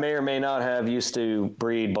 I may or may not have used to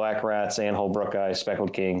breed black rats and Holbrookii,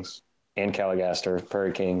 speckled kings, and Caligaster,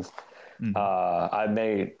 prairie kings. Mm-hmm.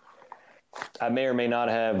 I may or may not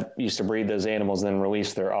have used to breed those animals and then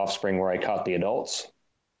release their offspring where I caught the adults.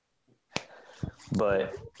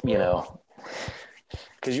 But,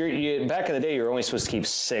 because you back in the day, you're only supposed to keep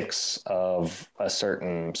 6 of a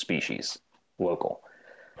certain species local.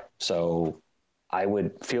 So I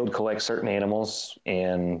would field collect certain animals,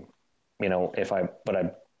 and if I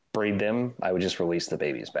breed them, I would just release the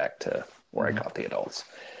babies back to where I caught the adults.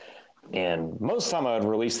 And most of the time I would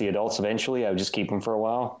release the adults eventually. I would just keep them for a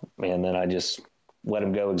while, and then I just let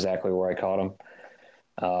them go exactly where I caught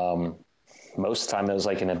them. Most of the time it was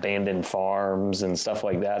like in abandoned farms and stuff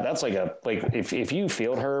like that. That's like if you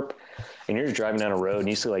field herp and you're just driving down a road and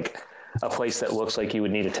you see like a place that looks like you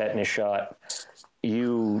would need a tetanus shot,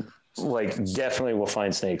 you like definitely will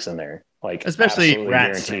find snakes in there. Like especially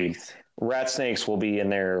rat guaranteed. snakes. Rat snakes will be in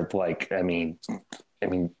there. Like, I mean,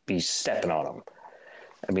 be stepping on them.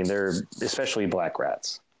 I mean, they're especially black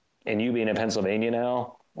rats. And you being in Pennsylvania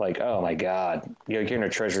now, like, oh my God, you're in a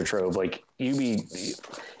treasure trove. Like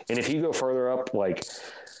and if you go further up, like,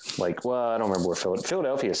 well, I don't remember where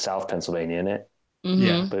Philadelphia is South Pennsylvania, isn't it? Mm-hmm.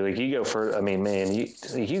 Yeah. But like you go further, I mean, man, you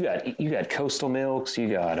got coastal milks, you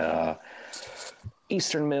got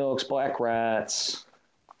eastern milks, black rats,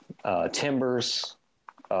 timbers.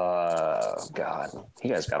 God, you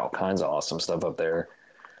guys got all kinds of awesome stuff up there.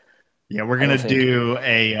 Yeah, we're gonna do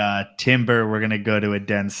a timber. We're gonna go to a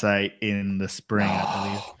den site in the spring, I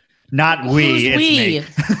believe. Not we, it's me.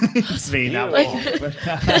 It's me, not we.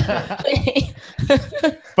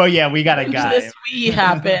 But yeah, we got a guy. This we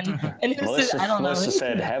happen, and Melissa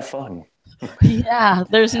said, "Have fun." Yeah,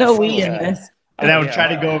 there's no we in this. And I would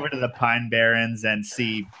try to go over to the Pine Barrens and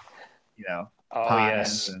see,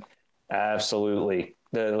 pines. Yes, absolutely.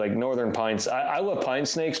 The like northern pines. I love pine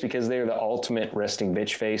snakes because they're the ultimate resting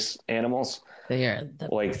bitch face animals. They are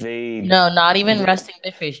not even resting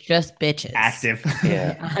bitch face, just bitches. Active.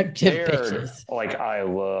 Yeah. Active bitches. Like I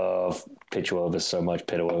love Pitulobus so much,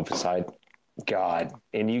 Pitulobus. God.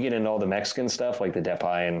 And you get into all the Mexican stuff like the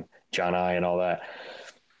Depai and John I and all that.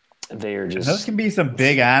 They are just those can be some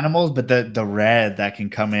big animals, but the red that can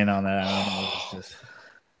come in on that animal is just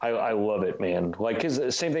I love it, man. Like, cause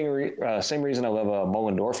the same reason I love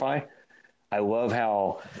Mollendorfi. I love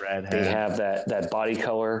how they have that body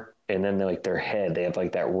color, and then their head. They have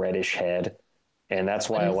like that reddish head, and that's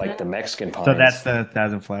why I like the Mexican pines. So that's the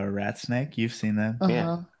 1,000-flower rat snake. You've seen them,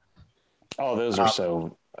 yeah. Oh, those are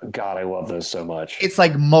so. God, I love those so much. It's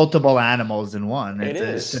like multiple animals in one.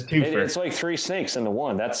 It's a twofer. It's like 3 snakes into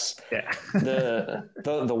one. That's the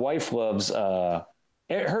wife loves.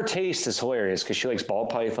 Her taste is hilarious because she likes ball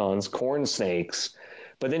pythons, corn snakes,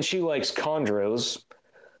 but then she likes chondros,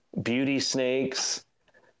 beauty snakes.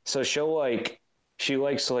 So she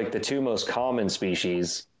likes like the 2 most common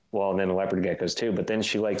species. Well, and then leopard geckos too. But then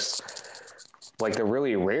she likes like the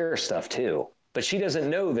really rare stuff too. But she doesn't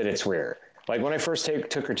know that it's rare. Like when I first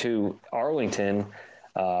took her to Arlington,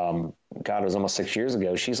 God, it was almost 6 years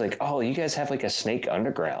ago. She's like, "Oh, you guys have like a snake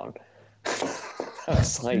underground." I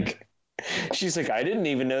was like. She's like, I didn't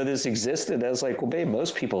even know this existed. I was like, well, babe,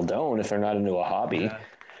 most people don't if they're not into a hobby. Yeah.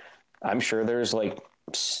 I'm sure there's like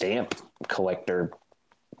stamp collector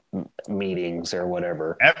meetings or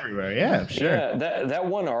whatever. Everywhere, yeah, sure. Yeah, that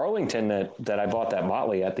one Arlington that I bought that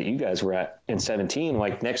Motley at that you guys were at in 2017,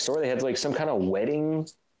 like next door they had like some kind of wedding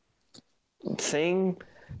thing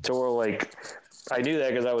to where like I knew that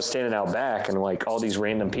because I was standing out back and like all these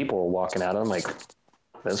random people were walking out. I'm like,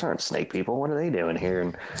 those aren't snake people. What are they doing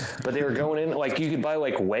here? But they were going in, like, you could buy,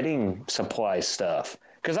 like, wedding supply stuff.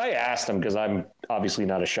 Because I asked them, because I'm obviously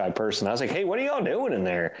not a shy person. I was like, hey, what are y'all doing in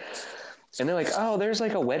there? And they're like, oh, there's,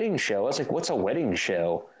 like, a wedding show. I was like, what's a wedding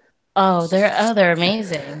show? Oh, they're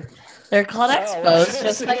amazing. They're called expos,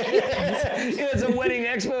 just like you guys. Yeah, it's a wedding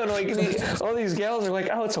expo. And like all these gals are like,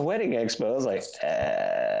 oh, it's a wedding expo. I was like,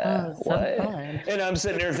 what? So fun. And I'm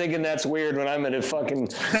sitting there thinking that's weird when I'm at a fucking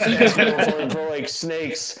expo for like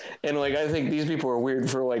snakes. And like, I think these people are weird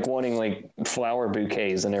for like wanting like flower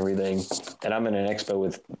bouquets and everything. And I'm in an expo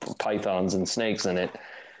with pythons and snakes in it.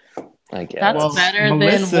 Like, yeah. That's better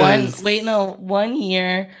than 1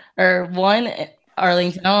 year or one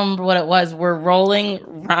Arlington, I don't remember what it was. We're rolling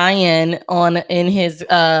Ryan in his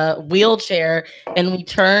wheelchair, and we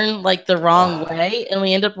turn like the wrong way, and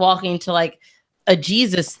we end up walking to like a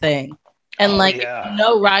Jesus thing. And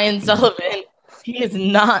Ryan Sullivan, he is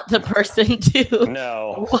not the person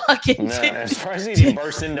to walk into. No, as far as he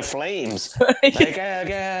burst into flames. We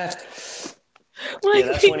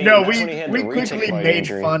quickly made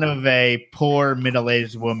fun of a poor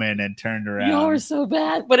middle-aged woman and turned around. You were so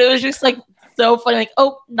bad, but it was just like so funny. Like,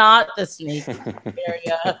 oh, not the snake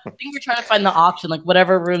area. I think we're trying to find the auction, like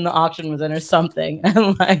whatever room the auction was in or something.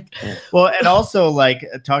 And like, well, and also like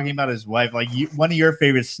talking about his wife, like one of your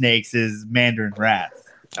favorite snakes is mandarin rats.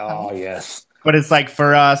 Oh yes. But it's like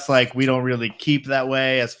for us, like we don't really keep that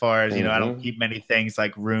way as far as, I don't keep many things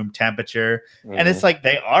like room temperature. And it's like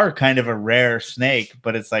they are kind of a rare snake,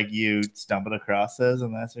 but it's like you stumbled across those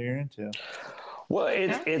and that's what you're into. Well,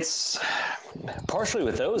 it's partially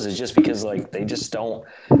with those is just because like they just don't.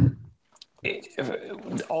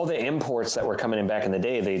 All the imports that were coming in back in the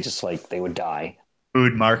day, they just like they would die.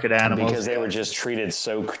 Food market animals. Because they were just treated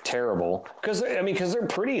so terrible. Because they're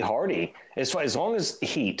pretty hardy. As long as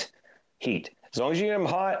heat. As long as you get them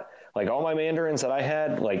hot, like all my mandarins that I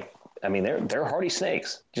had, like, I mean, they're hardy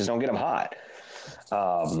snakes. Just don't get them hot.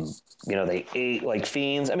 They ate like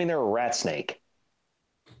fiends. I mean, they're a rat snake.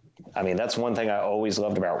 I mean, that's one thing I always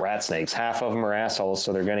loved about rat snakes. Half of them are assholes,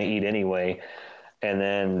 so they're going to eat anyway. And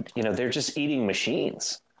then, they're just eating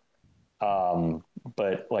machines.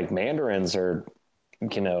 But like mandarins are,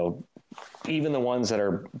 even the ones that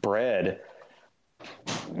are bred,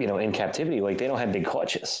 in captivity, like they don't have big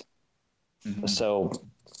clutches. Mm-hmm. So,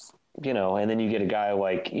 and then you get a guy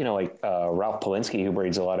like Ralph Polinsky, who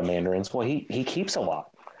breeds a lot of mandarins. Well, he keeps a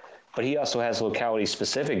lot, but he also has locality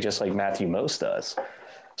specific, just like Matthew Mose does.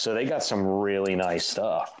 So they got some really nice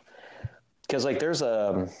stuff. Because like there's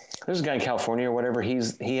a guy in California or whatever. He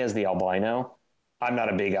has the albino. I'm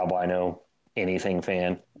not a big albino anything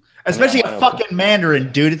fan. Especially a fucking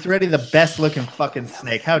mandarin, dude. It's already the best looking fucking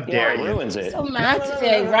snake. How dare you? It ruins it. So mad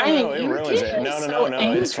today, Ryan. It ruins it. No,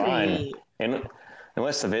 angry. It's fine. And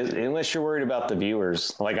unless you're worried about the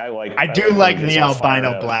viewers, like I do like the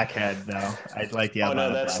albino blackhead though. I like the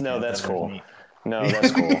albino. That's cool. No,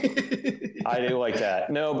 that's cool. I do like that.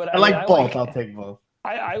 No, but I like both. I'll take both.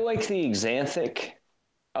 I like the xanthic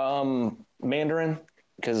mandarin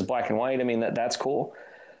because it's black and white. I mean that's cool.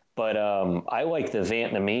 But I like the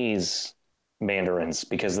Vietnamese mandarins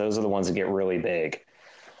because those are the ones that get really big.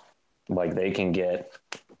 Like they can get,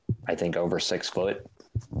 I think, over 6 foot.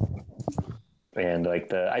 And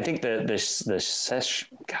like I think the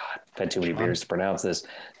God, I've had too many beers to pronounce this.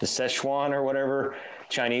 The Szechuan or whatever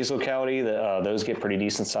Chinese locality, those get pretty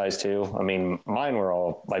decent size too. I mean, mine were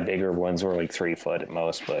all, my bigger ones were like 3 foot at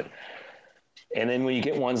most, and then when you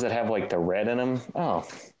get ones that have like the red in them,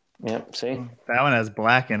 yep, see? That one has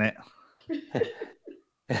black in it.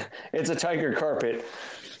 It's a tiger carpet.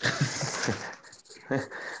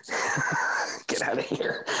 Get out of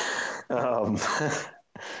here.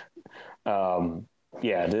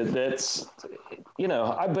 That's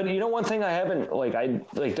but one thing I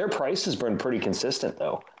haven't their price has been pretty consistent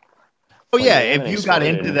though. Oh yeah, if you got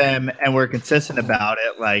into them and were consistent about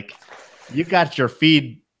it, like you got your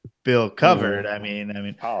feed bill covered. I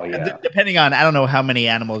mean, oh yeah. Depending on, I don't know how many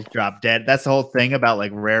animals drop dead. That's the whole thing about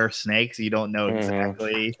like rare snakes. You don't know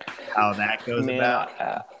exactly how that goes about.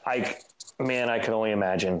 I can only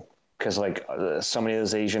imagine because like so many of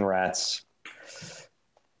those Asian rats.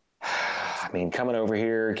 I mean, coming over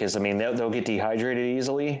here because they'll get dehydrated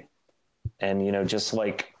easily, and just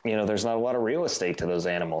like there's not a lot of real estate to those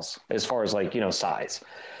animals as far as like size.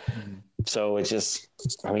 Mm-hmm. So it's just,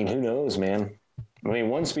 who knows, man.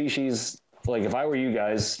 One species, like if I were you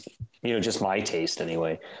guys, just my taste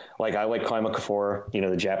anyway. Like I like Kaimakaphora,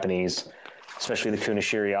 the Japanese, especially the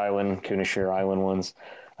Kunashiri Island ones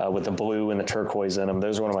with the blue and the turquoise in them.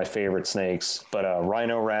 Those are one of my favorite snakes. But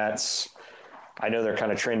rhino rats, I know they're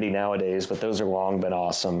kind of trendy nowadays, but those are long been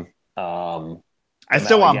awesome. I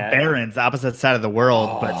still want barons, opposite side of the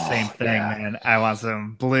world, but same thing, man. I want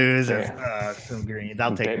some blues and some greens.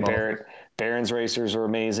 I'll take both. Barons racers are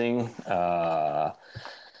amazing. God,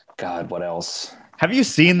 what else? Have you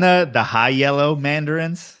seen the high yellow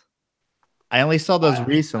mandarins? I only saw those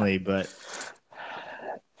recently, but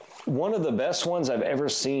one of the best ones I've ever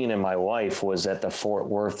seen in my life was at the Fort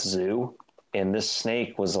Worth Zoo. And this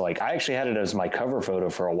snake was like, I actually had it as my cover photo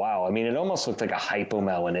for a while. It almost looked like a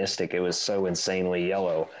hypomelanistic. It was so insanely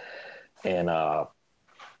yellow. And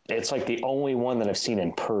it's like the only one that I've seen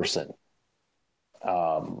in person.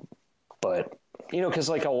 But, because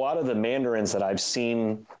like a lot of the mandarins that I've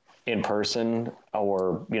seen in person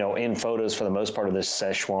or, in photos for the most part of this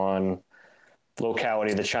Szechuan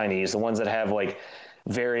locality, the Chinese, the ones that have like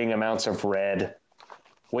varying amounts of red,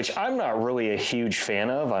 which I'm not really a huge fan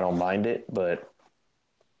of. I don't mind it, but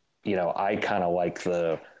I kind of like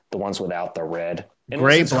the ones without the red. And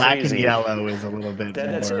gray, black, and yellow is a little bit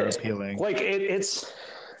more appealing. Like it's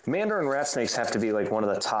mandarin rat snakes have to be like one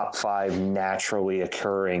of the top 5 naturally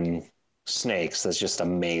occurring snakes. That's just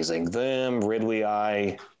amazing. Them, Ridley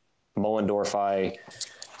eye, Mullendorf-eye.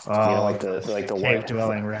 Like the cave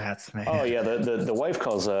dwelling rats, man. Oh yeah, the wife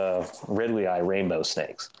calls Ridley eye rainbow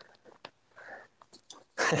snakes.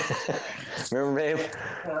 Remember, babe?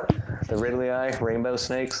 The Ridley eye rainbow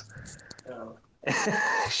snakes. No.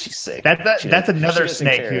 She's sick. That's another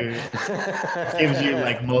snake who gives you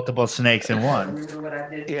like multiple snakes in one. Remember what I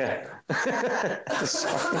did? Yeah.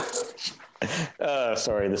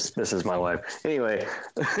 Sorry. This is my wife. Anyway,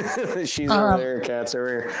 she's over there, cat's over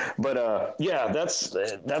here. But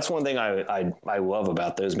that's one thing I love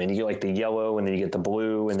about those, man. You get like the yellow, and then you get the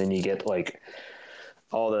blue, and then you get like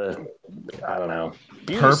all the, I don't know,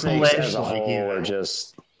 beauty snakes Purplish, as a like, whole yeah. are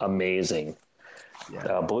just amazing.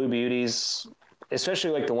 Yeah. Blue beauties,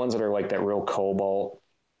 especially like the ones that are like that real cobalt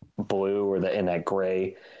blue or in that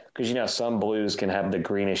gray, because you know some blues can have the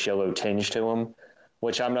greenish yellow tinge to them,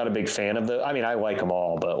 which I'm not a big fan of. I mean, I like them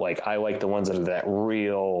all, but like I like the ones that are that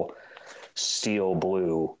real steel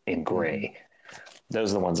blue and gray.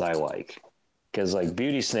 Those are the ones I like, because like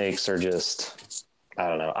beauty snakes are just, I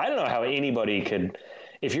don't know how anybody could,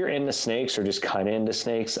 if you're into snakes or just kind of into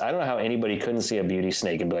snakes, I don't know how anybody couldn't see a beauty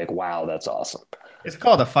snake and be like, wow, that's awesome. It's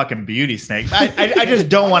called a fucking beauty snake. I just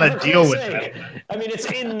don't want to deal with it. I mean, it's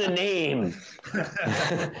in the name.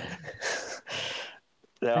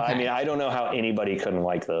 No, I mean, I don't know how anybody couldn't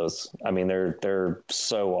like those. I mean, they're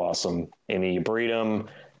so awesome. I mean, you breed them,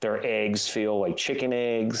 their eggs feel like chicken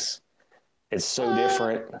eggs. It's so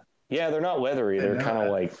different. Yeah, they're not leathery. They're kind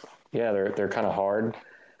of like, yeah, they're kind of hard.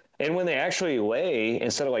 And when they actually lay,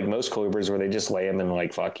 instead of like most colubrids where they just lay them and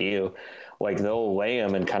like, fuck you, like they'll lay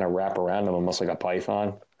them and kind of wrap around them almost like a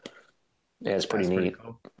python. Yeah, it's pretty neat.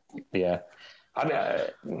 Cool. Yeah. I mean,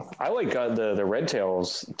 I like the red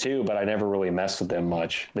tails too, but I never really messed with them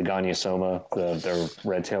much. The Goniosoma, the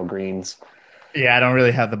red tail greens. Yeah, I don't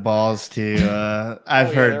really have the balls to.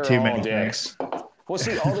 I've heard too many dicks. Things. Well,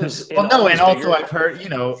 see, all those. Well, no, and also I've heard,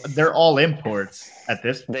 they're all imports at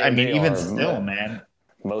this. I mean, even still, man.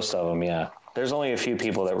 Most of them, yeah. There's only a few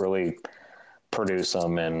people that really produce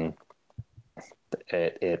them, and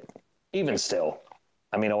it even still.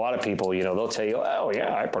 I mean, a lot of people, they'll tell you, "Oh,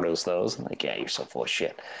 yeah, I produce those." I'm like, yeah, you're so full of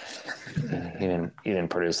shit. You didn't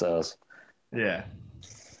produce those. Yeah.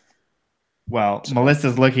 Well,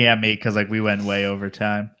 Melissa's looking at me because we went way over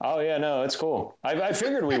time. Oh yeah, no, it's cool. I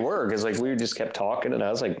figured we were, because we just kept talking, and I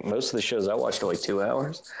was like, most of the shows I watched are like 2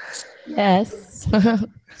 hours. Yes.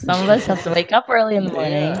 Some of us have to wake up early in the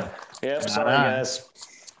morning. Yeah. Yep. Sorry, guys.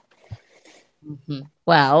 Mm-hmm.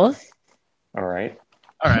 Well. All right,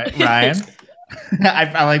 Ryan.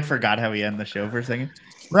 I forgot how we end the show for a second.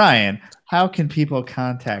 Ryan, how can people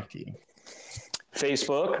contact you?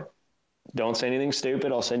 Facebook. Don't say anything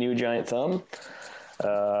stupid. I'll send you a giant thumb.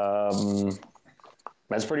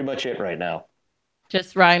 That's pretty much it right now.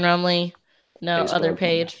 Just Ryan Rumbley. No Facebook. Other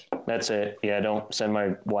page. That's it. Yeah, don't send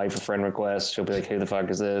my wife a friend request. She'll be like, who the fuck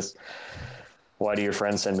is this? Why do your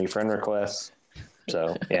friends send me friend requests?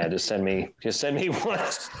 So yeah, just send me one.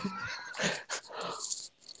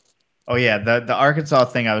 Oh yeah, the Arkansas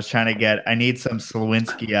thing I was trying to get. I need some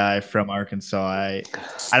Slowinskii from Arkansas.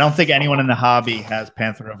 I don't think anyone in the hobby has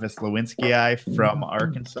Pantherophis Slowinskii from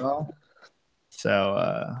Arkansas.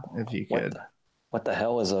 So if you could, what the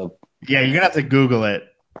hell is a? Yeah, you're gonna have to Google it.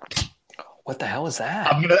 What the hell is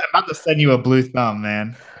that? I'm about to send you a blue thumb,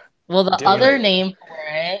 man. Well, the other name for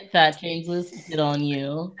it that James Lewis did on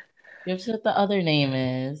you. Guess what the other name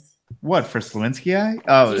is? What, for Slowinskii?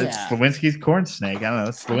 Oh, yeah. It's Slowinski's corn snake. I don't know.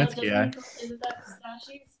 Slowinskii. Is it that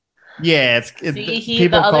pistachios? Yeah,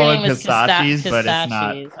 people call it pistachios, but it's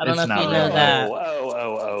not. I don't know if you know that.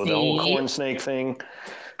 Oh, the whole corn snake thing.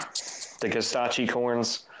 The pistachi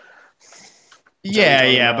corns.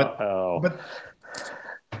 Yeah, but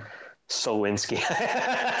Slowinski.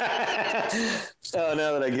 Oh,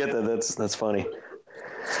 now that I get that, that's funny.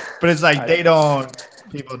 But it's like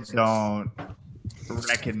people don't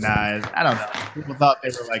recognize. I don't know. People thought they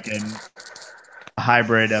were like a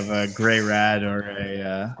hybrid of a gray rat or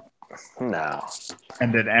a no,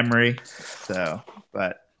 and an Emery. So,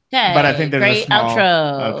 but hey, I think there's great a small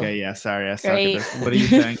outro. Okay, yeah, sorry, I suck at this. What are you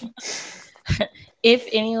saying? If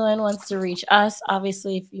anyone wants to reach us,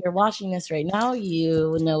 obviously, if you're watching this right now,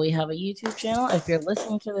 you know we have a YouTube channel. If you're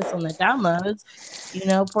listening to this on the downloads, you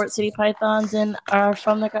know Port City Pythons and our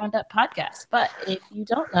From the Ground Up podcast. But if you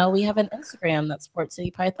don't know, we have an Instagram that's Port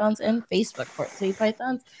City Pythons and Facebook Port City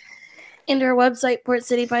Pythons and our website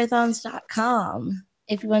portcitypythons.com.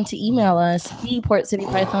 If you want to email us,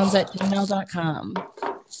 theportcitypythons@gmail.com.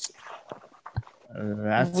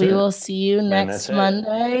 We will see you next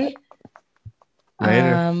Monday.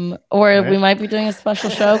 Later. We might be doing a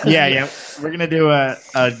special show. Yeah. We're gonna do a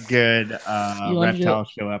good reptile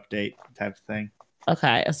show update type of thing.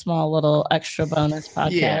 Okay, a small little extra bonus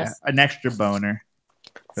podcast. Yeah, an extra boner.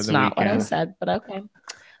 It's not what I said, but okay.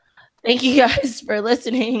 Thank you guys for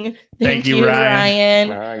listening. Thank you,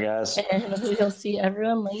 Ryan. All right, guys. And we'll see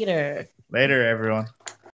everyone later. Later, everyone.